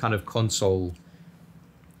any kind of console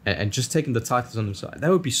and just taking the titles on themselves, that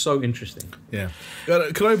would be so interesting. Yeah.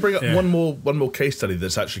 Can I bring up one more case study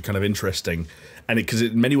that's actually kind of interesting? And because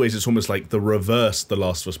in many ways it's almost like the reverse The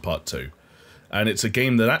Last of Us Part 2. And it's a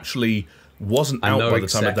game that actually wasn't out by the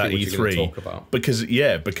time of that E3.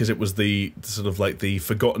 Because it was the sort of like the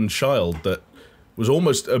forgotten child that was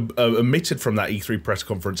almost omitted from that E3 press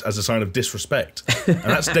conference as a sign of disrespect.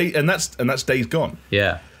 And that's Days Gone.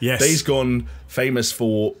 Yeah. Yes. Days Gone, famous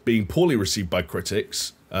for being poorly received by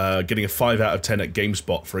critics, getting a 5 out of 10 at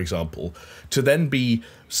GameSpot, for example, to then be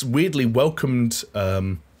weirdly welcomed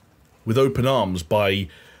with open arms by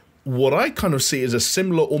what I kind of see as a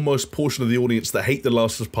similar almost portion of the audience that hate The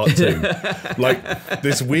Last of Us Part 2. Like,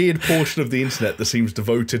 this weird portion of the internet that seems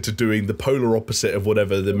devoted to doing the polar opposite of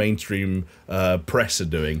whatever the mainstream press are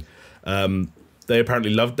doing. They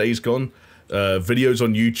apparently love Days Gone. Videos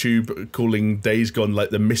on YouTube calling Days Gone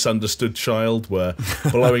like the misunderstood child were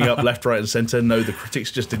blowing up left, right and centre. No, the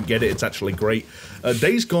critics just didn't get it. It's actually great.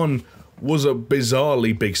 Days Gone was a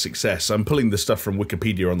bizarrely big success. I'm pulling this stuff from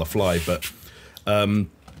Wikipedia on the fly, but...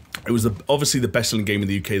 it was obviously the best-selling game in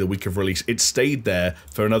the UK the week of release. It stayed there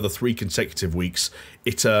for another 3 consecutive weeks.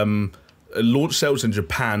 It launched sales in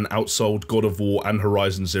Japan, outsold God of War and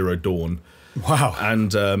Horizon Zero Dawn. Wow.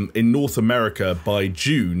 And in North America, by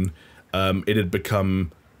June, it had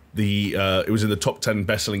become it was in the top 10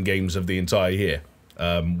 best-selling games of the entire year,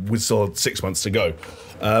 with still 6 months to go.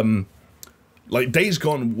 Like, Days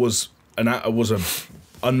Gone was an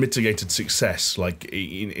unmitigated success, like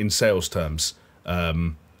in sales terms.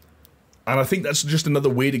 And I think that's just another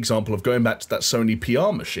weird example of going back to that Sony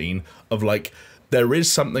PR machine of like, there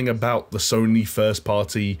is something about the Sony first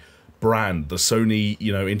party brand, the Sony,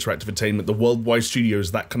 interactive entertainment, the worldwide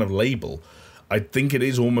studios, that kind of label. I think it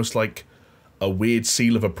is almost like a weird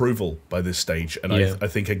seal of approval by this stage. And I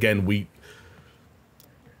think, again,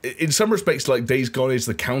 in some respects, like Days Gone is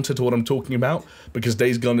the counter to what I'm talking about, because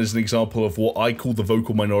Days Gone is an example of what I call the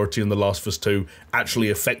vocal minority in The Last of Us 2 actually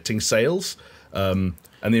affecting sales, and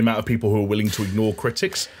the amount of people who are willing to ignore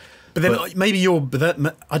critics. But then maybe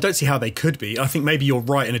I don't see how they could be. I think maybe you're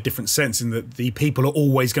right in a different sense, in that the people are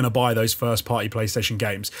always going to buy those first-party PlayStation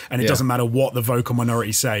games, and it doesn't matter what the vocal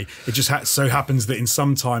minority say. It just so happens that in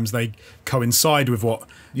sometimes they coincide with what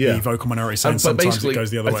the vocal minority say, and sometimes it goes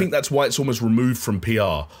the other way. I think that's why it's almost removed from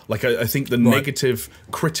PR. Like, I think the negative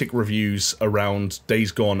critic reviews around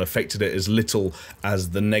Days Gone affected it as little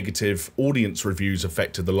as the negative audience reviews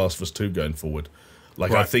affected The Last of Us 2 going forward.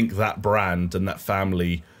 Like, I think that brand and that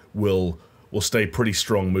family will stay pretty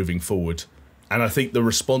strong moving forward, and I think the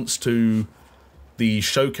response to the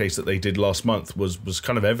showcase that they did last month was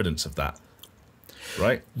kind of evidence of that.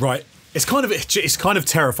 Right. It's kind of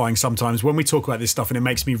terrifying sometimes when we talk about this stuff, and it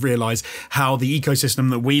makes me realise how the ecosystem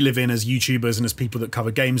that we live in as YouTubers and as people that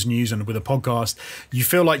cover games news and with a podcast, you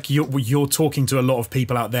feel like you're talking to a lot of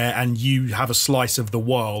people out there, and you have a slice of the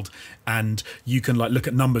world, and you can like look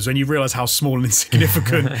at numbers and you realise how small and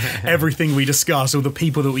insignificant everything we discuss, or the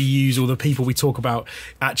people that we use, or the people we talk about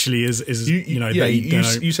actually is.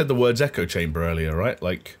 You said the words echo chamber earlier, right?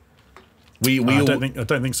 Like. I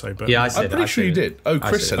don't think so, but yeah, I'm pretty sure you did. Oh,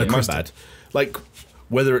 Chris said it. My bad. Like,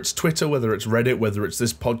 whether it's Twitter, whether it's Reddit, whether it's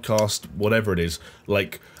this podcast, whatever it is,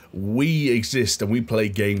 like, we exist and we play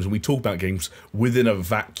games and we talk about games within a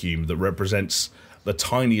vacuum that represents the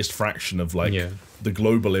tiniest fraction of like the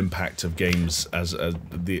global impact of games as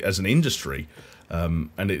an industry, and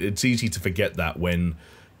it's easy to forget that when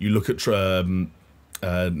you look at Neil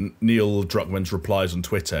Druckmann's replies on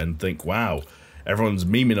Twitter and think, wow, everyone's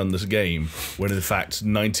memeing on this game, when in fact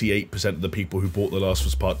 98% of the people who bought The Last of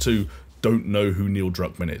Us Part 2 don't know who Neil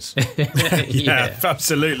Druckmann is.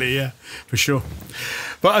 Absolutely, yeah, for sure.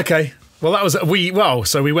 But okay, well so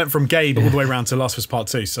we went from Gabe all the way around to Last of Us Part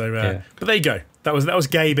 2. So, but there you go. That was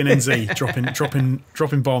Gabe in NZ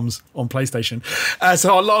dropping bombs on PlayStation.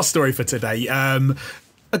 So our last story for today.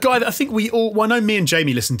 A guy that I think I know me and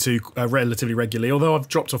Jamie listen to relatively regularly, although I've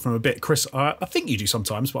dropped off from a bit. Chris, I think you do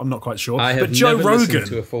sometimes, but I'm not quite sure. I have never listened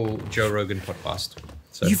to a full Joe Rogan podcast.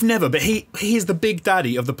 So. You've never, but he is the big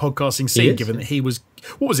daddy of the podcasting scene, given that he was,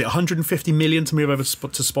 what was it, 150 million to move over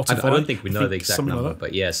to Spotify? I don't think we know the exact number, like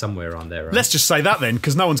but yeah, somewhere around there. Right? Let's just say that then,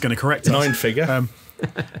 because no one's going to correct us. 9-figure.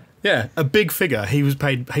 Yeah, a big figure. He was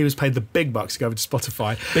paid the big bucks to go over to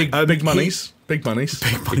Spotify. Big monies. Big monies.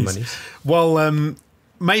 Well,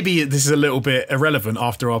 maybe this is a little bit irrelevant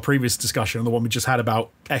after our previous discussion on the one we just had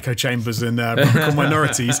about echo chambers and vocal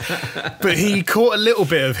minorities, but he caught a little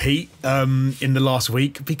bit of heat in the last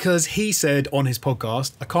week because he said on his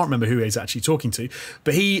podcast, I can't remember who he's actually talking to,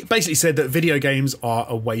 but he basically said that video games are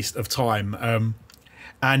a waste of time.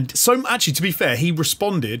 And so, actually, to be fair, he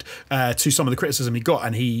responded to some of the criticism he got,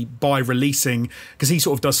 and by releasing, because he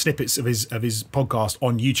sort of does snippets of his podcast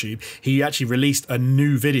on YouTube, he actually released a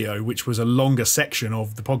new video, which was a longer section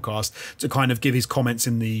of the podcast to kind of give his comments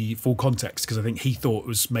in the full context, because I think he thought it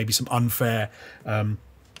was maybe some unfair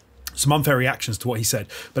reactions to what he said.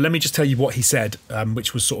 But let me just tell you what he said,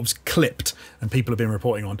 which was sort of clipped and people have been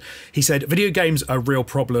reporting on. He said, video games are a real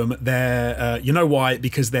problem. They're, you know why?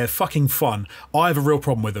 Because they're fucking fun. I have a real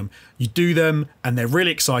problem with them. You do them and they're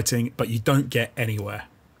really exciting, but you don't get anywhere.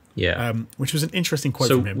 Yeah. Which was an interesting quote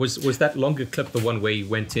from him. Was that longer clip the one where he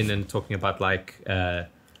went in and talking about like,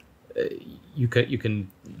 you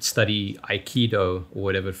can study Aikido or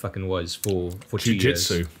whatever it fucking was for 2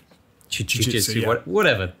 years. Jiu-jitsu,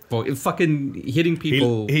 whatever. Fucking hitting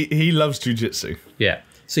people. He loves jiu-jitsu. Yeah.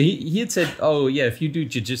 So he had said, oh yeah, if you do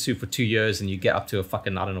jiu-jitsu for 2 years and you get up to a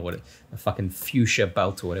fucking, I don't know what, a fucking fuchsia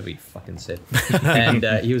belt or whatever he fucking said. And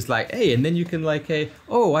he was like, hey, and then you can like,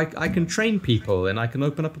 I can train people and I can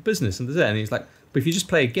open up a business and that. And he's like, but if you just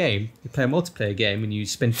play a game, you play a multiplayer game and you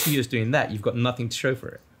spend 2 years doing that, you've got nothing to show for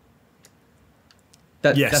it.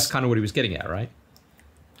 That's kind of what he was getting at, right?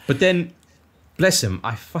 But then, bless him,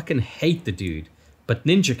 I fucking hate the dude. But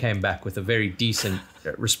Ninja came back with a very decent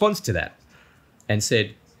response to that and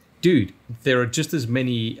said, dude, there are just as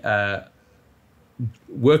many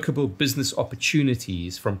workable business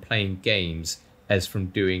opportunities from playing games as from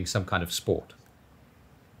doing some kind of sport.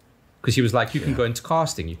 Because he was like, you can go into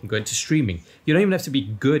casting, you can go into streaming. You don't even have to be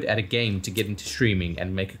good at a game to get into streaming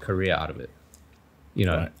and make a career out of it. You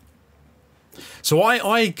know? Right. So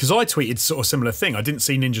because I tweeted sort of similar thing. I didn't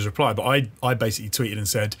see Ninja's reply, but I basically tweeted and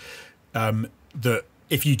said that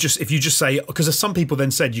if you just say, because some people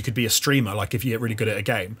then said you could be a streamer, like if you get really good at a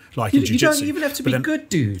game, like in jiu-jitsu. You don't even have to be good,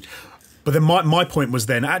 dude. But then my point was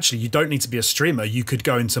then actually you don't need to be a streamer. You could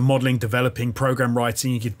go into modeling, developing, program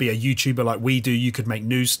writing. You could be a YouTuber like we do. You could make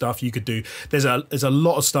news stuff. You could do there's a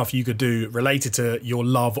lot of stuff you could do related to your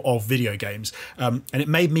love of video games. And it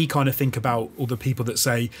made me kind of think about all the people that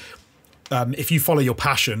say if you follow your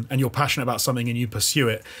passion and you're passionate about something and you pursue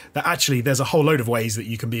it, that actually there's a whole load of ways that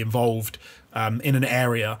you can be involved in an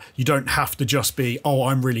area. You don't have to just be, oh,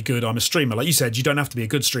 I'm really good, I'm a streamer. Like you said, you don't have to be a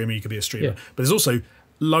good streamer, you could be a streamer. But there's also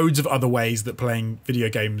loads of other ways that playing video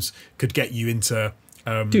games could get you into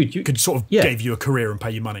dude, you could sort of give you a career and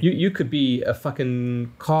pay you money. You could be a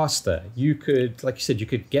fucking caster. You could, like you said, you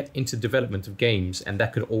could get into development of games, and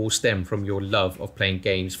that could all stem from your love of playing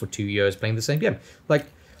games for 2 years, playing the same game. Like,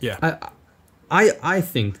 I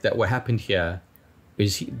think that what happened here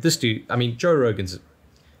is this dude. I mean, Joe Rogan's.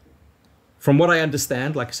 From what I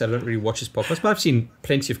understand, like I said, I don't really watch his podcast, but I've seen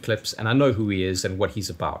plenty of clips, and I know who he is and what he's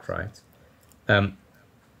about. Right.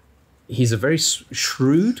 He's a very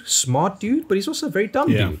shrewd, smart dude, but he's also a very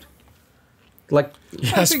dumb dude. Like,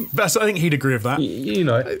 I think he'd agree with that. You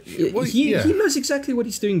know, he knows exactly what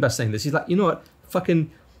he's doing by saying this. He's like, you know what,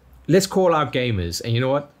 fucking, let's call out gamers, and you know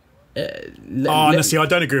what? Honestly, I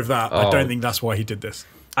don't agree with that. I don't think that's why he did this.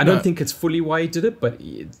 I don't think it's fully why he did it, but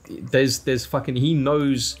there's fucking, he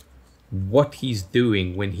knows what he's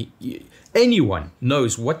doing when anyone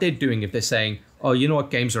knows what they're doing if they're saying, oh, you know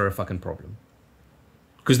what, games are a fucking problem.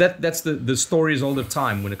 Because that's the stories all the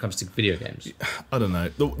time when it comes to video games. I don't know.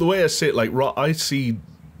 The way I see it, like, I see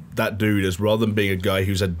that dude as, rather than being a guy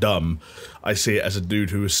who's a dumb, I see it as a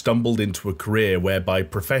dude who has stumbled into a career whereby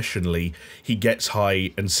professionally he gets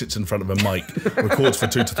high and sits in front of a mic, records for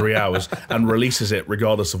 2 to 3 hours, and releases it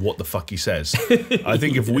regardless of what the fuck he says. I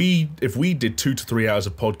think if we did 2 to 3 hours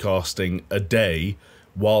of podcasting a day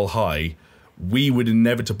while high, we would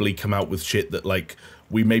inevitably come out with shit that, like,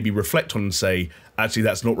 we maybe reflect on and say, actually,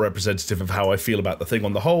 that's not representative of how I feel about the thing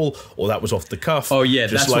on the whole, or that was off the cuff. Oh, yeah,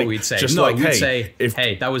 that's what we'd say. Just no, like, we'd say,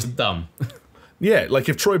 hey, that was dumb. Yeah, like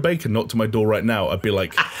if Troy Baker knocked on my door right now, I'd be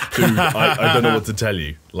like, dude, I don't know what to tell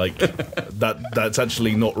you. Like, that's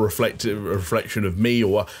actually not a reflection of me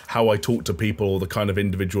or how I talk to people or the kind of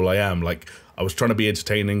individual I am. Like, I was trying to be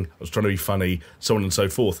entertaining, I was trying to be funny, so on and so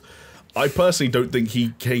forth. I personally don't think he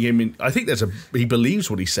came in. I think he believes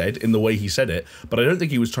what he said in the way he said it, but I don't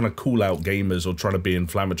think he was trying to call out gamers or trying to be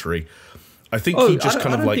inflammatory. I think he just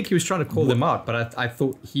I don't think he was trying to call them out, but I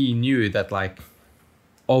thought he knew that, like,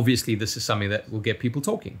 obviously this is something that will get people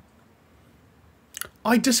talking.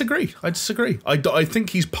 I disagree. I think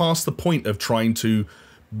he's past the point of trying to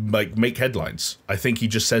make headlines. I think he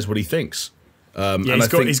just says what he thinks.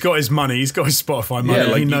 He's got his money. He's got his Spotify money. Yeah,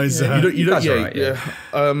 like, he knows.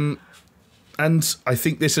 And I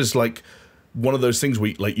think this is like one of those things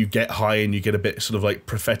where, like, you get high and you get a bit sort of like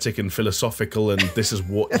prophetic and philosophical, and this is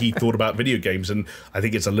what he thought about video games, and I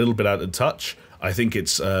think it's a little bit out of touch. I think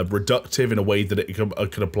it's reductive in a way that it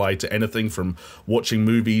could apply to anything from watching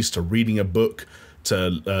movies to reading a book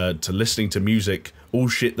to listening to music, all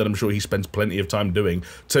shit that I'm sure he spends plenty of time doing.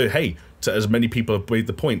 To as many people have made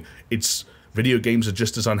the point, video games are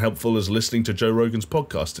just as unhelpful as listening to Joe Rogan's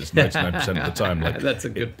podcast. It's 99% of the time. Like, that's a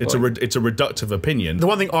good point. It's a reductive opinion. The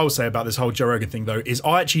one thing I will say about this whole Joe Rogan thing, though, is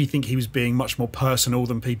I actually think he was being much more personal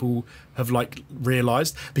than people have, like,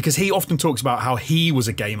 realised, because he often talks about how he was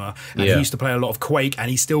a gamer and he used to play a lot of Quake,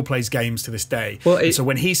 and he still plays games to this day. So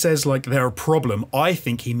when he says, like, they're a problem, I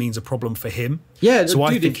think he means a problem for him. Yeah, so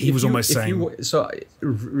dude, I think he was almost saying. So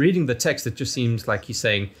reading the text, it just seems like he's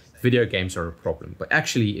saying video games are a problem, but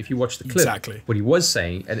actually, if you watch the clip, what he was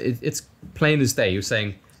saying, and it's plain as day, he's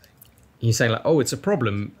saying like, oh, it's a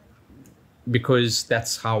problem because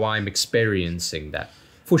that's how I'm experiencing that.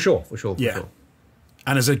 For sure.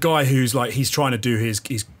 And as a guy who's like, he's trying to do he's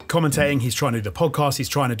commentating, he's trying to do the podcast, he's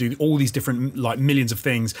trying to do all these different, like, millions of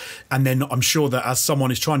things, and then I'm sure that as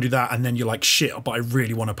someone is trying to do that, and then you're like, shit, but I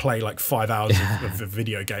really want to play like 5 hours of a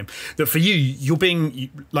video game, that for you're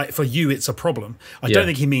being like, for you it's a problem. I don't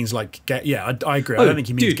think he means like I agree. I don't think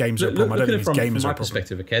he means games are a problem. I don't think it's gamers are a problem. From my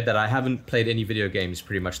perspective, okay, that I haven't played any video games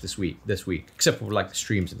pretty much this week except for like the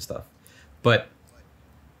streams and stuff, but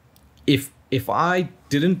if I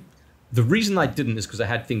didn't, the reason I didn't is because I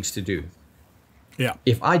had things to do. Yeah.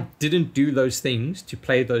 If I didn't do those things to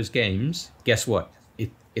play those games, guess what?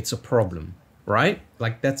 It's a problem, right?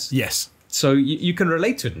 Like, that's... Yes. So you can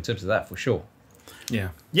relate to it in terms of that, for sure.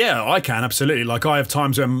 Yeah, I can, absolutely. Like, I have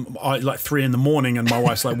times when I, like, 3 in the morning and my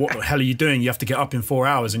wife's like, what the hell are you doing? You have to get up in 4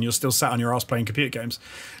 hours and you're still sat on your ass playing computer games.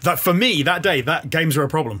 That, for me, that day, that games are a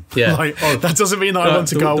problem. Yeah. Like, that doesn't mean that I want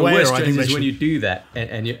to go away. The worst, or I think is when you do that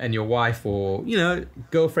and your wife or, you know,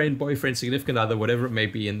 girlfriend, boyfriend, significant other, whatever it may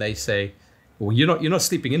be, and they say, well, you're not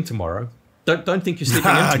sleeping in tomorrow. Don't think you're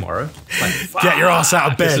sleeping in tomorrow. Like, get your ass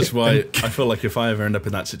out of bed. This is why I feel like if I ever end up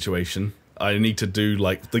in that situation, I need to do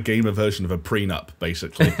like the gamer version of a prenup.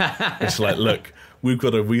 Basically, it's like, look, we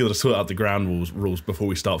got to sort out the ground rules before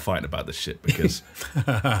we start fighting about this shit. Because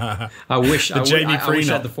I wish I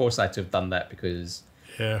had the foresight to have done that, because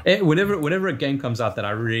whenever a game comes out that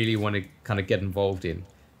I really want to kind of get involved in,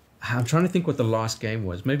 I'm trying to think what the last game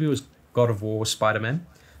was. Maybe it was God of War, Spider-Man.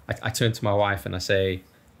 I turn to my wife and I say,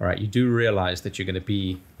 all right, you do realize that you're going to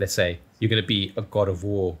be, let's say, you're going to be a God of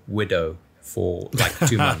War widow for like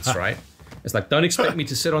 2 months, right? It's like, don't expect me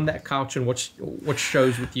to sit on that couch and watch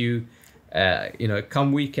shows with you.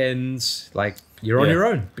 Come weekends, like, you're on your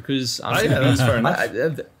own, because that's fair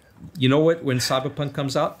enough. You know what? When Cyberpunk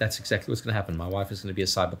comes out, that's exactly what's going to happen. My wife is going to be a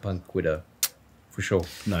Cyberpunk widow, for sure.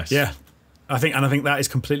 Nice. Yeah, I think that is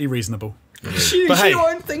completely reasonable. She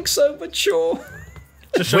won't think so, but sure.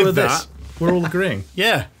 Just show her this. We're all agreeing.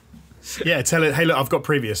 Yeah. Tell it. Hey, look, I've got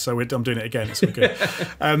previous, so I'm doing it again. It's all good.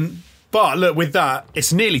 But look, with that,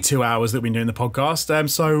 it's nearly 2 hours that we've been doing the podcast.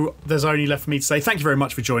 So there's only left for me to say thank you very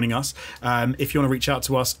much for joining us. If you want to reach out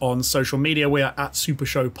to us on social media, we are at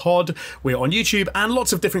SuperShow Pod. We're on YouTube and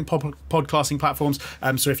lots of different podcasting platforms.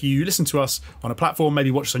 So if you listen to us on a platform,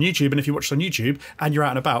 maybe watch us on YouTube. And if you watch us on YouTube and you're out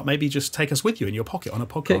and about, maybe just take us with you in your pocket on a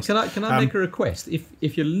podcast. Can I make a request?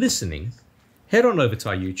 If you're listening, head on over to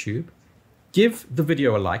our YouTube. Give the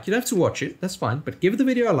video a like. You don't have to watch it. That's fine. But give the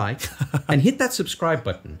video a like and hit that subscribe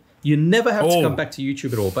button. You never have to come back to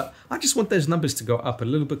YouTube at all. But I just want those numbers to go up a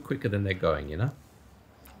little bit quicker than they're going, you know?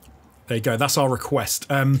 There you go. That's our request.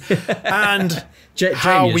 And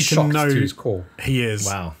how we can know to his core. He is.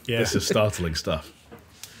 Wow. Yeah. This is startling stuff.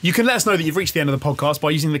 You can let us know that you've reached the end of the podcast by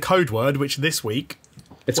using the code word, which this week...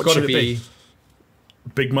 It's got to be...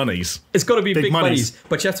 Big monies. It's got to be big monies.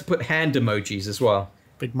 But you have to put hand emojis as well.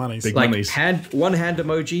 Big monies. Big monies. One hand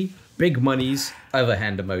emoji, big monies, other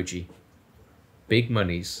hand emoji. Big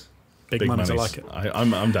monies. Big monies. I like it.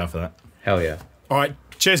 I'm down for that. Hell yeah. All right.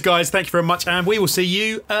 Cheers, guys. Thank you very much. And we will see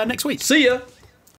you next week. See ya.